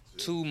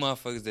two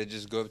motherfuckers that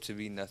just grow up to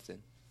be nothing.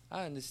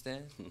 I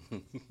understand.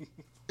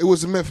 It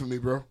wasn't meant for me,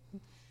 bro.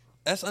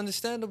 That's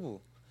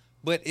understandable.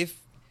 But if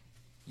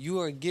you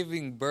are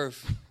giving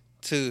birth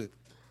to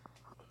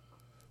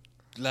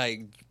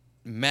like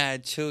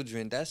mad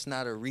children, that's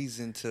not a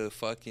reason to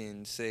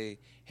fucking say,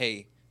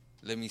 "Hey,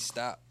 let me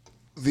stop."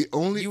 The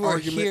only You are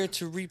argument. here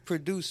to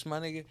reproduce, my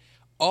nigga.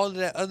 All of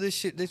that other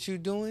shit that you're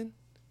doing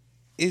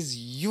is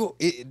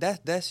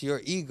that's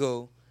your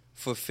ego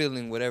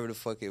fulfilling whatever the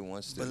fuck it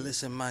wants to. But do.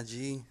 listen, my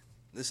G.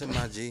 Listen,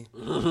 my G.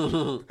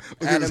 Look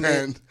at his Adam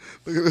hand.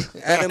 Look at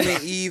his Adam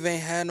and Eve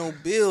ain't had no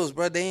bills,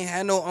 bro. They ain't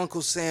had no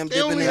Uncle Sam They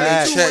dipping in only their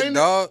had two, check, ain't it?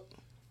 dog.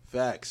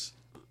 Facts.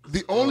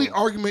 The only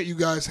argument you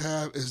guys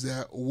have is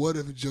that what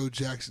if Joe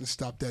Jackson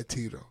stopped at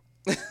Tito?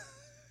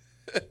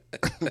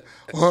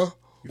 Huh?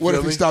 What feel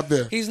if he me? stopped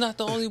there? He's not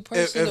the only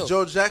person. If though.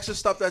 Joe Jackson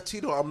stopped that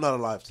Tito, I'm not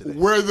alive today.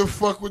 Where the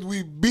fuck would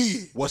we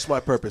be What's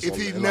my purpose? if on-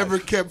 he in never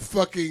life? kept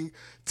fucking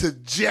to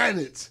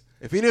Janet?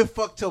 If he didn't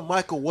fuck till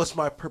Michael, what's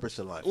my purpose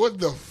in life? What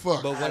the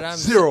fuck? But what I'm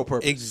Zero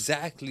purpose.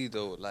 Exactly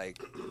though,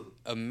 like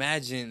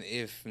imagine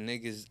if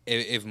niggas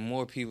if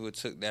more people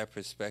took that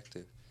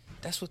perspective.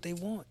 That's what they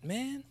want,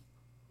 man.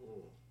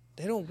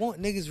 They don't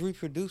want niggas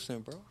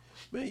reproducing, bro.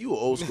 Man, you an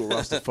old school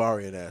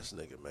Rastafarian ass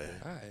nigga, man.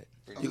 All right.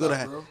 You're gonna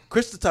have bro.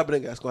 Chris, the type of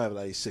nigga that's gonna have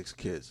like 6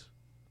 kids.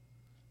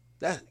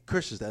 That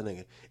Chris is that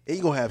nigga, and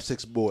you gonna have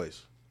 6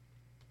 boys.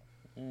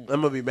 I'm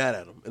gonna be mad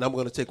at him, and I'm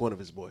gonna take one of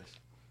his boys.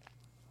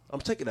 I'm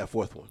taking that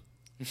 4th one.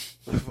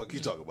 What the fuck you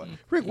talking about,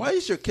 Rick? Why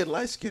is your kid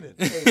light skinned?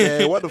 Hey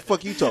man, what the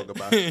fuck you talking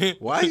about?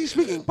 Why are you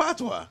speaking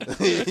patois?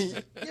 You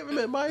ever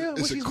met Maya?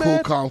 It's a When she's cool,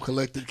 mad? calm,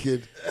 collected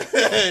kid.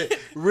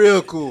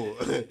 Real cool.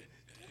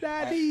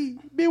 Daddy,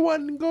 me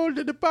want to go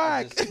to the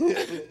park.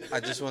 I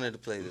just wanted to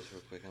play this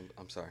real quick.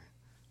 I'm sorry.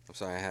 I'm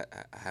sorry, I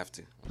have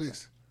to.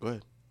 Please. Go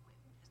ahead.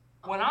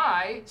 When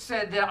I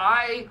said that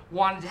I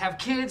wanted to have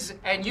kids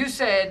and you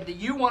said that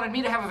you wanted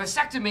me to have a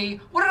vasectomy,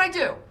 what did I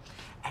do?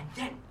 And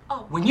then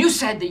when you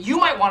said that you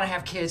might want to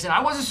have kids and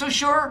I wasn't so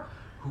sure,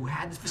 who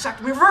had the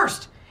vasectomy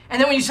reversed?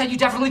 And then when you said you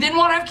definitely didn't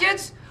want to have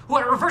kids, who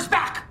had it reversed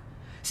back?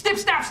 Snip,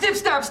 snap, snip,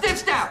 snap, snip,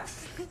 snap.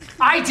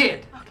 I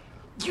did.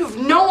 You have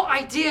no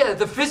idea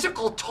the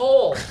physical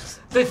toll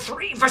the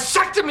 3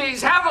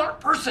 vasectomies have on a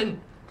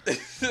person. Snip,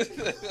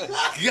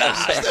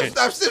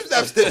 snap, snip,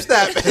 snap, snip,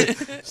 snap.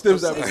 Snip,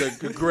 snap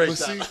is a great But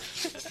see,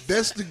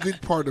 that's the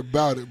good part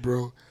about it,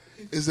 bro,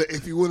 is that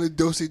if you want to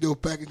do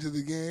back into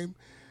the game,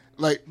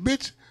 like,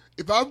 bitch,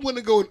 if I want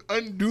to go and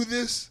undo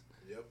this,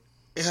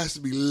 it has to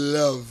be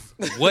love.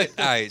 What?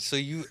 All right,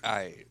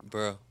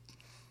 bro.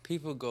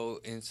 People go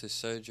into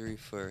surgery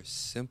for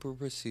simple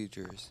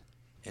procedures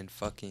and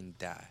fucking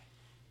die.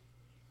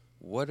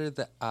 What are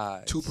the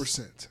odds?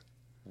 2%.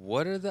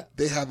 What are the...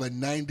 They have a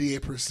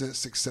 98%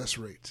 success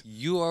rate.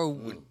 You are...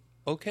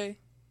 Okay.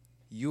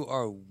 You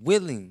are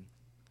willing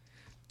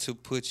to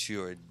put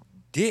your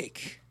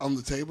dick... On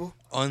the table?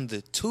 On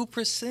the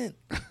 2%.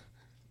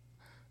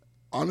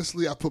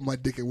 Honestly, I put my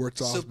dick in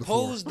worse odds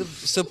before.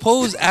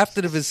 Suppose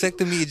after the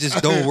vasectomy, it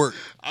just don't work.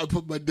 I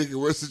put my dick in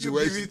worse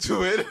situations. You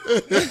beat me to it.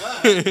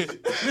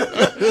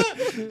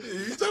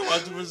 You talking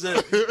about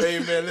 2%? Hey,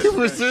 man,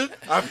 listen. 2%?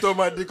 I throw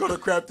my dick on the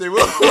crap table.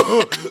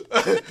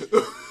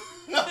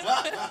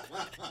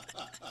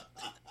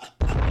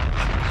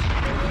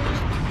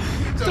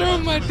 Throw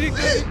my dick on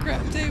the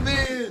crap table.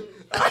 Man,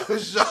 I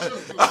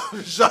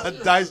shot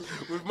dice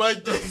with my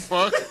dick.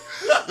 Fuck.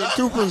 The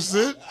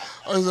 2%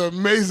 is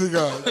amazing,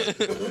 guys.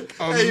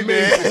 Hey,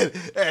 man.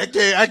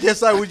 Hey, I can't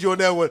side with you on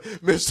that one,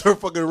 Mr.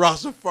 fucking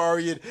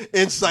Rastafarian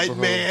Insight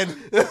Man.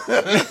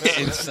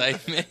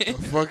 Insight Man.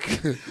 Fuck.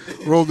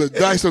 Roll the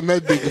dice on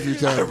that dick a few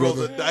times, I rolled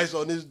brother. the dice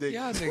on this dick.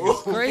 Y'all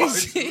niggas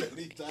crazy.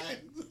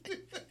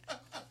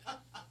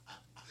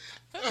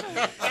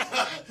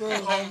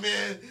 Oh,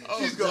 man.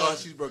 She's gone. Oh,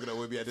 she's broken up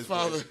with me at this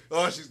point.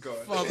 Oh, she's gone.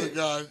 Father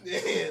God,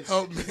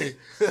 help me.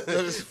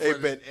 That is Hey,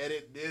 funny. Ben,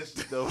 edit this,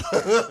 though.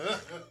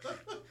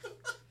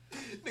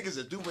 Niggas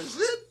at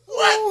 2%?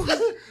 What?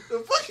 The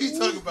fuck you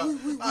talking about?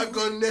 I'm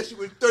going to next you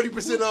with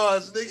 30%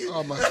 odds, nigga.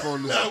 Oh, my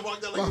phone is, I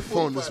walked out like my a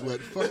phone fool is fighter.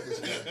 wet. Fuck this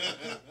guy.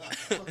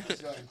 Fuck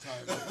this guy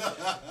entirely.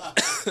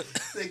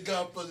 Thank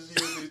God plus you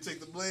want me to take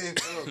the blame.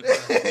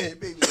 Hey,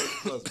 baby,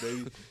 plus,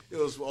 baby. It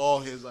was all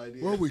his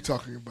idea. What are we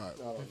talking about?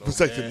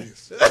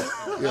 Vasectomies.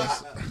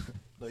 Yes.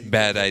 No, you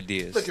Bad can't.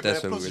 ideas. Look at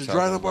That's man, what plus we were it's talking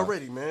dried up about.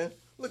 already, man.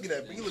 Look at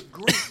that, man. You look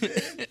great, man.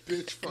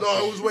 Bitch, fuck.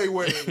 No, it was way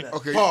worse than that.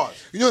 Okay. Pause.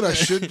 You know what I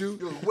should do?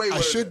 It was way I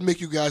worse should than make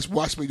you guys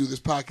watch me do this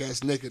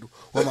podcast naked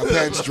while my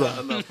pants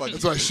dry. No, fuck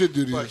That's you. what I should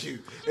do to Fuck you. you.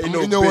 Ain't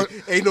no, You know big, what?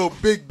 ain't no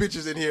big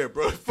bitches in here,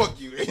 bro. Fuck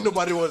you. Ain't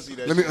nobody want to see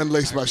that Let me shit.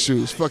 unlace my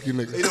shoes. Fuck you,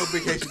 Ain't nigga. no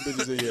big Haitian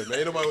bitches in here, man.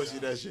 Ain't nobody want to see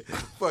that shit.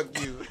 Fuck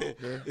you.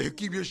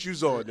 Keep your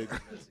shoes on, nigga.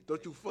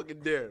 Don't you fucking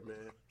dare,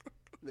 man.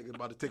 Nigga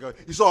about to take off.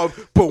 You saw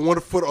him put one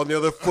foot on the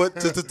other foot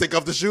to take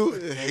off the shoe?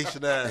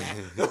 Haitian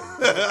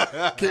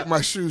ass. Kick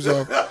my shoes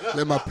off.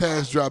 Let my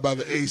pants dry by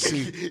the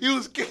AC. He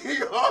was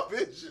kicking off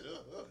his shoe.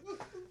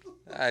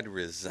 I'd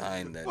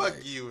resign that Fuck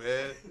night. you,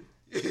 man.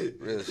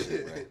 Real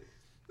shit, right?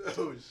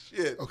 Oh,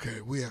 shit. Okay,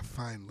 we have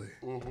finally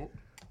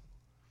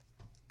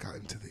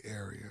gotten to the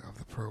area of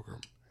the program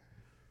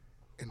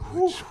in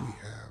which we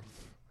have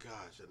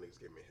Gosh, that nigga's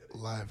giving me a headache.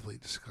 lively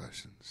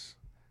discussions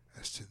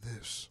as to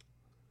this.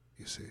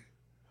 You see,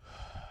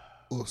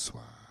 au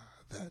soir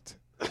that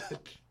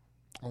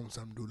on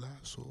samedi là,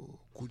 so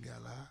kounya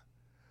là,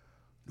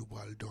 nous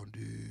parlons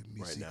de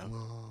musique now?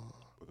 là,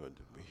 We're going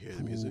to hear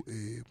the music. pour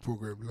et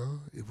programme là,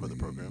 et For the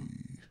program.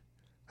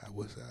 How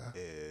was that?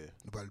 Yeah.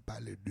 Nous parlons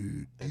parler de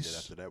And then 10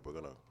 after that, we're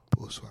going to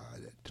au soir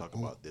that. talk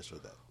about this or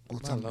that. On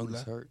My samedi lungs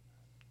là, hurt.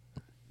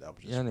 That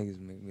was just Y'all niggas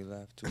make me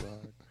laugh too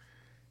hard.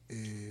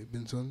 et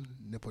Benson,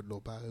 n'importe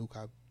l'autre part, ou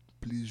ka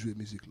plus jouer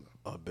musique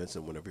là.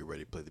 Benson, whenever you're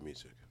ready, play the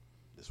music.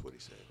 That's what he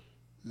said.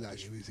 Là,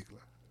 jouer musique là.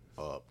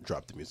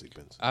 Drop the music,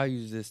 Benson. I'll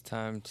use this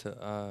time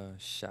to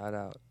shout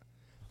out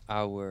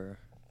our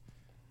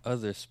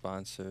other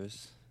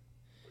sponsors.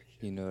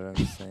 You know what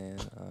I'm saying?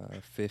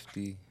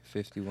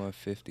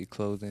 5150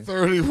 clothing.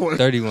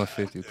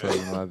 3150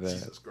 clothing, my bad.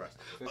 Jesus Christ.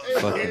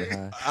 Fucking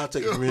high. I'll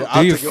take it from here.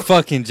 Do your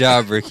fucking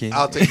job, Ricky.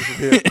 I'll take it from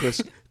here,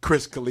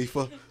 Chris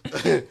Khalifa.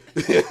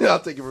 I'll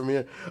take it from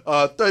here.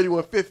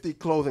 3150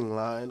 clothing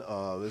line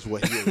is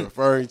what he is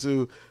referring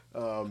to.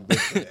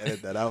 Benson,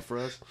 edit that out for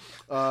us.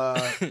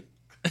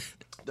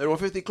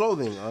 3150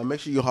 clothing.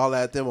 Make sure you holler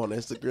at them on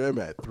Instagram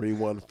at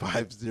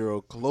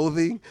 3150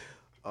 clothing.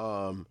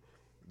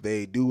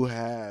 They do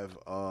have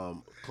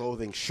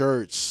clothing,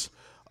 shirts,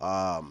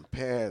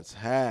 pants,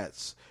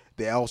 hats.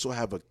 They also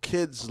have a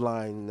kids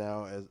line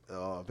now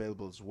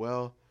available as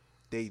well.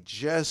 They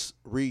just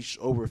reached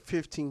over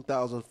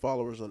 15,000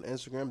 followers on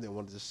Instagram. They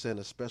wanted to send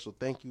a special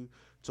thank you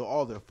to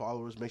all their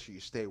followers. Make sure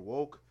you stay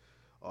woke.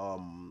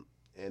 And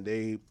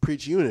they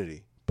preach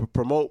unity,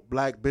 promote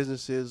black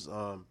businesses.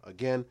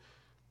 Again,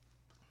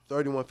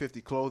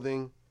 3150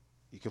 clothing.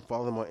 You can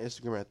follow them on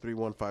Instagram at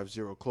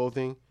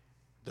 3150clothing.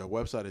 Their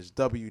website is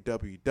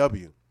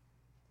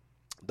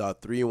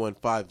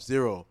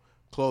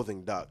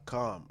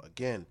www.3150clothing.com.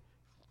 Again,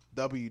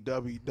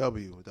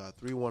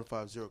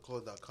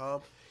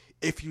 www.3150clothing.com.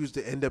 If you use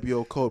the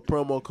NWO code,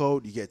 promo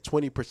code, you get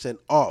 20%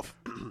 off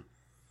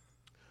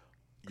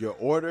your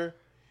order,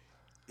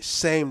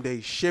 same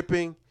day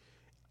shipping,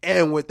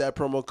 and with that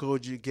promo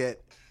code, you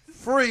get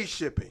free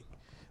shipping.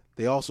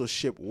 They also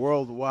ship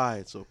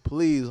worldwide, so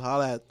please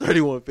holla at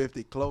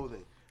 3150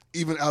 Clothing.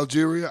 Even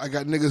Algeria, I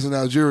got niggas in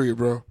Algeria,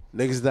 bro.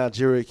 Niggas in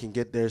Algeria can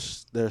get their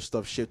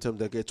stuff shipped to them.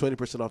 They'll get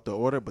 20% off the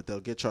order, but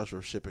they'll get charged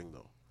for shipping,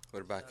 though.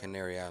 What about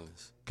Canary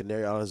Islands?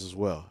 Canary Islands as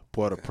well.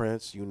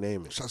 Port-au-Prince, you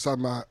name it. Shouts out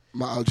my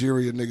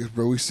Algeria niggas,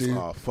 bro. We see you.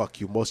 Oh, fuck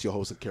you. Most of your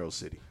hosts in Carroll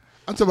City.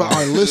 I'm talking about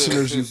our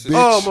listeners, you bitch.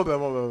 Oh, my bad.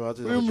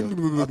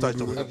 I thought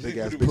you were big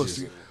ass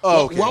bitches.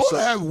 Oh, okay. Why would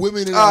I have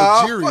women in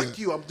Algeria? Fuck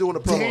you. I'm doing a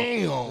promo.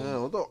 Damn.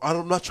 No,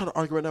 I'm not trying to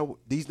argue right now.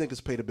 These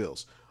niggas pay the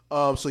bills.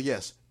 So,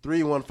 yes,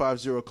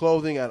 3150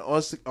 Clothing on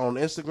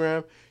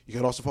Instagram. You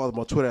can also follow them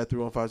on Twitter at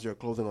 3150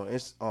 Clothing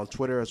on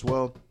Twitter as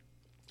well.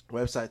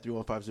 Website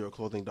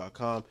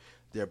 3150clothing.com.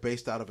 They're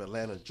based out of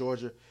Atlanta,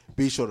 Georgia.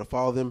 Be sure to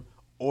follow them.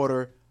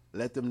 Order.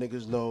 Let them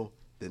niggas know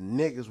the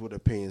niggas with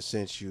opinion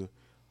sent you.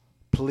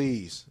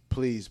 Please,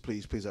 please,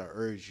 please, please, I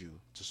urge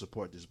you to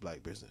support this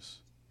black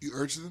business. You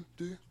urge them,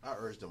 do you? I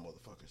urge them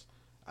motherfuckers.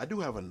 I do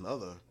have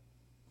another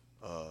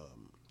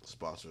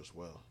sponsor as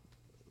well.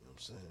 You know what I'm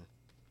saying?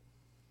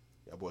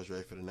 Y'all boys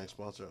ready for the next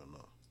sponsor or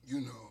no?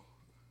 You know,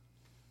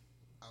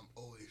 I'm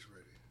always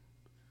ready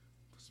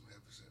for some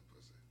heavy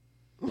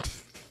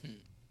pussy.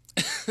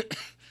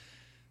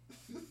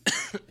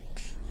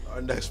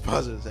 Our next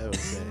sponsor is Heaven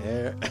Sent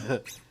Hair.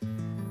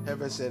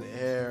 Heaven Sent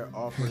Hair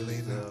offers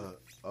the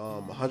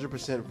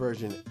 100%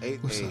 virgin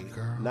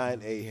 8A,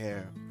 9A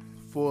hair,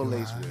 full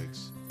lace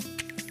wigs,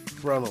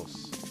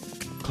 frontals,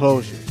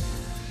 closures,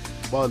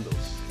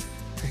 bundles.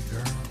 Hey,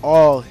 girl.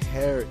 All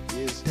hair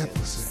is That in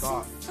pussy.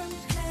 stock. You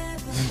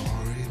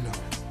already know.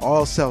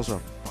 All sales are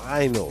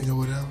final. You know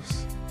what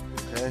else?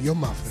 Okay? Your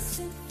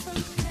muffin.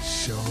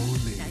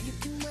 Surely.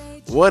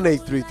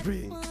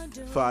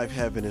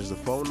 1-833-5HEAVEN is the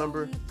phone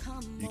number.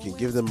 You can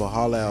give them a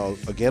holler out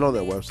again on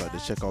their website to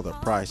check all their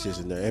prices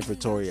and their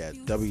inventory at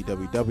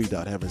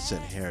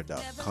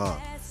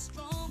www.heavensenthair.com.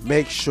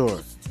 Make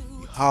sure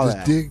you holler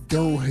at Dig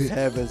don't hit.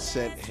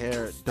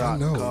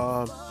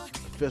 heavensenthair.com,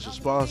 official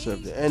sponsor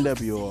of the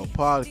NWO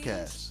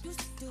podcast.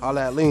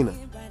 Holla at Lena.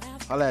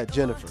 Holla at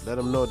Jennifer. Let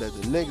them know that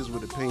the niggas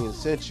with opinion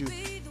sent you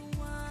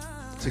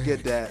to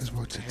get that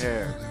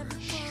hair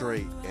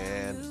straight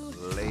and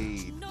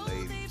laid,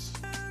 ladies.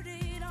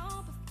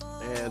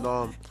 And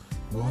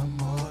One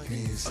more a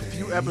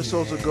few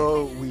episodes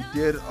ago, we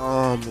did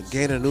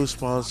gain a new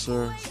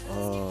sponsor,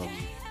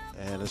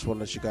 and I just want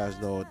to let you guys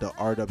know the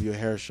RW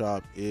Hair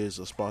Shop is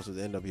a sponsor of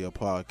the NWO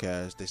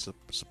podcast. They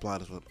supply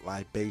us with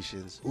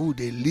libations. Ooh,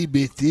 they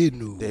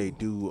libertino. They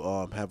do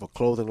have a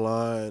clothing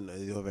line.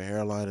 They do have a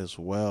hair line as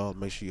well.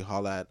 Make sure you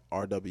holler at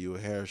RW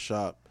Hair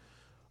Shop.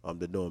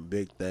 They're doing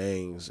big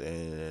things,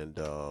 and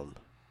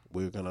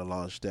we're gonna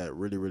launch that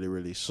really, really,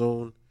 really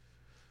soon.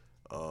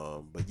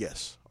 But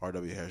yes,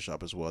 RW Hair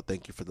Shop as well.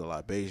 Thank you for the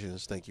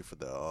libations. Thank you for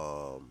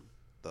the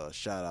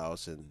shout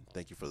outs, and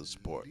thank you for the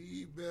support.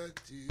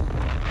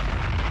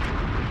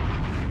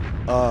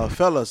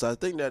 Fellas, I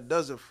think that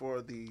does it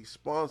for the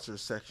sponsor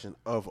section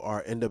of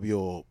our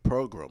NWO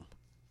program.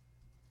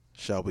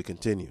 Shall we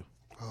continue?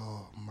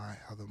 Oh my,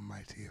 how the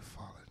mighty have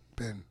fallen.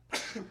 Ben.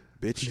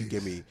 Bitch, you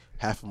give me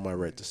half of my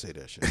rent to say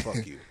that shit.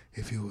 Fuck you.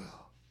 If you will.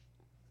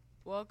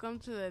 Welcome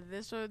to the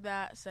this or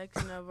that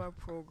section of our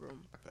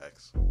program.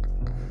 Facts.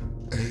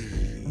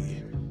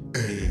 Hey,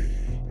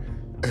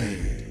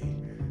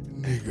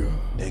 nigga.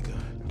 Nigga.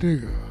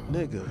 Nigga.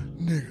 Nigga.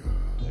 Nigga.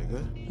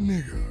 Nigga.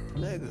 Nigga.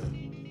 Nigga.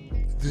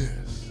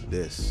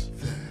 This.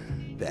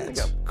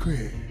 That.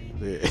 Craig.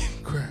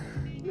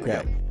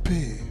 Crap.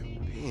 Pig.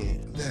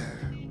 Pin.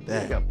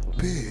 That.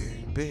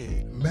 Big.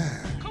 Big.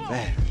 Mad.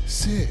 Mad.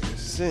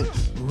 Sis.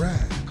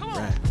 Rat.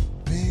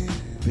 Big.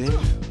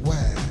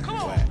 Whack.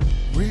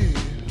 Red.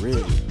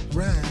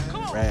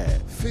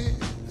 Rad. Fix.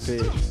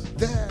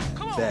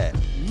 That.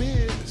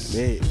 Mix.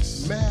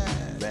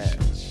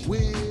 Match.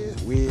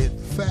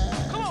 With.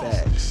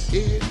 Facts.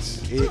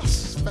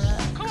 It's.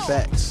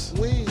 Facts.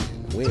 Win.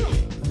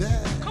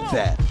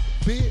 That.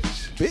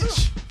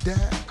 Bitch.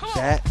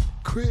 That.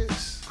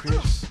 Chris.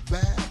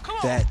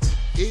 That.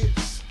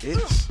 It's.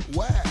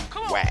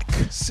 Whack.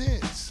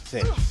 Since.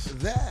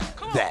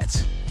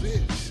 That.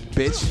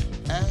 Bitch.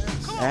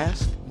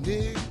 Ass.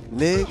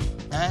 Nig.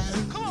 Ass.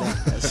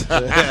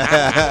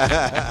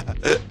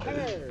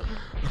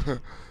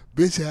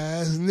 Bitch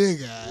ass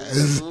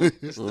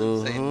niggas.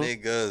 Say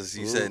niggas.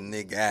 You said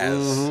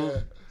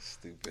niggas.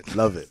 Stupid.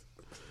 Love it.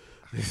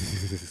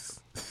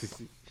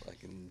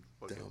 Fucking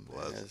dumb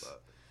ass.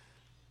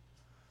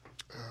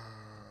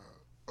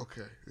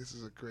 Okay, this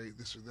is a great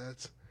this or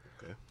that.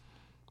 Okay.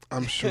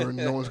 I'm sure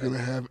no one's gonna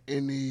have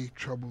any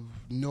trouble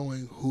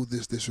knowing who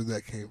this or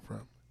that came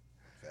from.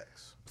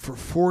 For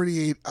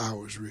 48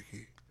 hours,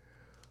 Ricky,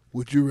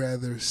 would you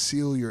rather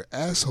seal your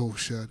asshole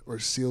shut or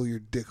seal your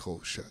dick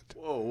hole shut?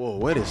 Whoa,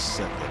 wait a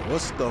second.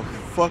 What's the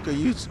fuck are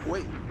you...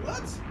 Wait,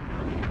 what?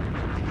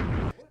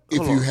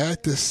 If you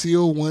had to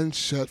seal one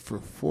shut for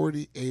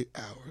 48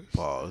 hours,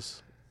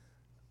 Pause.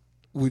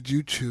 would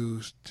you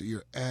choose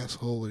your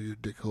asshole or your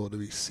dick hole to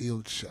be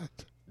sealed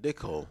shut? Dick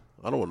hole.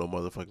 I don't want no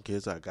motherfucking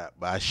kids. I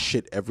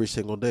shit every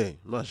single day.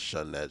 I'm not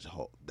shutting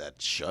that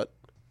shut.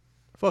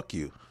 Fuck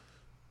you.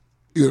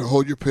 You're going to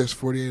hold your piss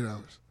 48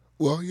 hours.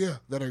 Well, yeah,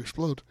 that'll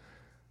explode.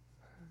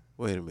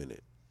 Wait a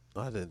minute.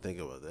 I didn't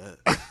think about that.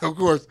 Of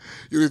course,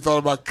 you didn't thought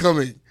about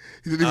coming.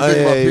 You didn't even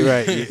think about me.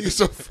 Right. You're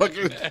so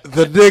fucking...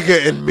 The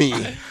nigga in me.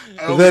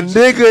 The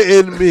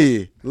nigga in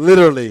me.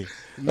 Literally.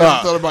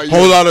 Never thought about you.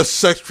 Whole lot of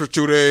sex for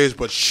 2 days,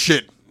 but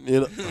shit. You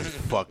know,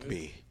 fuck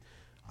me.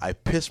 I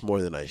piss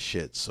more than I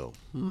shit, so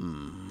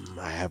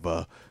I have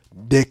a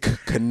dick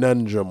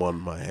conundrum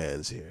on my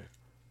hands here.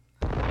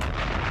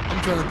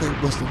 I'm trying to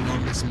think what's the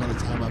longest amount of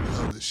time I've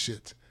held this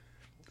shit.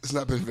 It's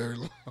not been very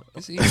long.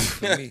 It's easy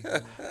for me.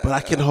 But I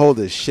can hold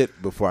this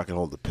shit before I can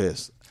hold the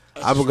piss.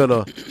 I'm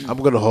gonna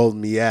hold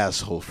me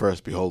asshole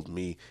first. Behold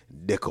me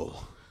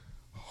dickle.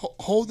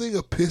 Holding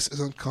a piss is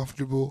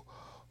uncomfortable.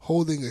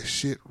 Holding a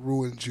shit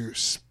ruins your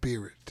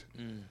spirit.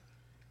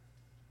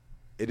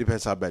 It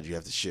depends how bad you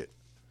have to shit.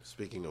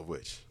 Speaking of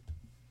which,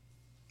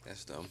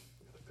 That's dumb.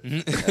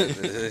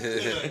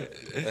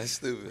 That's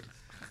stupid.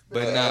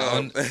 But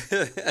nah,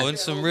 on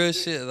some real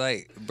shit,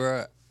 like,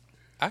 bruh,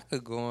 I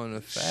could go on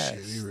a fast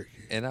Shitty,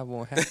 Ricky. and I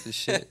won't have to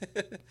shit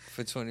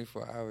for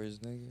 24 hours,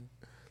 nigga.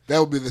 That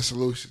would be the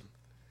solution.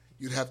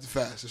 You'd have to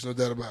fast. There's no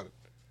doubt about it.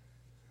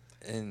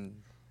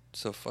 And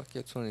so fuck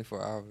your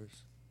 24 hours.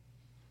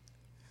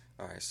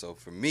 All right, so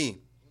for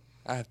me,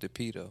 I have to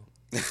pee though.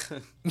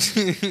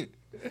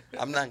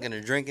 I'm not going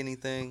to drink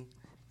anything.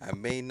 I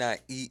may not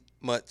eat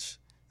much.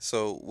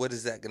 So what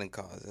is that going to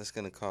cause? That's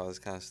going to cause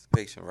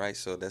constipation, right?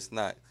 So that's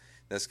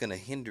going to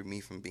hinder me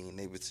from being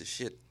able to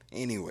shit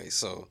anyway.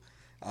 So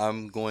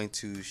I'm going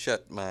to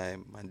shut my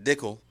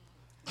dickle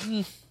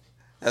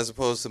as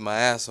opposed to my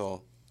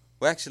asshole.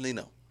 Well, actually,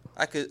 no.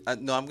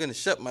 I'm going to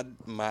shut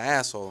my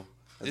asshole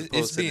as opposed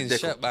It's to the being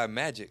dickle. shut by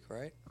magic,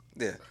 right?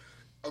 Yeah.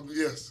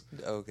 Yes.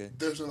 Okay.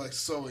 There's no like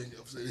sewing.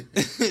 I'm saying.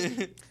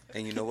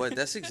 And you know what?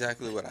 That's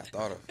exactly what I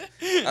thought of.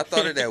 I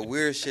thought of that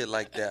weird shit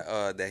like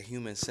that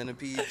Human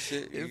Centipede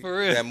shit. Yeah, for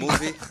real. That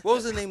movie. What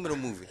was the name of the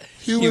movie?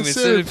 Human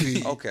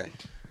centipede. Okay.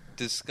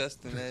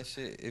 Disgusting that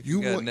shit. If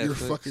You got want your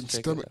Netflix, fucking check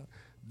it stomach. out.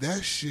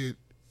 That shit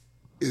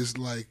is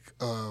like,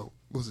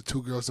 was it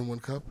 2 Girls in 1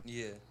 Cup?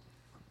 Yeah.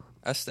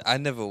 I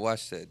never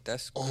watched that.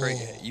 That's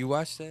crazy. Oh. You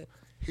watched that?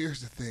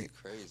 Here's the thing.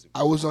 Crazy.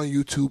 I was on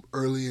YouTube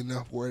early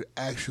enough where it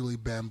actually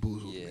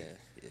bamboozled me.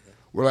 Yeah.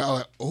 Where I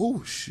like,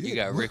 oh shit. You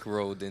got Rick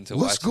rolled into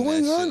What's watching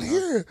going that on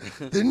shit,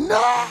 here?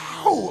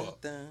 No!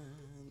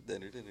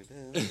 That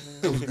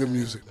was good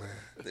music, man.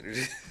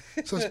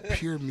 Such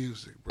pure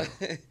music, bro.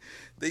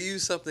 They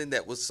used something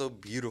that was so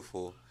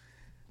beautiful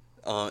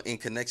in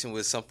connection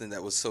with something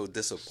that was so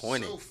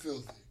disappointing. So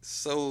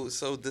filthy.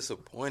 So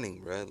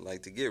disappointing, bro.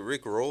 Like to get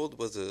Rick rolled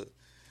was a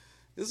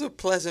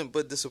pleasant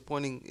but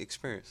disappointing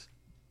experience.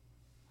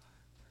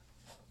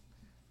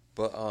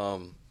 But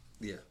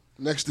yeah.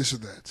 Next, this or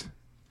that.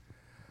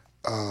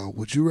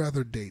 Would you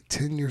rather date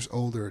 10 years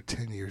older or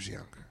 10 years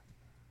younger?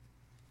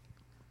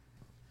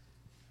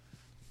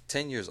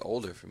 10 years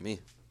older for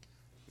me,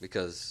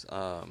 because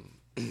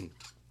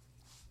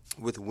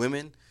with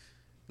women,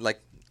 like,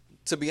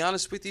 to be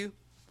honest with you,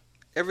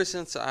 ever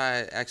since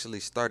I actually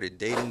started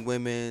dating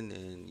women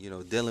and, you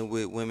know, dealing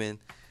with women,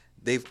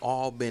 they've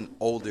all been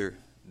older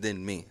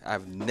than me.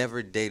 I've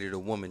never dated a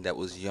woman that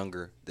was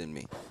younger than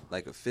me,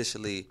 like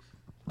officially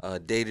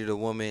dated a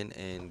woman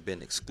and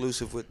been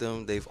exclusive with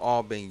them. They've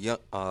all been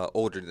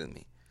older than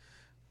me,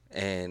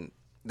 and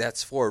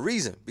that's for a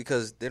reason,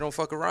 because they don't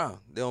fuck around.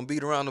 They don't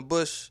beat around the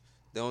bush.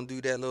 They don't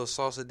do that little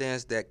salsa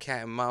dance, that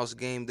cat and mouse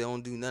game. They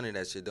don't do none of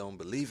that shit. They don't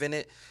believe in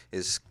it.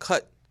 It's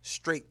cut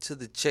straight to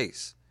the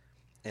chase,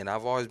 and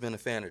I've always been a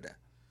fan of that.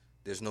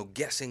 There's no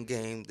guessing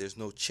game. There's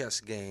no chess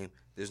game.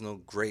 There's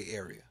no gray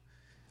area.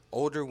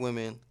 Older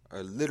women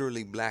are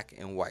literally black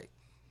and white.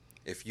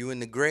 If you in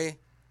the gray,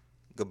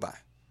 goodbye.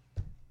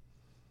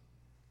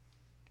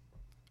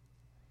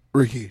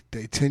 Ricky,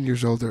 date 10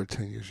 years older or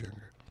 10 years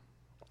younger?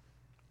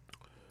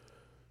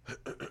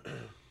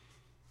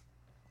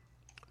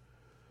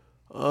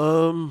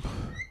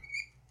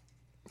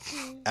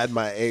 At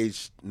my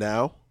age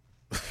now,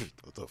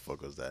 what the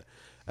fuck was that?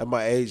 At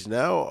my age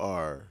now,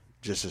 or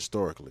just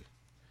historically?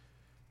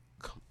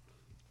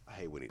 I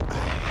hate when he does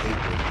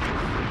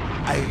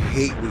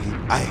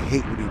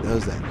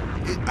that.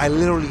 I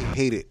literally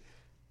hate it.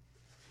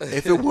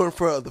 If it weren't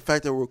for the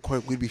fact that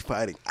we'd be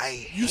fighting.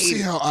 You see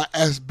how I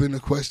asked Ben a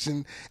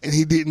question and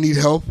he didn't need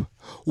help?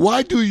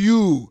 Why do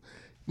you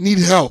need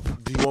help?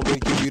 Do you want me to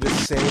give you the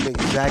same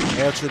exact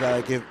answer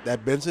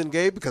that Benson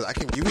gave? Because I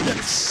can give you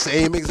that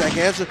same exact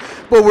answer.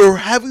 But we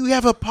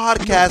have a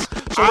podcast,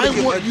 someone to I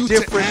give want a you to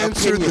different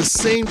answer opinion. the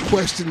same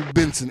question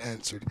Benson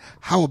answered.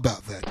 How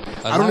about that? I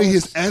don't Allow need us-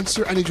 his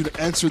answer. I need you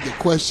to answer the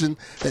question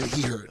that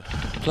he heard.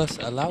 Plus,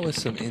 allow us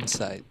some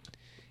insight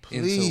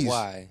Please. into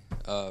why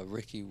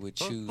Ricky would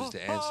choose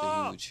the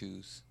answer he would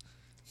choose.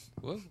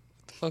 What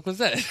the fuck was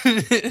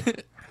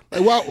that?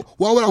 Like,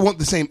 why would I want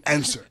the same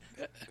answer?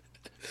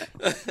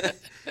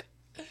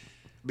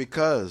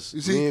 Because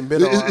You see, me and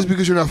Ben it's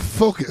because you're not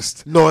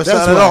focused. No, it's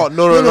That's not at why. all.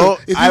 No.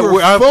 If you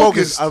were I'm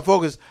focused, I'm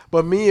focused.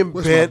 But me and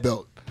where's my Ben.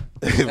 belt?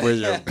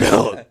 Where's your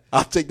belt?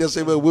 I'll take that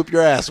same and whip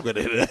your ass with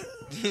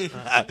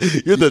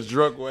it. You're the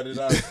drunk one. And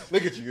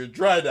look at you. You're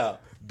dry now,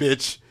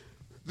 bitch.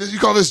 You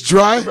call this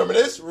dry? Remember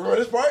this? Remember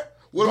this part?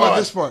 What Go about on.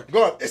 this part?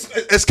 Go on.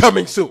 It's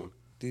coming soon.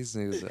 These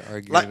niggas are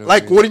arguing.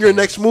 Like over one of your things.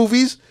 next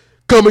movies,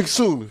 coming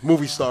soon,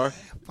 movie star.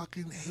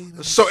 Fucking hate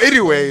him So,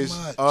 anyways,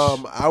 much.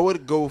 I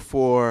would go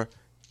for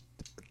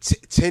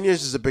 10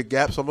 years is a big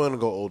gap, so I'm going to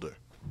go older.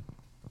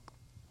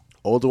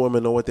 Older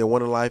women know what they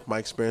want in life. My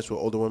experience with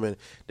older women,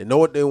 they know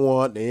what they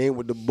want. They ain't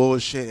with the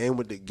bullshit, ain't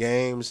with the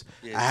games.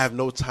 Yeah. I have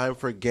no time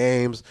for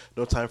games,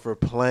 no time for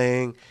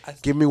playing.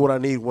 Give me what I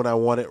need when I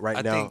want it right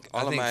I now. think,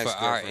 All I of think my for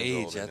our ex-girlfriends are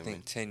age, older I than think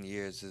me. 10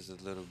 years is a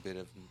little bit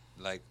of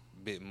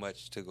bit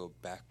much to go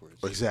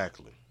backwards.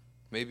 Exactly.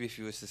 Maybe if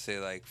you was to say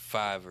like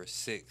 5 or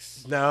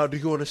 6. Now, do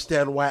you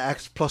understand why I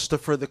asked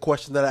Plustifer the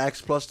question that I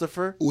asked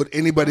Plustifer? Would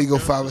anybody go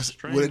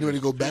would anybody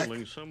go back?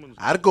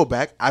 I'd go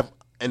back.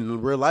 In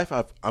real life,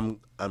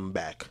 I'm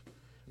back.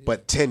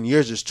 But 10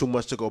 years is too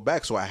much to go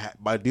back, so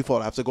by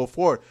default I have to go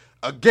forward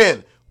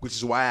again, which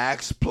is why I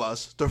asked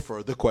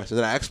Plustifer the question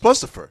that I asked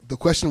Plustifer. The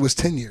question was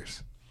 10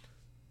 years.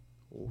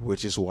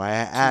 Which is why I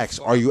asked,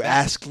 are you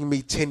asking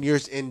me 10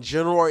 years in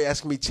general, or are you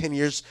asking me 10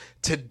 years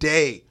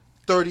today?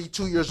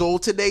 32 years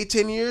old today,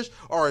 10 years?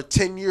 Or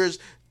 10 years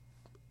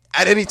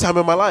at any time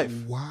in my life?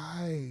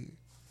 Why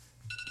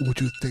would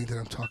you think that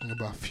I'm talking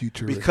about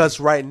future? Because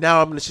right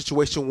now I'm in a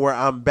situation where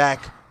I'm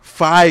back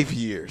 5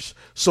 years.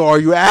 So are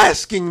you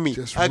asking me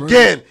Just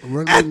again?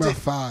 Run at me my the-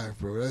 5,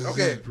 bro. That's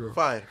Okay, it, bro.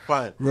 fine.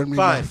 Run me fine.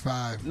 my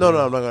 5. No,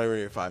 bro. I'm not going to run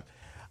your 5.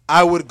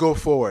 I would go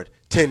forward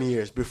 10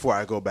 years before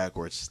I go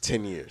backwards.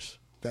 10 years.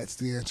 That's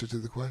the answer to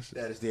the question.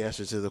 That is the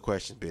answer to the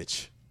question,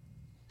 bitch.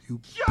 You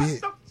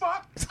bitch.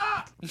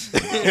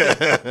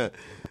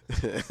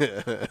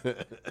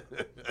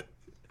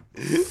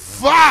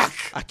 Fuck!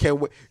 I can't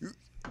wait.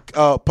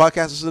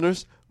 Podcast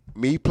listeners,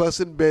 me plus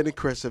and Ben and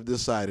Chris have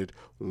decided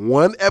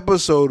one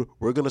episode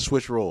we're going to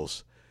switch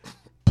roles.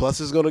 Plus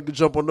is going to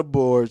jump on the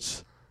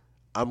boards.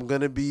 I'm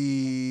going to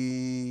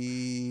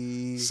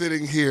be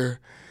Sitting here,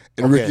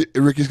 and Okay.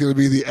 Ricky's going to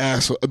be the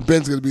asshole.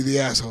 Ben's going to be the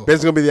asshole.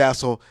 Ben's going to be the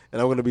asshole,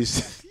 and I'm going to be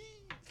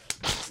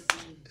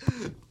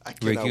I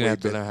Rick, cannot you wait, have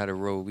to Ben. learn how to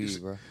roll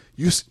weed, bro.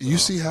 You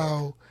see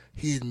how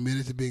he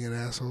admitted to being an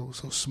asshole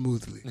so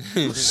smoothly.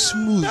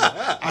 Smoothly.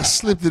 I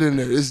slipped it in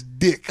there. It's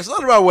dick. It's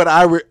not about what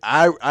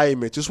I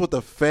admit, just what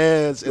the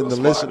fans and the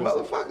listeners.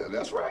 Motherfucker,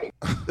 that's right.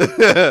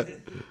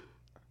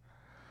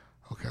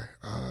 Okay.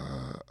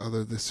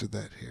 Other this or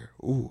that here.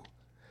 Ooh.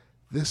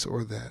 This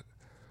or that.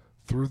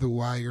 Through the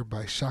Wire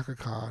by Shaka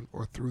Khan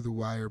or Through the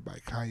Wire by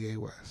Kanye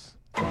West.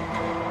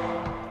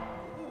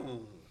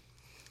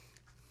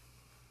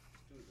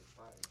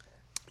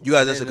 You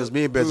guys listen, because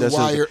me and Ben Through the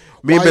Wire-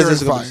 me and Wire Ben and are going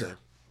to be Fire. saying.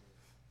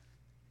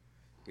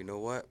 You know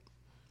what?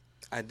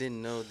 I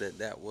didn't know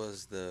that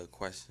was the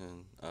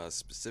question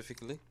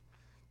specifically,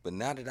 but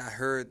now that I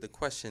heard the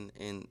question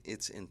in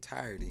its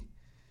entirety,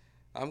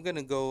 I'm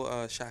gonna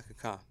go Shaka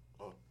Khan.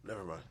 Oh,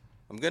 never mind.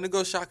 I'm gonna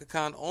go Shaka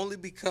Khan only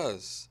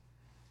because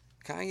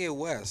Kanye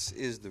West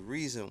is the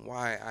reason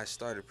why I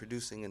started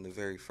producing in the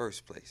very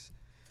first place.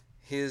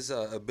 His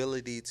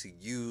ability to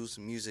use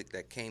music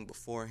that came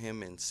before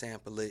him and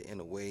sample it in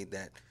a way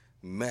that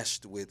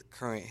meshed with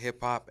current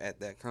hip hop at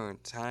that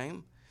current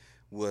time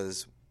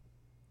was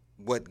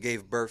what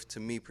gave birth to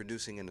me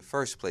producing in the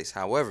first place.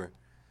 However,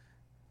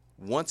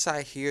 once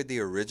I hear the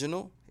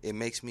original, it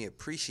makes me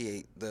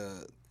appreciate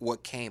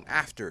what came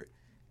after it,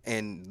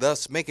 and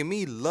thus making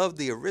me love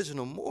the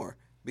original more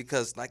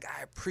because like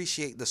I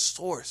appreciate the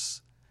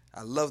source.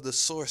 I love the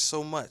source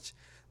so much.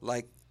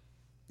 Like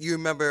you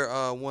remember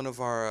one of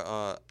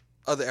our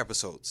other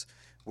episodes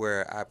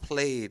where I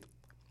played.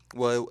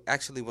 Well, it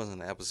actually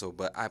wasn't an episode,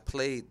 but I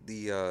played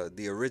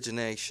the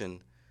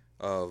origination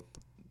of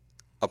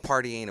 "A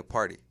Party Ain't a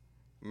Party."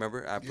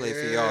 Remember, I played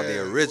for y'all the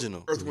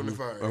original Earth, Wind, and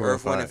Fire.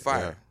 Earth, Wind, and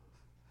Fire.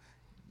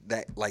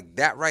 Yeah.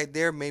 That right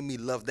there made me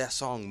love that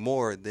song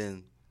more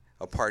than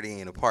 "A Party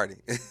Ain't a Party."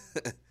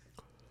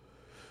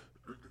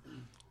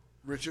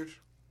 Richard?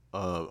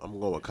 I'm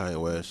going with Kanye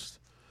West.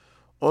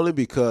 Only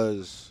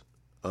because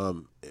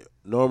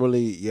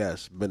normally,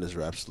 yes, Ben is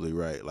absolutely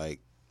right. Like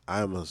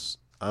I'm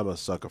a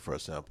sucker for a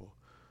sample.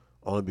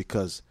 Only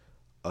because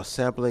a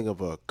sampling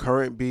of a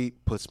current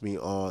beat puts me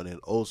on an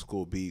old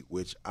school beat,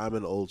 which I'm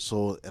an old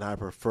soul and I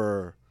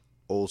prefer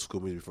old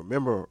school music.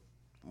 Remember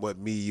what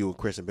me, you, and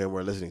Chris and Ben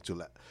were listening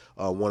to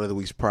one of the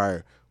weeks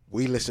prior?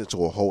 We listened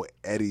to a whole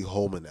Eddie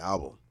Holman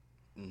album.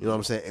 You know what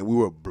I'm saying? And we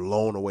were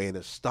blown away and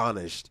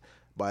astonished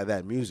by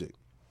that music.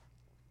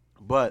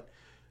 But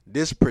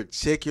this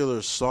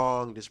particular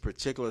song,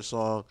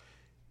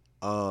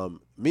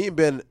 me and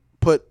Ben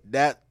put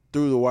that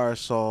Through the Wire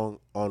song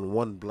on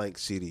one blank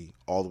CD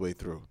all the way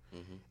through.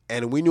 Mm-hmm.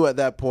 And we knew at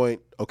that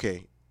point,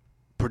 okay,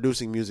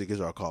 producing music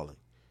is our calling.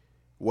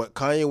 What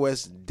Kanye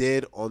West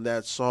did on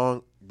that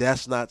song,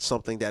 that's not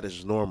something that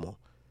is normal.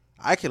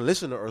 I can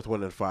listen to Earth,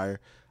 Wind, and Fire.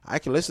 I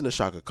can listen to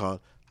Shaka Khan.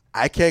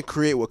 I can't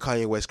create what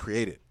Kanye West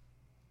created.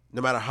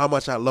 No matter how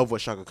much I love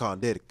what Shaka Khan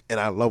did, and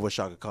I love what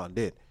Shaka Khan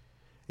did.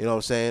 You know what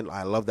I'm saying?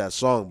 I love that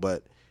song,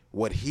 but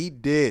what he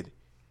did,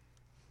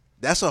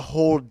 that's a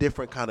whole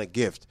different kind of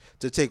gift.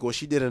 To take what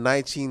she did in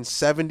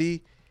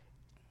 1970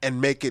 and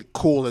make it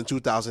cool in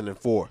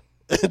 2004.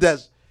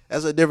 That's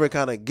a different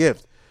kind of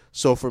gift.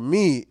 So for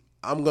me,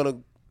 I'm gonna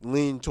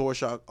lean towards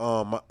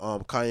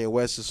Kanye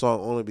West's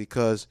song only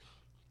because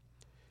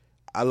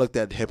I looked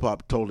at hip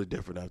hop totally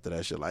different after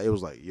that shit. Like, it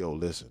was like, yo,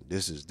 listen,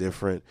 this is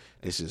different.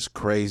 This is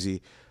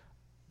crazy.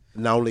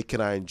 Not only can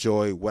I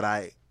enjoy what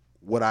I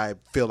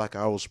feel like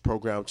I was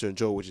programmed to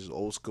enjoy, which is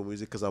old school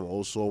music, because I'm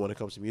old soul when it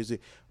comes to music,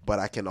 but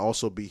I can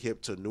also be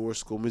hip to newer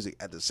school music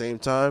at the same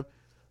time.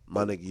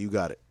 My nigga, you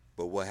got it.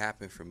 But what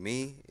happened for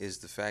me is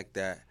the fact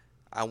that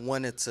I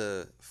wanted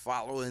to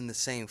follow in the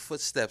same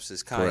footsteps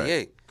as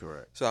Kanye.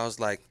 Correct. So I was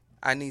like,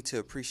 I need to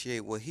appreciate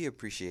what he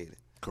appreciated.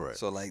 Correct.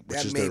 So like Which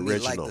that is made the me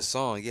like original. the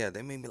song. Yeah,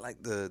 that made me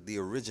like the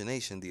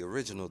origination, the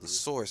original, the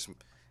source.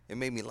 It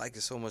made me like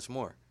it so much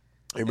more.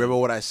 You remember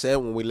what I said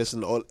when we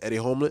listened to Eddie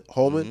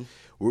Holman?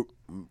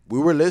 We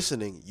were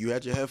listening. You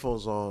had your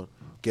headphones on,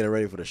 getting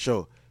ready for the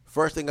show.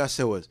 First thing I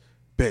said was,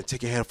 Ben,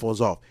 take your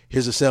headphones off.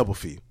 Here's a sample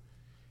for you.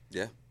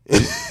 Yeah.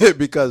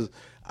 Because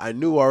I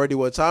knew already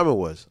what time it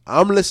was.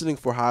 I'm listening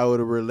for how it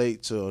would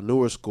relate to a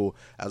newer school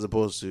as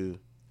opposed to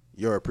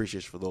your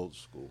appreciation for the old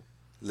school.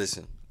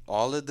 Listen,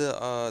 all of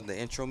the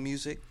intro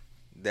music,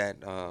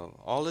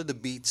 all of the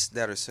beats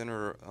that are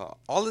centered,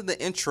 all of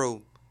the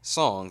intro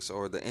songs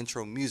or the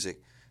intro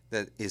music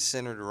that is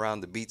centered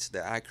around the beats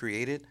that I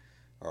created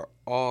are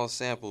all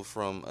sampled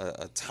from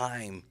a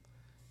time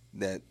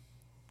that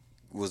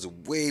was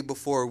way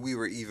before we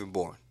were even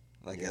born.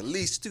 Like at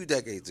least 2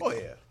 decades ago. Oh,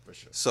 yeah, for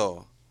sure.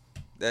 So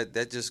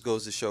that just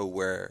goes to show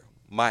where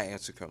my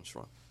answer comes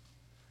from.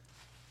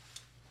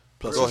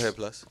 Plus Go ahead,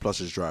 Plus. Plus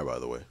it's dry, by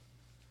the way.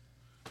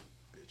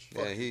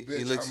 Yeah, he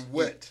Bitch, looks I'm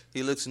wet.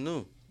 He looks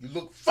new. You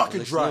look Fucking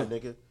Looks dry, new.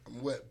 nigga.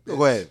 I'm wet. Bitch.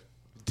 Go ahead.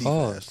 Deep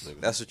Pause. ass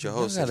nigga. That's what your You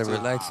host gotta says.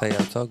 relax how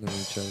y'all talking to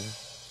each other.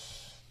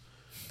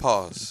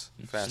 Pause.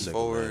 Fast Nigga,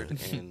 forward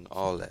man. and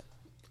all that.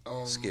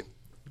 Skip.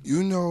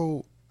 You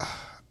know,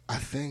 I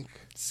think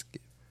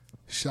Skip.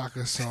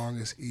 Shaka's song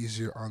is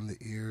easier on the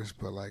ears,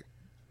 but like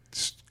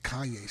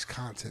Kanye's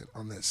content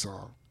on that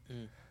song,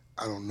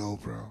 I don't know,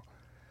 bro.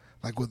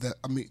 Like with that,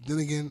 I mean, then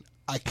again,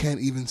 I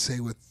can't even say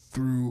what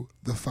Through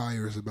the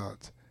Fire is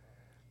about.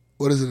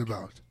 What is it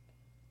about?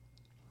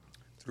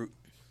 Through.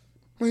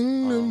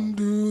 Bring them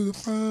through the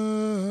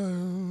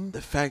fire.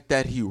 The fact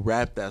that he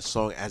rapped that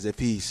song as if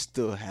he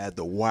still had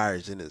the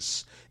wires in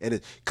his,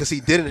 because he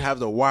didn't have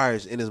the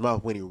wires in his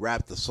mouth when he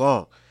rapped the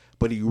song,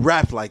 but he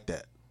rapped like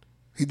that.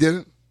 He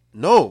didn't?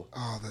 No.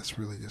 Oh, that's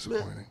really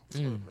disappointing.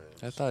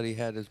 I thought he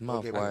had his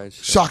mouth wired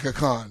shut. Shaka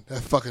Khan,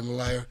 that fucking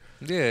liar.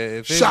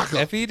 Yeah,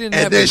 Shaka. if he didn't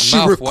And have then his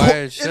mouth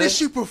wired shut. and then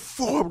she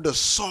performed the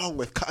song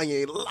with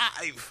Kanye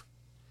live.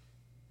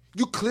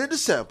 You cleared the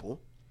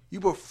sample, you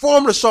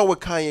performed the song with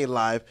Kanye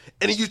live,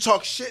 and then you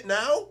talk shit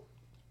now?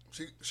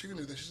 She can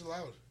do that. She's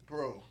allowed.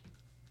 Bro.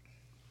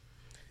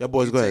 Y'all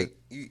boys, go ahead.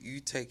 You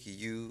take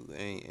you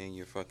and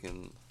your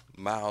fucking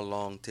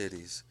mile-long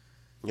titties.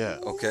 Yeah.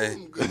 Okay.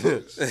 Good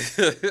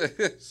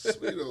titties.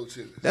 Sweet old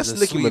titties. That's The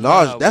Nicki sweet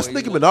Minaj. vibe, That's boy,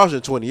 Nicki you Minaj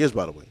in 20 years,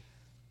 by the way.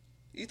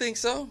 You think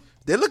so?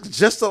 They look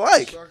just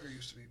alike. Shaka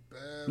used to be bad.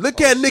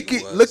 Look at She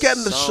Nicki. was Look at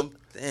the. something.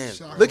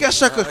 Look at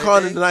Shaka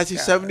Khan in the God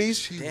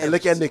 1970s damn. and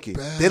look at Nicki.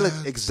 They look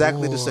Bad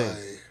exactly the boy.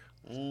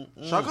 same.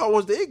 Shaka Khan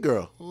was the it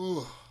girl.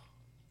 Ooh.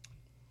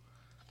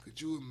 Could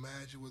you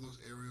imagine what those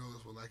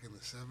areolas were like in the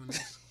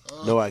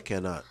 70s? No, I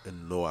cannot,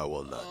 and no, I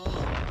will not.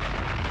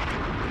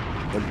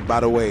 And by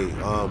the way,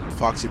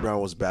 Foxy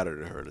Brown was better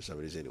than her in the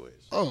 70s, anyways.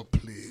 Oh,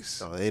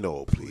 please. No, ain't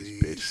no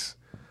please, bitch.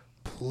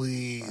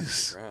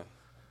 Please. Bro.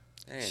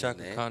 That ain't her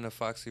Shaka name. Khan and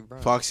Foxy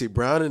Brown. Foxy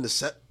Brown in the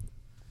set.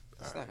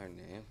 That's not her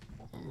name.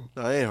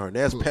 No, it ain't her.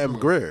 That's Pam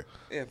Grier.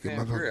 Yeah, Get Pam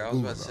my Grier. I was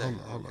about to say.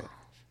 Hold on.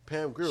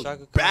 Pam Grier Shaka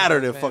was Khan better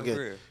and than Pam fucking.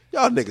 Grier.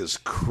 Y'all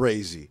niggas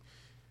crazy.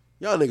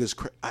 Y'all niggas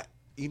crazy.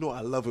 You know,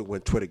 I love it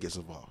when Twitter gets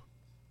involved.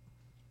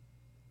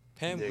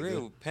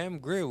 Pam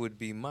Grier would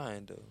be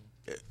mine though.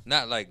 Yeah.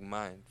 Not like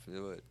mine,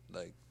 but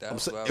like that. I'm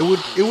saying,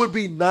 it would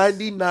be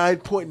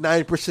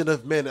 99.9%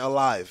 of men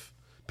alive.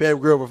 Pam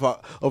Grier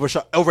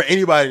over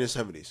anybody in the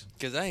 70s.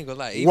 Because I ain't gonna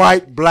lie, even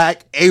White,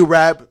 black,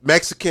 Arab,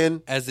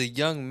 Mexican. as a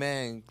young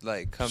man,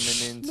 like coming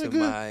into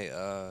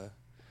Nigga.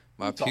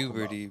 my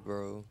puberty,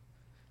 bro.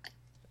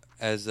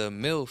 As a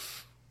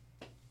MILF,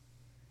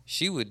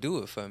 she would do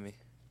it for me.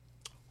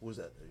 Who was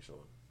that showing?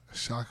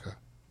 Shaka.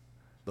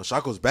 No,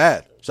 Shaka was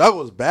bad. Shaka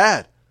was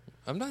bad.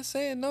 I'm not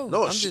saying no.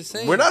 No, I'm just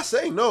saying we're not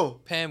saying no.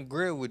 Pam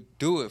Grier would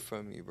do it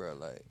for me, bro.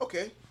 Like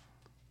Okay.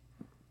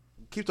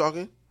 Keep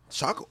talking.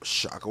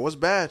 Shaka was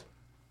bad.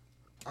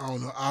 I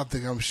don't know. I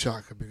think I'm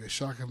Shaka because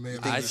Shaka made.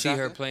 I see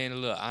her playing a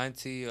little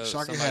auntie or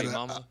Shaka somebody had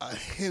mama. a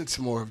hint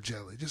more of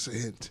jelly, just a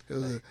hint.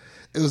 It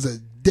was a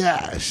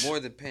dash. More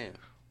than Pam.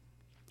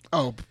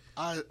 Oh,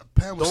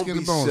 Pam was skin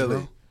and bones, silly.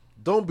 bro.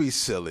 Don't be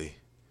silly.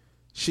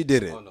 She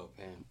didn't. Oh no,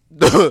 Pam.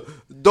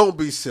 Don't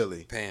be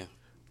silly. Pam.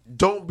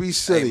 Don't be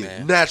silly. Hey,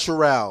 man.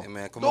 Natural. Hey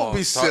man, come Don't on.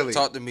 be silly.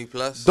 Talk to me,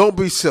 plus. Don't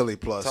be silly,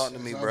 plus. Talk to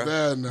me, Not bro.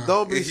 bad now.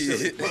 Don't be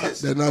silly.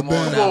 Plus. They're not Come on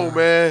bad. Come on,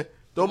 man.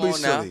 Don't Come be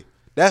on now. silly.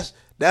 That's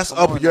Come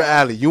up on your now.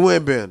 alley. You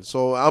ain't been.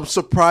 So I'm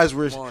surprised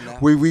on now.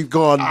 we've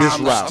gone this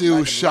I'm route. still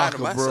I'm not gonna lie to Shaka,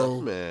 myself.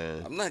 bro.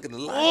 Man. I'm not gonna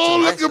lie. Oh,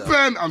 to look at myself.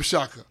 Pam. I'm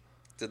Shaka.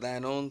 To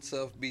thine own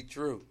self be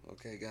true.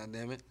 Okay,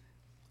 goddamn it.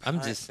 I'm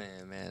just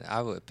saying, man.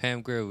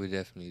 Pam Grier would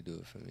definitely do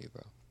it for me,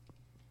 bro.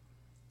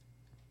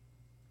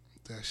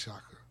 That's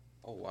Shaka.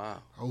 Oh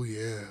wow. Oh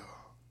yeah.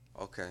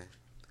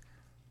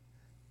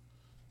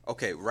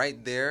 Okay,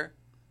 right there,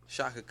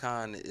 Shaka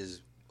Khan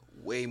is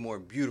way more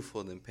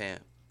beautiful than Pam.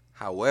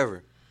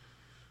 However,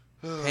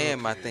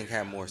 Pam, I think,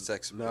 had more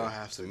sex appeal. Now I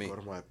have to to me. go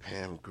to my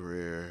Pam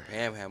Grier.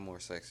 Pam had more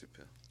sex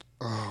appeal.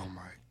 Oh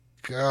my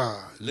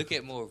God. Look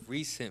at more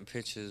recent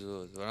pictures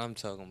of what I'm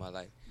talking about.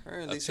 Like Her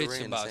and a Lisa Ray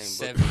picture in the about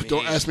same 7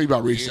 Don't ask me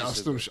about research.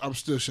 years I'm ago.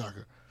 still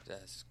Shaka.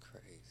 That's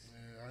crazy.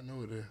 Yeah, I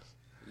know it is.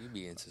 You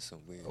be into some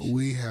weird shit.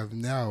 We have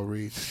now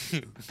reached.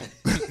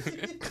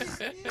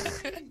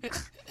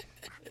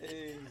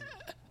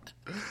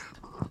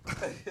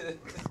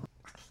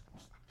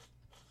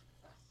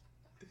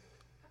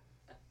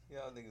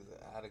 Y'all niggas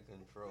are out of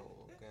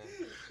control,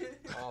 okay?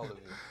 All of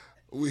you.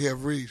 We have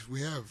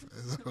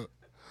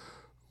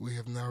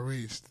now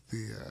reached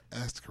the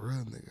Ask a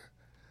Real Nigga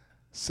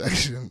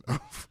section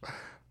of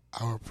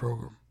our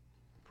program.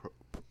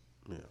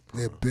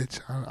 Yeah, bitch,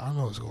 I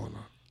know what's going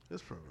on.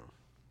 This program.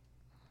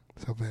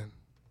 So, Ben,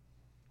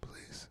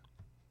 please.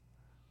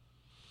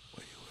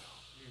 What you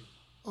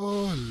will.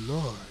 Oh,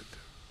 Lord.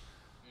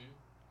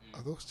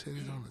 Are those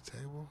titties on the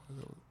table?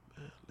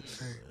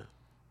 Hey,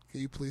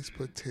 can you please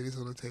put titties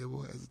on the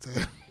table as a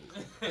table?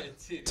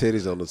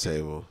 Titties on the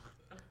table.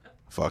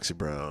 Foxy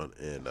Brown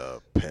and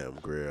Pam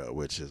Grier,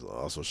 which is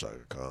also Shaka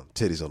Khan.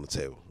 Titties on the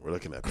table. We're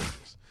looking at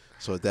pictures.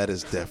 So that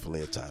is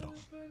definitely a title.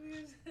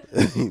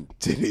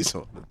 Titties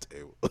on the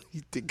table.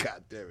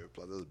 God damn it,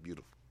 plus that's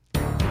beautiful.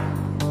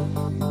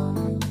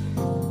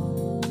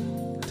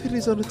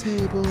 Titties on the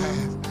table.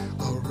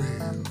 A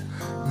real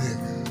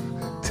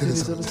nigga.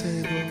 Titties on the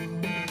table.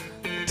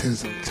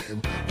 Titties on the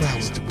table. Ride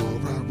with your boy,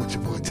 ride with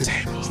your boy.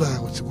 Titties.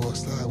 Slide with your boy,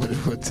 slide with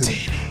your boy.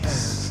 Titties.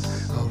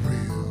 A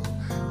real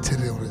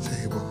titty on the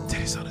table.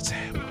 Titties on the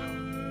table.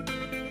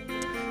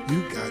 You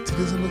got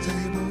titties on the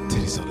table.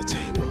 Titties on the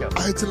table.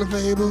 I to the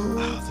fable.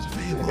 Out to the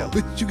fable.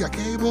 Bitch, you got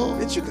cable.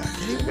 Bitch, you got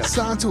cable.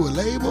 Signed to a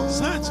label.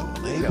 Signed to a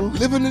label.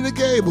 Living in the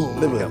gable.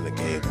 Living on the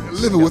gable.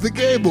 Living with a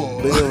gable.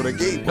 Living on the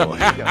gable.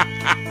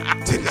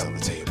 Titties on the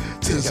table.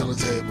 Titties on the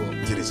table.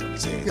 Titties on the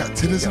table. You got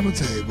titties on the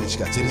table. Bitch, you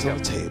got titties on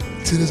the table.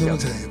 Titties on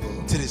the table.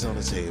 Titties on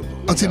the table.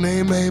 Auntie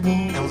name Mabel.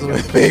 That was on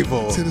the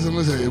table. Titties on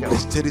the table.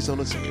 Titties on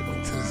the table.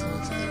 Titties on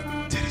the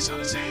table. Titties on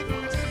the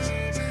table.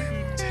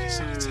 Titties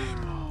on the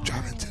table.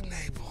 Driving to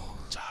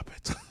Naples. Drop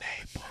it to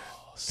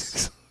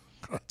Naples.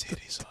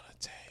 Titties on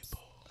the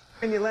table.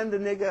 Can you lend a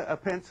nigga a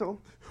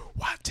pencil?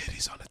 Why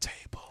titties on the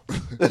table?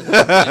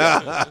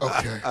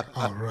 Okay,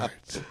 all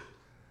right.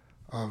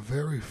 Our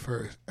very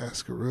first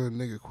Ask a Real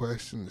Nigga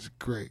question is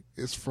great.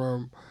 It's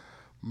from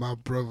my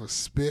brother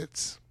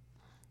Spitz.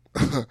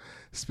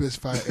 Spitz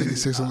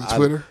 586 on the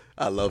Twitter.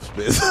 I love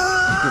Spitz.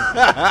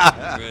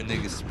 Real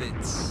nigga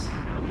spits.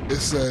 It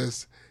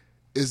says,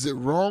 is it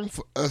wrong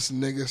for us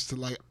niggas to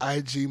like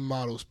IG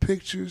models'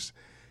 pictures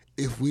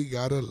if we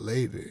got a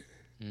lady?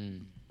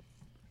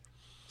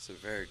 It's a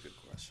very good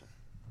question.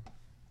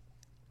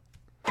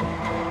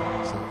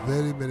 So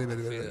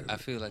very. I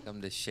feel like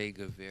I'm the Che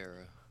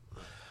Guevara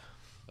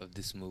of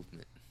this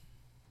movement.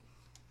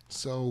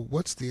 So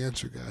what's the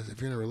answer, guys? If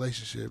you're in a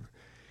relationship,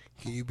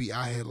 can you be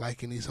out here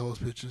liking these hoes'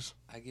 pictures?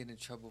 I get in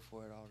trouble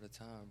for it all the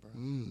time, bro.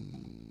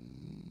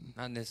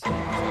 Not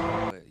necessarily in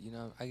trouble, but, you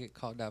know, I get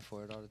called out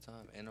for it all the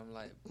time. And I'm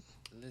like,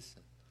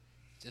 listen,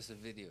 just a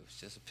video. It's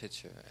just a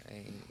picture. I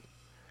ain't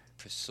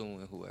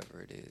pursuing whoever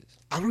it is.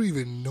 I don't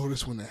even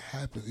notice when it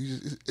happens.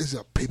 It's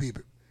a peep peep.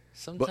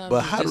 Sometimes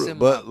But it's how just do, in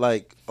but my,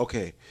 like,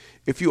 okay,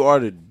 if you are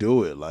to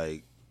do it,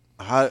 like,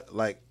 how,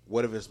 like,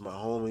 what if it's my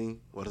homie?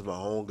 What is my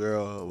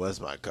homegirl? What's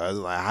my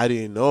cousin? Like, how do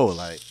you know?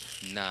 Like,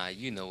 nah,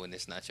 you know when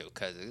it's not your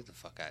cousin. Get the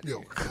fuck out of Yo,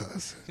 here.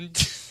 cousin.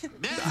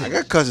 I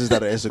got cousins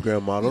that are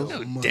Instagram models.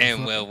 You know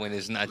damn well when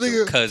it's not Nigga,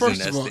 your cousin first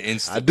that's of all, the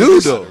Insta. I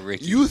do, though.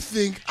 Ricky. You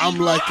think I'm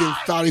liking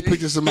thotty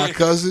pictures of my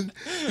cousin?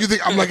 You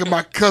think I'm liking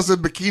my cousin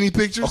bikini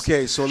pictures?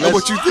 Okay, so That's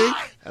let's. what you think?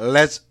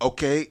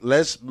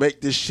 Let's make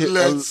this shit.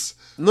 Let's.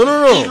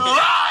 No.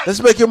 Let's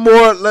make it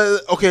more.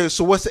 Okay,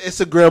 so what's the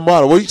Instagram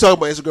model? What are you talking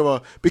about, Instagram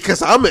model?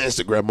 Because I'm an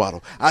Instagram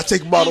model. I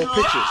take model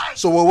pictures.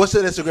 So what's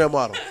an Instagram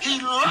model?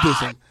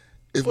 Listen,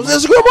 What's an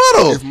Instagram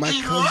model? If my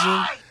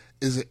cousin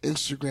is an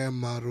Instagram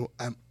model,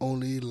 I'm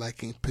only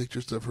liking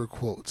pictures of her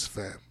quotes,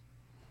 fam.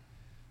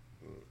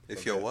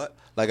 If you're what?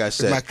 Like I If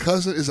said, my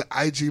cousin is an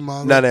IG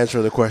model, not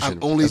answering the question.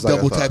 I'm only That's like I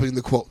double thought. tapping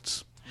the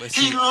quotes. But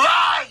see,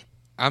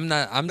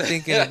 I'm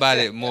thinking about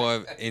it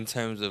more in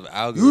terms of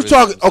algorithms. You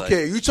talking like-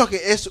 okay? You talking?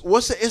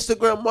 What's the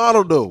Instagram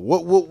model though?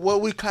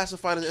 What we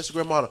classify as an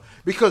Instagram model?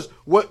 Because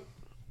what?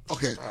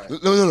 Okay,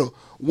 no.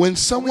 When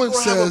someone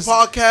says have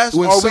a podcast,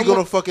 when or are we someone-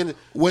 gonna fucking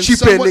when cheap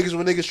someone- niggas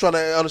when niggas trying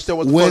to understand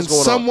what the when fuck's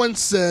going someone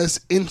says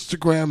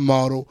Instagram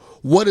model,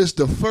 what is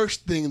the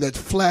first thing that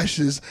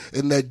flashes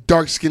in that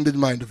dark-skinned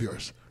mind of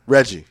yours?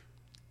 Reggie.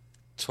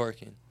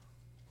 twerking.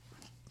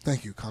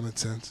 Thank you, common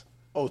sense.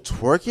 Oh,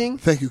 twerking?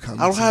 Thank you,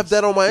 common I don't sense. have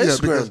that on my Yeah,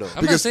 Instagram though.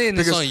 I'm not saying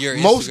this on your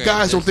most Instagram,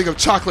 guys don't just- think of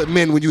chocolate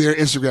men when you hear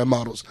Instagram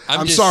models.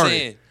 I'm just sorry.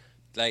 saying,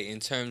 like in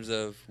terms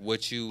of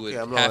what you would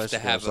Yeah, I'm not on have to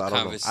Instagram, have so a I don't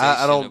know. conversation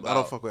I don't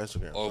about, fuck with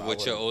Instagram, or so I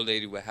what your wouldn't. old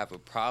lady would have a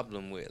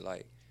problem with.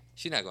 Like,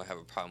 she's not gonna have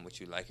a problem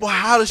with you liking. Well,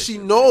 how does she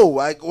know?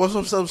 Like, what's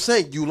what I'm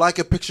saying? You like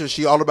a picture,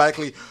 she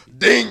automatically,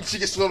 ding, she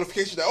gets a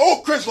notification that,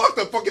 oh, Chris locked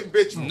that fucking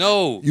bitch.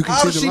 No, You can How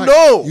see does the she likes.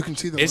 know? You can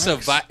see the it's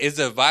likes. it's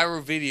a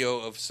viral video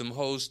of some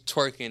hoes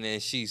twerking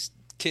and she's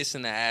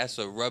kissing her ass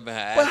or rubbing her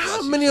ass. But while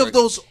how she many of twerking,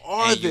 those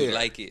are and there? You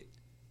like it?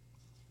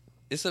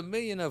 It's a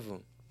million of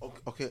them.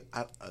 Okay,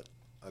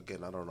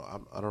 again, I don't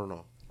know. I don't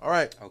know. All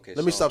right, Okay,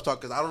 let me so- stop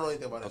talking because I don't know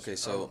anything about it. Okay,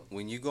 so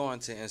when you go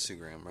onto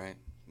Instagram, right?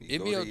 You It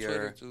go be to on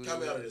Twitter too.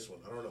 Count me out of this one.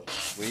 I don't know.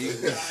 When you,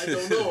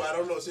 I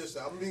don't know. Seriously,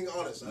 I'm being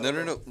honest.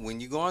 No. When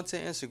you go onto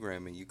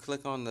Instagram and you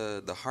click on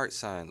the heart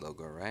sign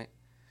logo, right?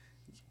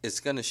 It's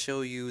gonna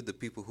show you the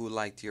people who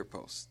liked your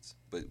posts.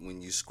 But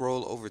when you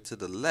scroll over to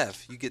the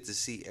left, you get to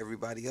see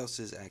everybody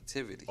else's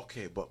activity.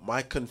 Okay, but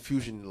my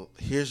confusion.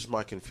 Here's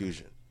my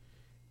confusion.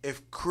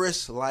 If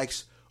Chris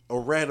likes a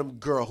random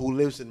girl who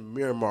lives in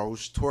Miramar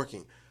who's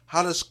twerking,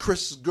 how does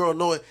Chris's girl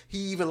know he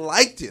even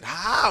liked it?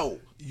 How?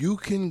 You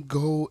can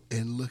go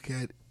and look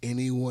at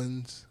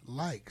anyone's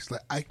likes.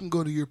 Like, I can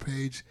go to your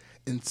page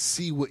and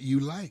see what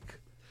you like.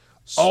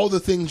 All the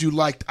things you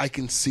liked, I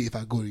can see if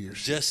I go to your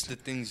shit. Just the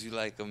things you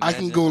like. I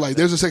can go like,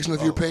 there's a section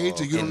of your page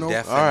that you don't know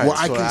Indefinitely. where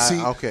I So can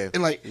see. okay,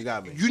 and like, you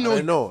got me. You I know,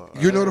 didn't know.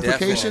 your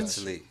notifications.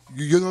 Definitely.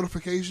 Your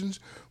notifications.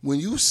 When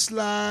you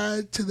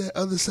slide to that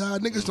other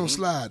side, niggas don't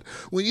slide.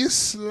 When you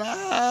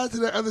slide to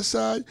that other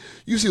side,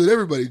 you see what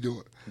everybody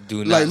doing.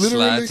 Do Like, not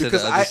literally, slide to the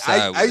Because other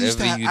side. I used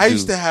to whatever you I do.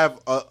 used to have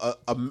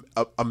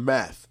a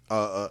math.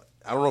 I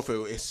don't know if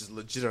it's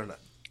legit or not.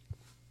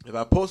 If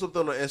I post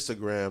something on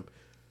Instagram,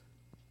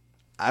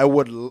 I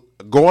would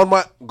go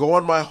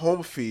on my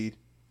home feed.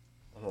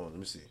 Hold on, let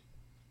me see.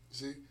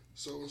 See,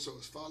 so and so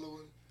is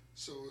following,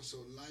 so and so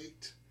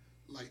liked,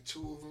 like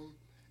two of them,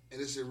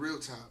 and it's in real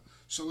time.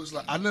 So it's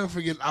like, I never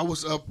forget, I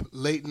was up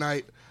late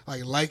night,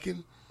 like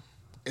liking,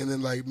 and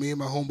then like me and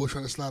my homeboy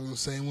trying to slide on the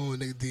same one when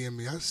they DM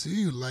me. I see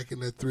you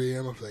liking at 3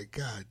 a.m. I was like,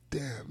 God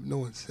damn, no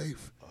one's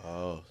safe.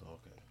 Oh,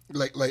 okay.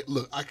 Like,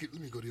 look, let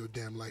me go to your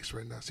damn likes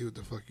right now. See what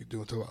the fuck you're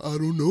doing. Talk about, I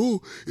don't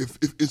know if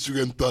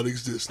Instagram thought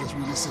exists. Let's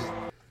really see.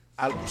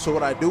 So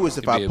what I do is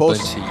if It'd be I a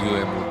post bunch of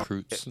UM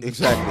recruits.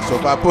 exactly. So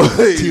if I post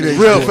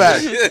real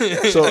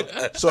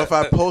fast. So if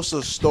I post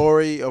a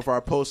story or if I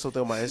post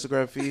something on my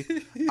Instagram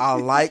feed,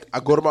 I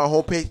go to my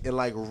homepage and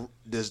like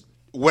this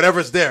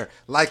whatever's there,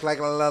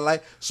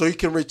 like, so you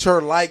can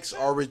return likes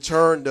or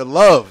return the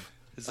love.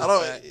 I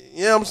don't.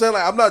 You know what I'm saying?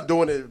 Like I'm not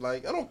doing it.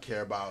 Like I don't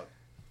care about.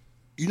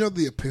 You know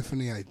the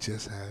epiphany I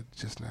just had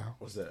just now?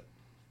 What's that?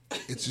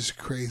 It's just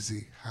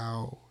crazy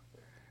how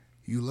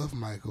you love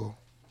Michael,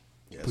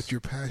 but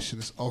your passion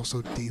is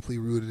also deeply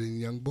rooted in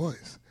young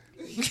boys.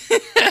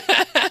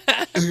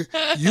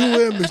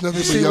 UM is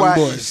nothing but young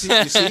boys.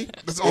 You see?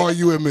 That's all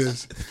UM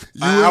is.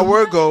 An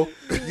hour ago,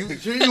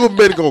 you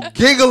men go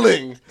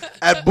giggling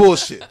at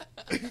bullshit.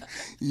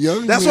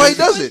 Young That's men- why he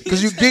does it,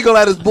 because you giggle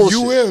at his bullshit.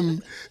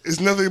 UM is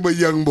nothing but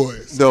young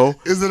boys. No.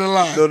 Is it a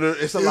lie? No,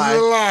 it's a Is lie. it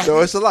a lie? No,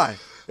 it's a lie.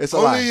 It's a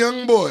Only lie.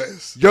 young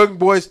boys. Young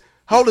boys.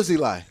 How old does he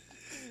lie?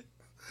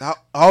 How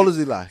old does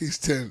he lie? He's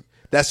 10.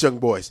 That's young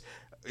boys.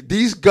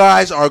 These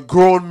guys are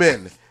grown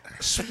men.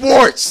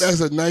 Sports. That's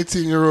a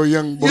 19-year-old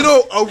young boy. You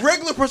know, a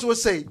regular person would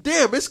say,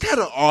 damn, it's kind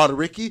of odd,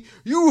 Ricky.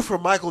 You root for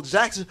Michael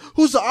Jackson,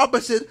 who's the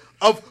opposite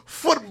of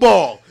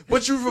football.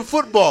 But you root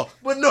for football.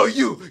 But no,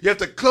 you have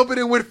to clump it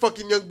in with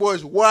fucking young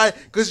boys. Why?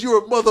 Because you're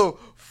a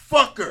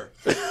motherfucker.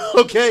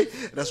 Okay?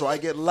 And that's why I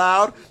get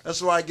loud.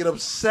 That's why I get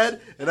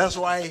upset. And that's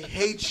why I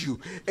hate you.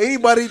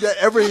 Anybody that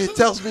ever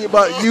tells me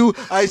about you,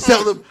 I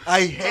tell them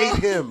I hate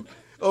him.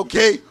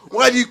 Okay?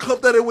 Why do you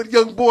clump that in with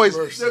young boys?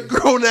 Mercy. They're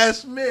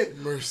grown-ass men.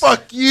 Mercy.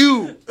 Fuck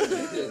you.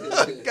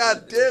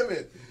 God damn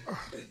it.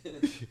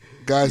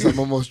 Guys, I'm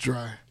almost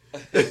dry.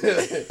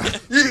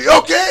 You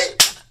okay?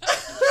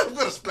 I'm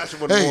going to splash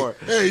him with more.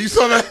 Hey, you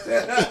saw that?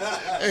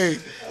 Hey,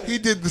 he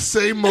did the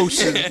same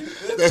motion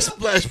that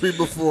splashed me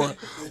before.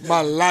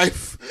 My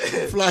life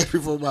flashed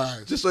before my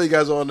eyes. Just so you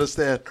guys will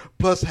understand,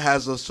 Plus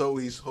has a show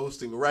he's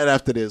hosting right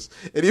after this.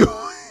 And he,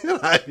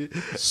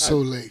 So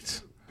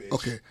late.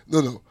 Okay,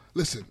 no.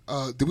 Listen,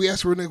 did we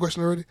ask Renee a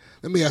question already?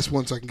 Let me ask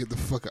one so I can get the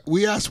fuck out.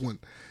 We asked one.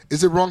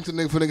 Is it wrong for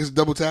niggas to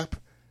double tap?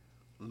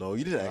 No,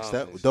 you didn't ask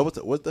that. Double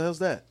tap. What the hell's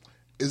that?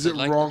 Is it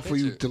like the wrong for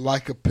you picture. to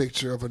like a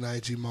picture of an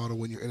IG model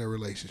when you're in a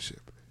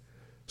relationship?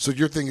 So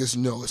your thing is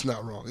no, it's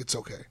not wrong. It's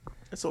okay.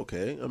 It's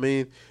okay. I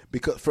mean,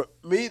 because for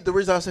me, the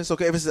reason I say it's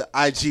okay if it's an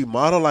IG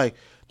model, like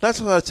 9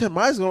 times out of 10,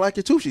 Maya's gonna like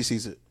it too if she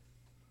sees it.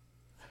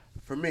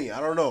 For me, I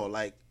don't know.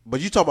 Like,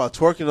 but you talk about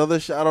twerking and other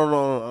shit. I don't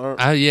know.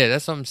 Yeah,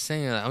 that's what I'm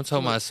saying. Like, I'm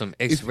talking about some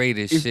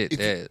X-rated shit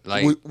that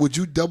like. Would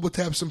you double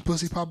tap some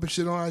pussy popping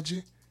shit on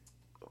IG?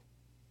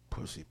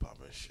 Pussy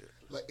popping shit.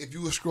 Like if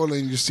you were scrolling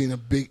and you're seeing a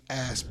big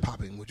ass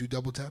popping, would you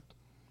double tap?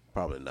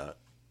 Probably not.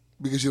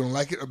 Because you don't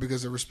like it, or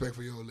because of respect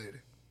for your old lady?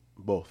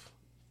 Both.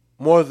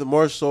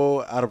 More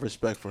so out of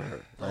respect for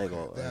her. I ain't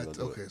gonna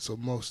do okay, it. so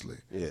mostly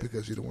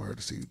because you don't want her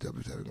to see you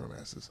double tapping on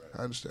asses.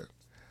 I understand.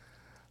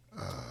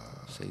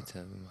 So you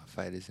tell me my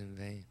fight is in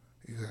vain.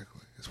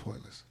 Exactly. It's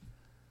pointless.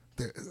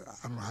 I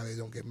don't know how they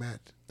don't get mad.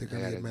 They're I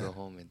gonna gotta get mad. go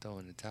home and throw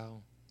in the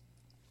towel.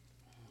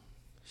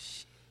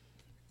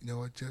 You know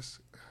what? Just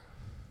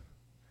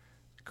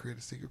create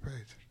a secret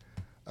page.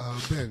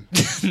 Ben.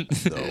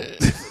 No.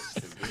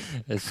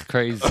 That's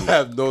crazy. I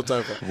have no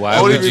time for. Why I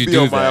don't would even you be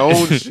do on my that?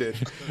 own shit.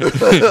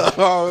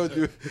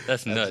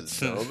 That's nuts.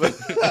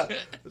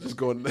 Just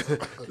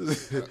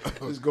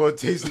going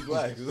tasty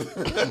blacks.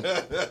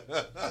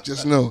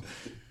 Just know,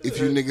 if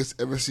you niggas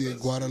ever see a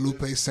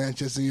Guadalupe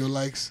Sanchez in your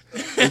likes,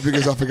 it's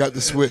because I forgot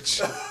to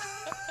switch.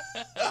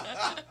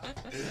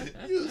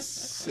 You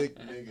sick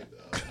nigga,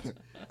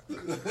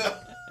 dog.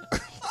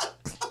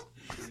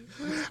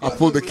 I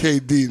pulled the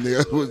KD,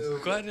 nigga.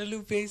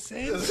 Guadalupe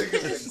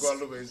Sanchez.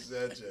 Guadalupe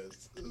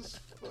Sanchez. This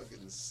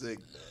fucking sick.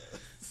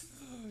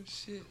 Oh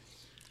shit.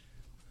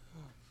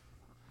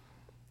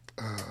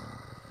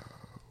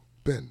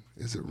 Ben,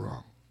 is it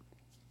wrong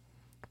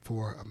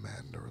for a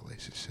man in a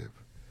relationship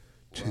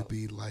to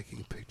be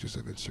liking pictures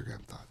of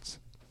Instagram thoughts?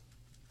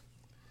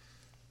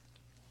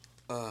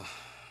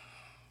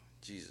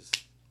 Jesus.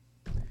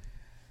 My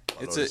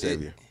Lord and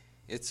Savior.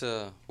 It's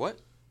a what?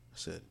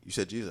 You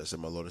said Jesus. I said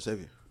my Lord and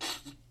Savior.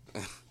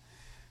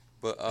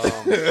 But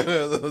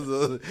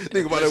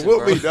think about it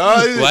with me,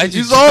 dog. Why'd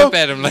you jump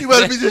at him like you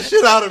must that? beat the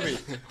shit out of me.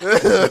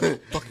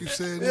 Fuck you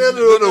saying? Yeah,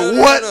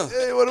 no. What? No.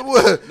 Hey, what?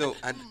 No,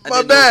 My I didn't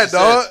know bad, what you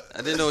dog. said. I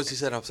didn't know what you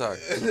said. I'm sorry.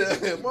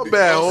 My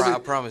bad, homie. I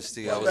promise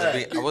to you, I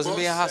wasn't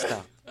being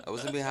hostile. I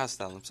wasn't being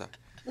hostile. I'm sorry.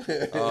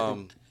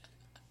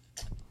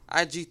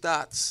 IG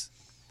thoughts.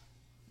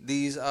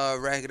 These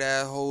ragged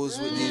ass hoes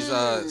with these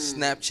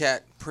Snapchat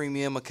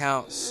premium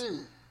accounts.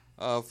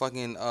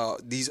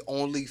 These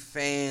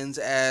OnlyFans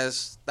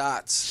ass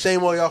thoughts.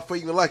 Shame on y'all for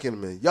even liking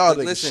them, man. Y'all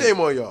niggas, Listen, shame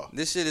on y'all.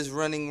 This shit is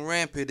running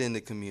rampant in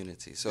the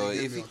community. So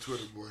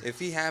if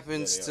he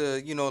happens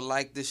to,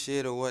 like this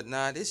shit or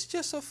whatnot, it's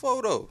just a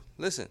photo.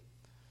 Listen.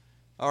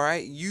 All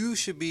right, you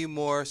should be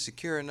more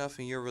secure enough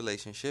in your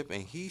relationship,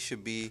 and you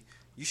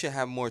should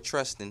have more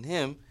trust in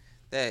him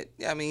that,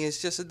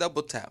 it's just a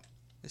double tap.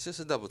 It's just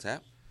a double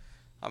tap.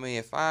 I mean,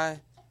 if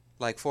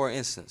for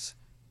instance,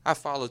 I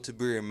follow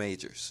Tabria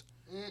Majors.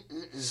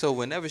 So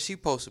whenever she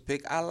posts a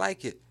pic, I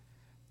like it.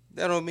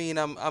 That don't mean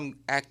I'm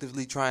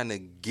actively trying to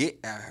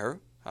get at her.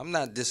 I'm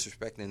not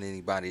disrespecting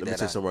anybody. Let me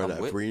say something right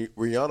now. If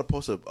Rihanna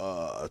posts a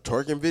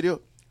twerking video,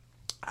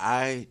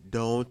 I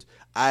don't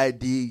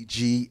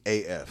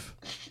IDGAF.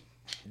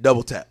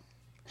 Double tap.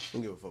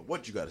 Don't give a fuck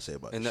what you got to say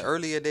about it. In the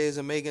earlier days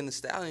of Megan Thee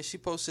Stallion, she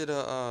posted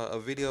a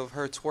video of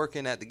her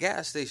twerking at the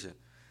gas station.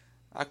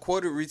 I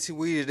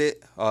retweeted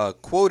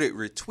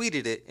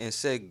it, and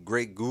said,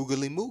 "Great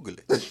googly moogly."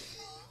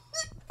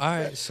 All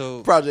right,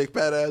 so Project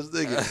Fat Ass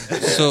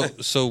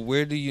nigga. so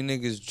where do you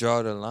niggas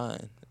draw the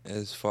line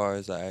as far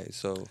as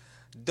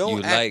don't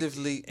you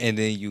actively like, and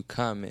then you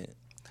comment.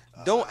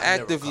 Don't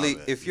actively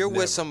if you're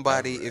with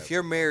somebody, if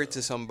you're married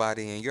to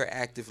somebody and you're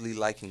actively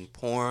liking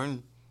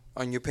porn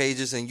on your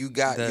pages and you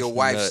got your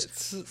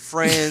wife's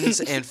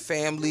friends and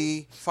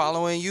family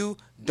following you,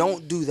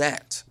 don't do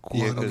that.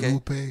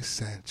 Guadalupe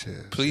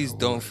Sanchez. Please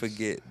don't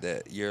forget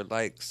that your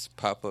likes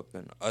pop up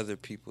in other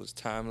people's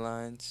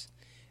timelines,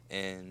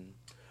 and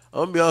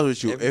I'm gonna be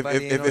honest with you.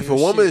 If a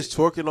woman is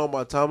twerking on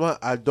my timeline,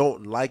 I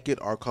don't like it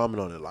or comment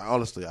on it. Like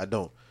honestly, I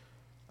don't.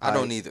 I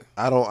don't either.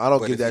 I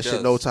don't give that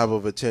shit no type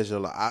of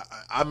attention. Like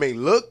I may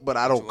look, but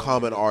I don't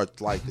comment or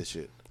like this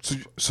shit.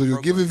 So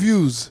you're giving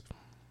views.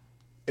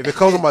 If it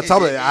comes on my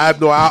timeline,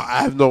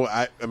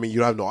 I mean, you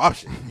don't have no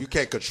option. You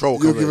can't control.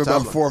 You'll give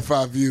about 4 or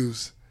 5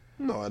 views.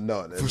 No.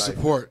 For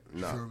support.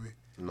 No.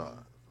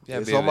 Yeah,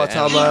 it's on my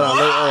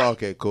timeline.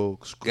 Okay, cool.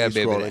 You gotta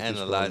be able to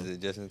analyze it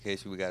just in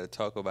case we gotta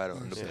talk about it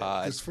on the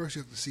pod. First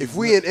you have to see if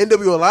we in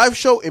NWO live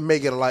show, it may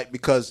get a like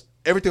because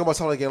everything on my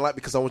timeline get a like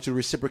because I want you to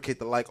reciprocate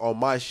the like on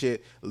my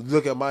shit,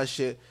 look at my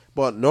shit.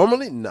 But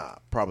normally, nah,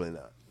 probably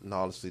not. No,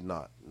 honestly,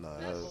 not. Nah,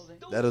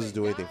 that doesn't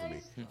do anything for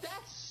me.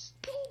 That's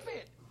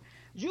stupid.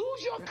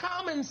 Use your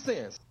common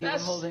sense.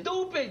 That's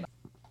stupid.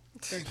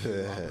 Thank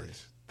you,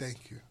 Robert.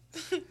 Thank you.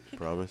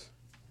 Promise.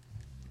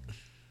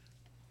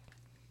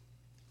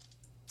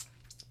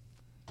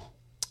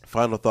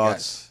 Final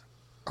thoughts.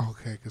 Yes.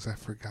 Okay, because I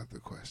forgot the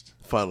question.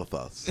 Final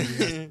thoughts.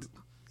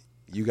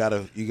 You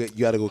gotta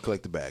go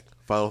collect the bag.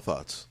 Final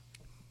thoughts.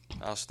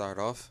 I'll start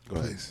off. Go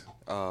ahead. Please.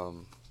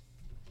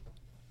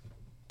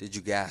 did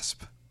you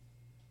gasp?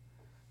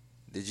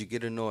 Did you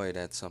get annoyed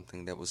at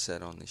something that was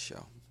said on this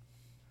show?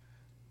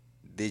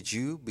 Did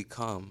you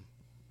become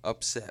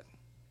upset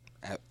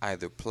at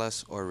either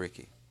Plus or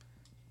Ricky?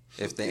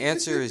 If the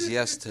answer is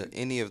yes to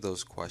any of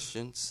those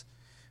questions,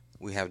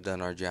 we have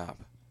done our job.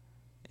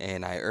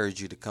 And I urge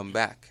you to come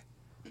back.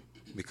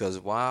 Because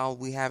while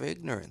we have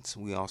ignorance,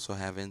 we also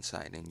have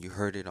insight. And you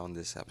heard it on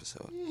this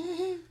episode.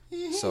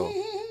 So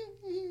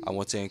I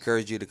want to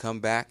encourage you to come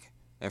back.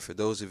 And for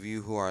those of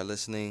you who are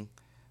listening,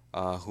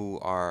 who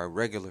are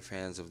regular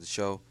fans of the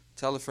show,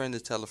 tell a friend to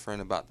tell a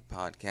friend about the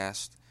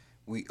podcast.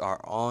 We are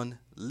on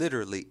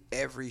literally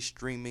every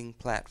streaming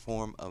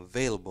platform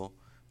available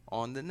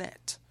on the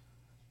net.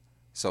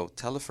 So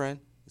tell a friend,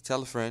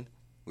 tell a friend.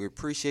 We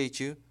appreciate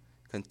you.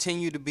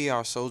 Continue to be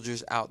our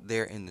soldiers out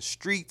there in the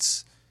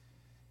streets.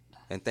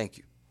 And thank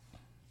you.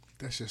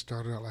 That shit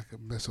started out like a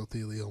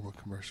mesothelioma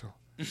commercial.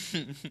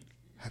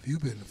 Have you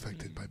been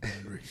affected by Ben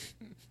and Ricky?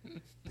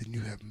 Then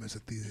you have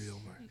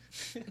mesothelioma.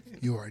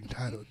 You are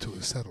entitled to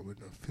a settlement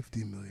of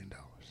 $50 million.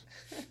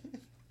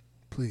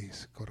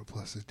 Please go to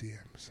Plus's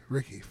DMs.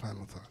 Ricky,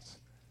 final thoughts.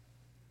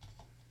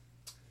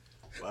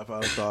 My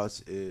final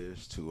thoughts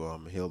is to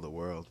heal the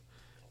world.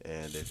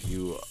 And if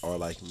you are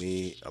like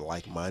me,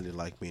 like-minded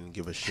like me, and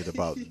give a shit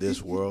about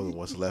this world and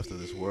what's left of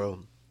this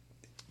world,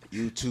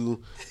 you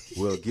too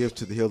will give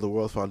to the Heal the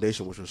World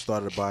Foundation, which was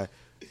started by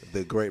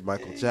the great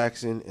Michael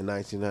Jackson in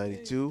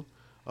 1992.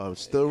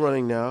 Still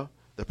running now.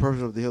 The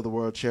purpose of the Heal the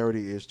World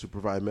charity is to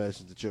provide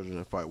medicine to children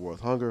and fight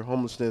world hunger,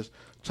 homelessness,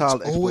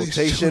 child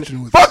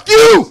exploitation. Fuck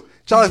you!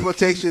 Child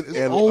exploitation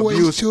and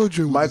abuse.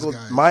 Children Michael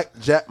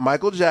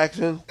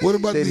Jackson. What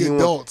about the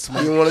adults?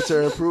 He wanted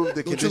to improve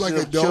the condition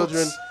of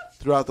children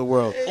throughout the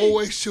world.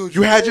 Always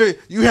children.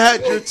 You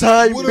had your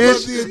time, what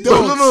bitch. About the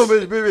adults? No,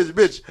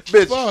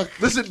 bitch.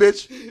 Fuck. Listen,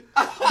 bitch.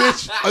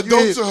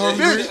 Adults are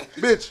hungry.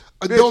 Bitch.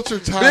 Adults are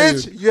tired.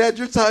 Bitch, you had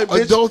your time,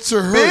 bitch. Adults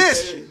are hurt.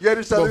 Bitch, you had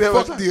your time.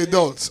 But fuck the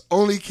adults.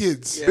 Only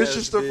kids. Yes,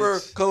 Christopher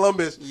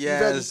Columbus. Yes, you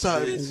had your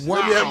time. bitch.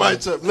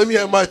 Wow. Let me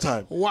have my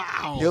time.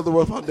 Wow. Heal the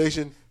World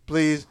Foundation,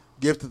 please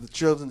give to the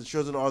children. The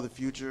children are the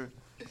future.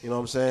 You know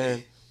what I'm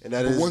saying? And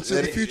that but is once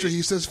in the future,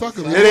 he says, "Fuck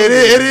him." It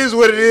is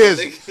what it is.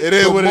 It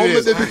is what it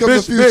is. The moment they become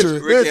the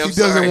future, Ricky, he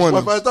doesn't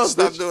want them.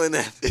 Stop doing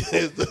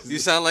that. You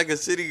sound like a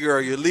city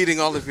girl. You're leading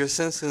all of your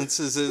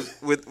sentences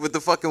with the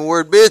fucking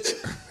word "bitch."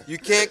 You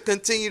can't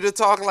continue to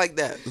talk like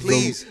that,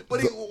 please.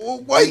 But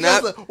why you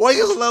guys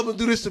allow him to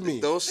do this to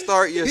me? Don't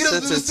start your he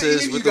doesn't do this to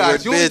sentences any of with you the word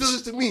guys. He only "bitch." does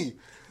this to me.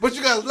 But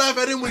you guys laugh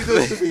at him when he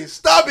does this to me.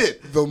 Stop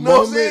it. The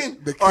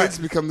moment the kids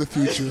become the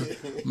future,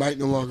 Mike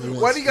no longer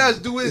wants. Why do you guys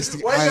do this?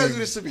 Why do you guys do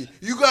this to me?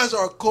 You guys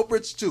are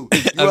culprits too.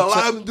 You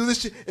allow him to do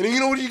this shit, and then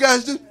you know what you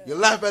guys do? You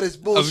laugh at his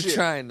bullshit. I'm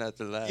trying not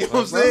to laugh. You know what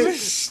I'm saying?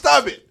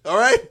 Stop it. All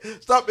right?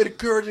 Stop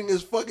encouraging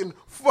his fucking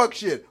fuck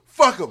shit.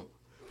 Fuck him.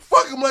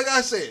 Fuck him like I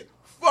said.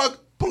 Fuck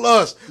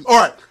Plus. All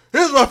right.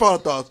 Here's my final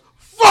thoughts.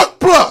 Fuck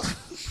Plus.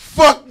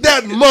 Fuck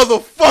that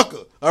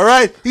motherfucker. All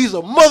right? He's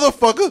a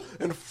motherfucker,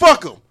 and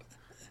fuck him.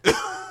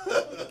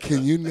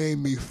 Can you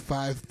name me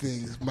 5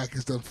 things Mike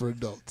has done for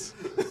adults?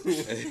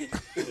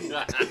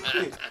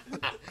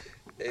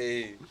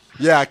 Hey.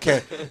 Yeah, I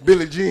can.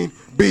 Billie Jean,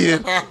 Beat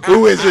It.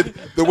 Who is it?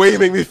 The way you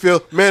make me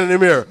feel, man in the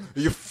mirror.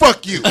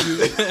 Fuck you.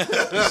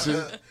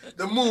 The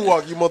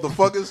moonwalk, you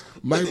motherfuckers.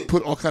 Mike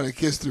put all kind of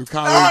kids through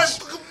college.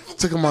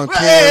 Took them on tours,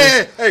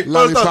 hey,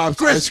 lollipops,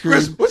 Chris, ice cream.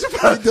 Chris, what's your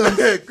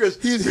problem? Chris.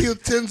 He's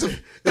healed tens of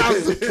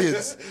thousands of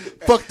kids.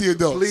 Fuck the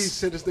adults. Please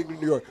send this thing to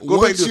New York.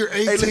 Once you're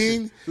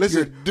 18, listen,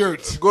 you're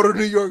dirt. Go to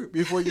New York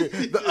before you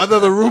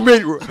another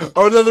roommate or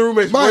another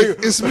roommate. Mike,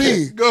 it's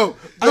me. Go.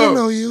 I don't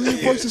know you. Your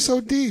voice is so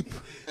deep.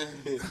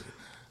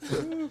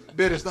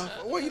 Ben, it's not.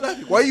 Why are you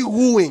laughing? Why are you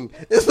wooing?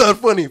 It's not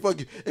funny. Fuck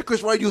you. Hey,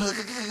 Chris, why are you?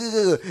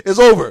 It's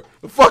over.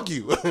 Fuck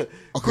you. Okay.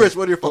 Chris,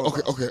 what are your phone?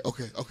 Okay.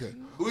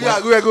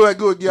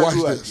 Go.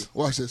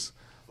 Watch this.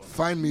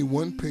 Find me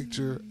one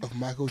picture of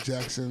Michael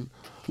Jackson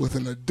with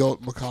an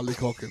adult Macaulay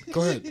Culkin.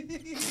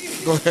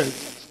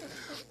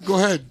 Go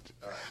ahead.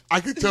 I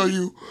can tell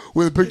you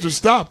when the pictures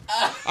stop.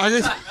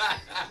 That's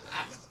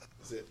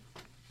it.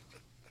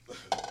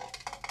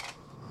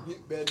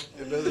 Ben,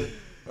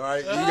 all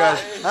right, you guys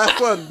have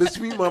fun. Bitch,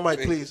 mute my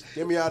mic, please.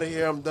 Get me out of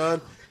here. I'm done.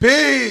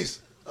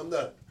 Peace. I'm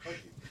done.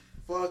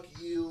 Fuck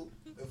you.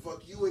 And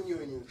fuck you and you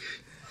and you.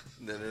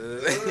 No.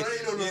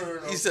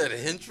 You said a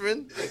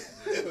henchman?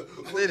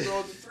 What's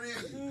all the 3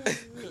 of you?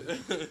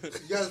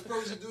 You guys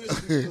probably should do this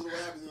because of what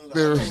happened.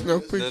 There's no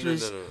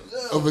pictures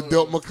of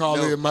adult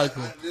Macaulay and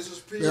Michael.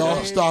 They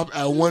all stop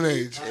at one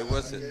age. It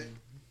wasn't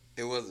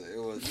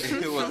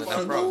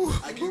that problem.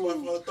 I give you my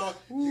final thought.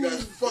 You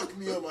guys fucked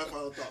me on my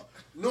final thought.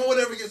 No one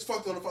ever gets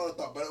fucked on a final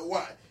thought. But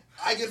why?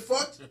 I get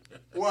fucked?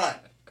 Why?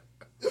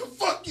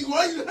 Fuck you.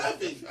 Why are you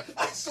laughing?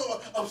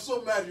 I'm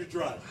so mad you're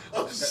dry.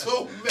 I'm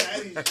so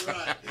mad he's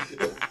dry.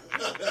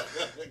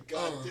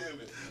 God damn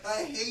it.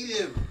 I hate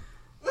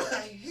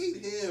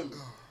him.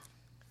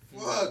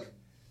 Fuck.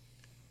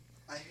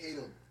 I hate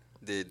him.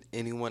 Did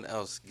anyone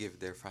else give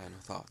their final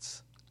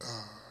thoughts?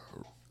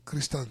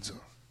 Cristanzo.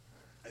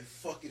 I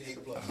fucking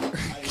hate Plus. I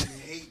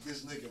hate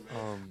this nigga,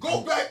 man.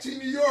 Go back to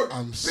New York.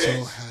 I'm bitch.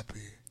 so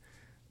happy.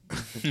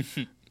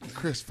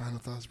 Chris, final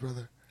thoughts,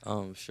 brother.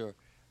 Sure.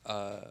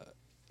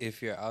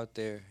 If you're out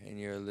there and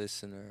you're a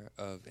listener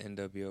of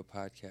NWO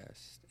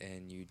Podcast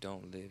and you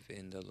don't live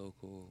in the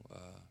local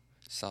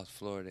South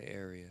Florida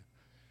area,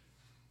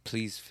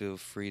 please feel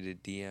free to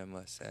DM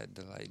us at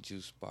the Light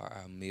Juice Bar.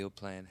 Our meal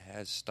plan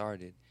has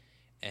started,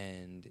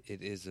 and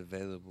it is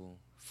available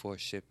for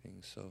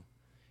shipping. So,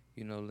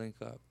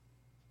 link up,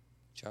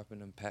 dropping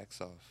them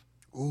packs off.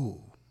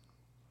 Ooh.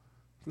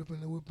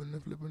 Flipping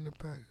the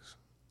packs.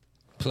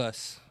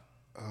 Plus,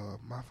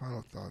 my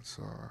final thoughts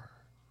are,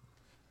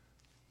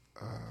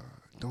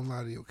 don't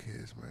lie to your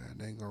kids, man.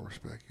 They ain't gonna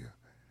respect you.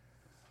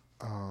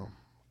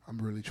 I'm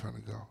really trying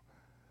to go.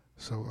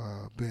 So,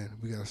 Ben,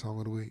 we got a song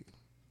of the week.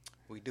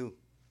 We do.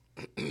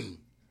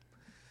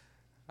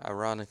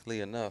 Ironically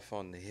enough,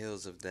 on the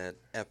heels of that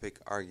epic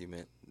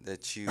argument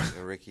that you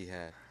and Ricky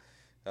had,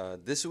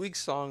 this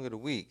week's song of the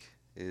week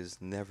is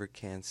Never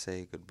Can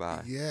Say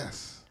Goodbye.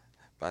 Yes.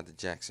 By the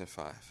Jackson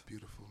 5.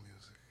 Beautiful music.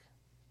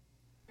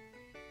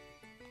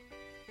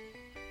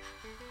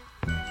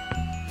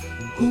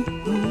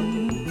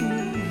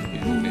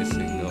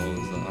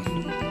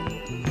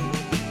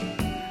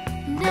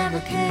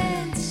 Never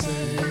can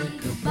say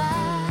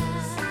goodbye.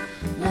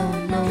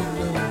 No, no,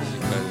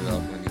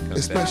 no.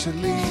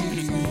 Especially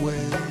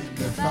when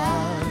they're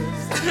fine.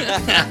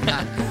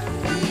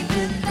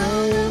 Even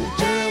though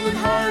jail and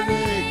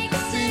heartache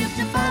seems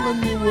to follow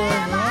me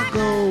wherever I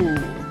go.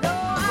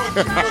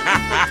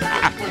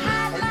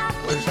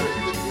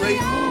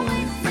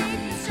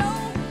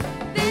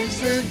 They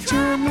said,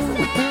 turn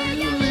around,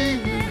 you're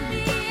leaving.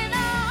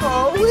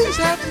 Always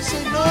have to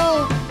say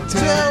no.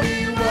 Tell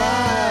me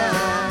why.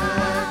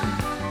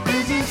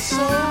 Is it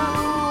so?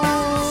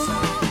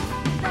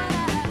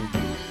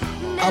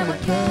 I'm a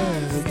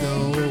past, no.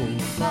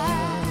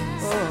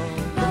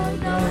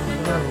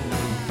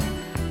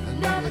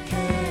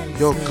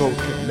 Yoko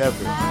could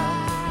never.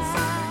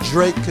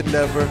 Drake could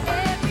never.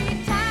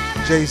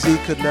 Jay-Z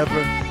could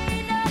never.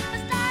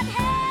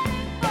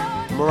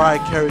 Mariah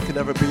Carey could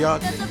never.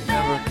 Beyonce could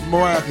never.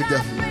 Mariah could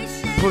definitely.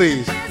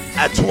 Please.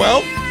 At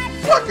 12?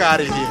 Fuck out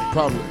of here.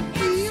 Probably.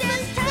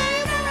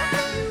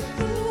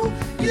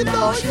 You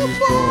know She's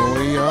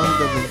born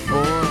younger than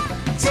 4.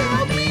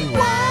 Tell me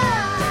why.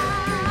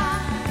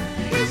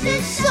 Is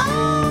it so?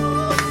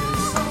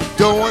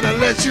 Don't wanna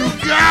let you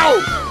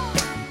go.